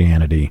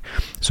Christianity.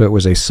 So it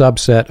was a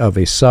subset of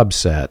a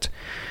subset,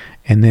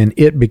 and then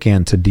it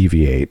began to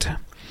deviate.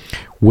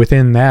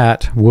 Within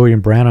that,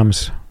 William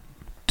Branham's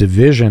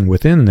division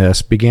within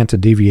this began to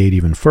deviate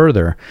even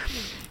further.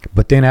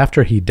 But then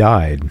after he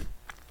died,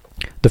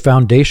 the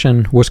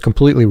foundation was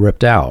completely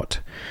ripped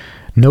out.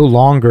 No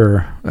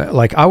longer,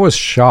 I was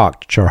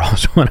shocked,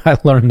 Charles, when I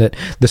learned that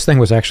this thing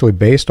was actually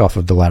based off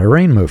of the Latter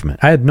Rain movement.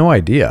 I had no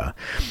idea,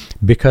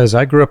 because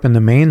I grew up in the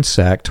main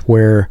sect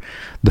where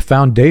the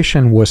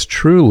foundation was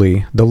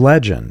truly the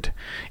legend.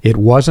 It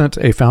wasn't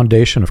a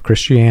foundation of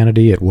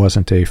Christianity. It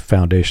wasn't a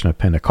foundation of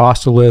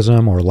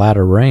Pentecostalism or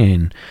Latter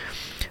Rain.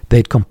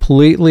 They'd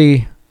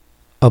completely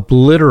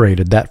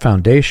obliterated that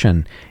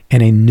foundation,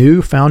 and a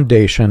new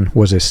foundation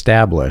was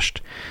established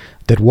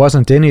that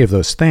wasn't any of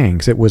those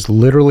things. It was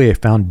literally a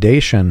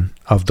foundation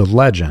of the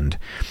legend.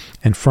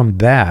 And from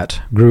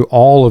that grew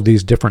all of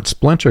these different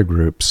splinter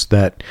groups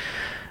that,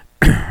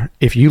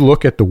 if you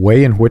look at the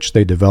way in which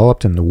they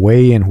developed and the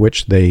way in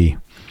which they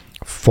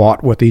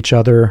fought with each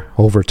other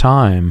over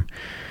time,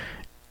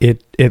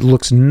 it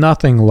looks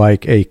nothing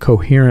like a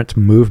coherent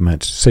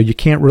movement. So you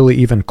can't really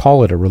even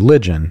call it a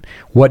religion.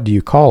 What do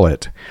you call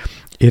it?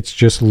 It's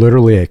just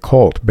literally a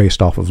cult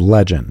based off of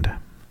legend.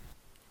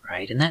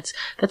 Right, and that's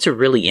a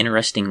really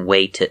interesting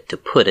way to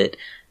put it,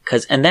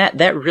 and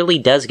that really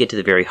does get to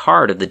the very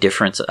heart of the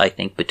difference, I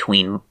think,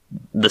 between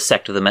the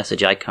sect of the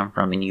message I come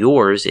from and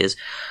yours. Is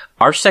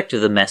our sect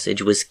of the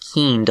message was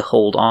keen to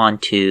hold on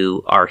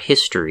to our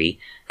history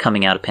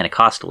coming out of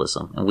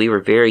Pentecostalism, and we were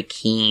very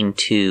keen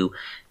to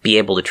be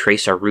able to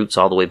trace our roots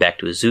all the way back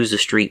to Azusa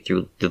Street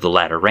through the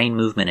Latter Rain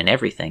movement and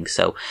everything.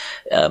 So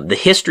the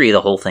history of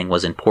the whole thing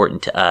was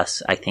important to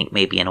us, I think,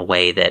 maybe in a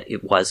way that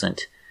it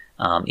wasn't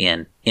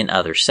in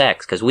other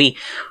sects, because we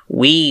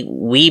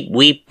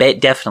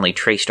definitely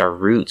traced our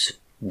roots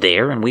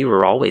there, and we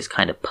were always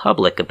kind of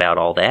public about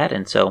all that.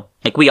 And so,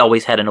 like, we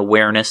always had an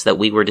awareness that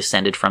we were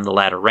descended from the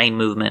Latter Rain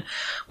movement.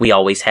 We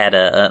always had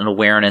an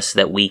awareness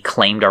that we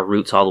claimed our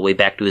roots all the way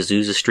back to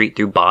Azusa Street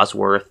through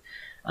Bosworth.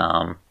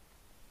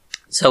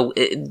 So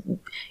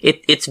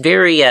it's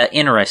very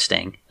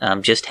interesting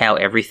just how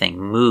everything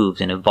moved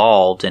and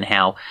evolved, and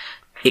how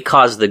it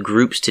caused the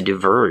groups to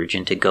diverge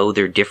and to go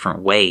their different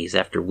ways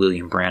after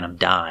William Branham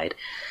died.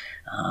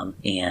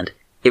 And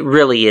it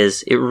really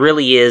is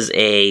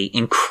a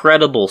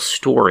incredible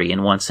story,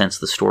 in one sense,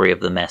 the story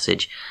of the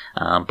message,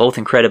 both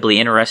incredibly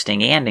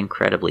interesting and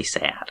incredibly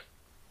sad.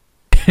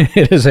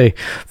 It is a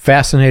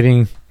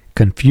fascinating,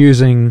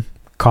 confusing,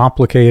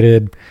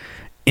 complicated,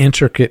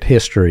 intricate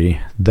history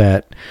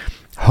that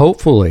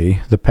hopefully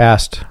the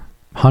past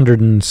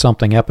 100 and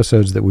something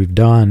episodes that we've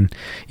done,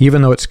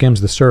 even though it skims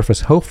the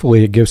surface,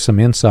 hopefully it gives some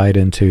insight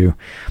into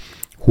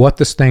what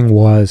this thing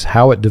was,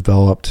 how it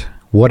developed,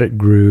 what it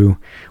grew,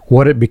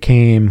 what it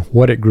became,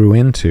 what it grew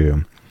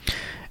into.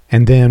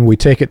 And then we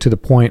take it to the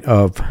point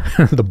of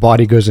the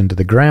body goes into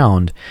the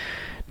ground.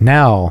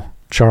 Now,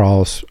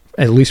 Charles,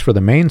 at least for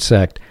the main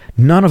sect,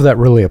 none of that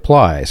really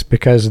applies,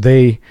 because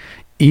they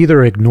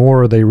either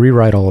ignore or they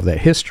rewrite all of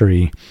that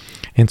history.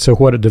 And so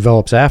what it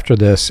develops after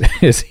this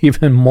is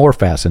even more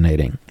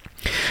fascinating.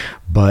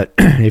 But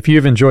if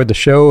you've enjoyed the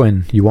show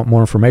and you want more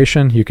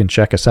information, you can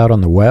check us out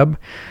on the web.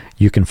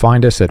 You can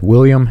find us at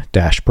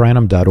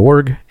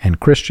william-branham.org and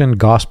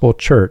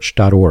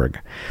christiangospelchurch.org.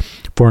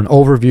 For an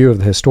overview of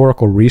the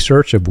historical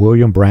research of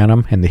William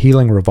Branham and the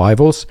healing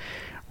revivals,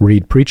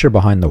 read Preacher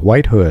Behind the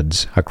White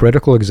Hoods, a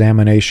critical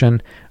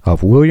examination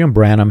of William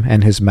Branham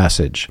and his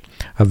message,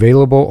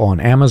 available on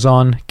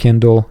Amazon,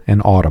 Kindle,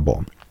 and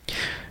Audible.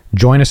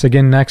 Join us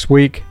again next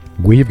week.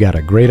 We've got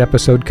a great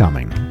episode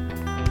coming.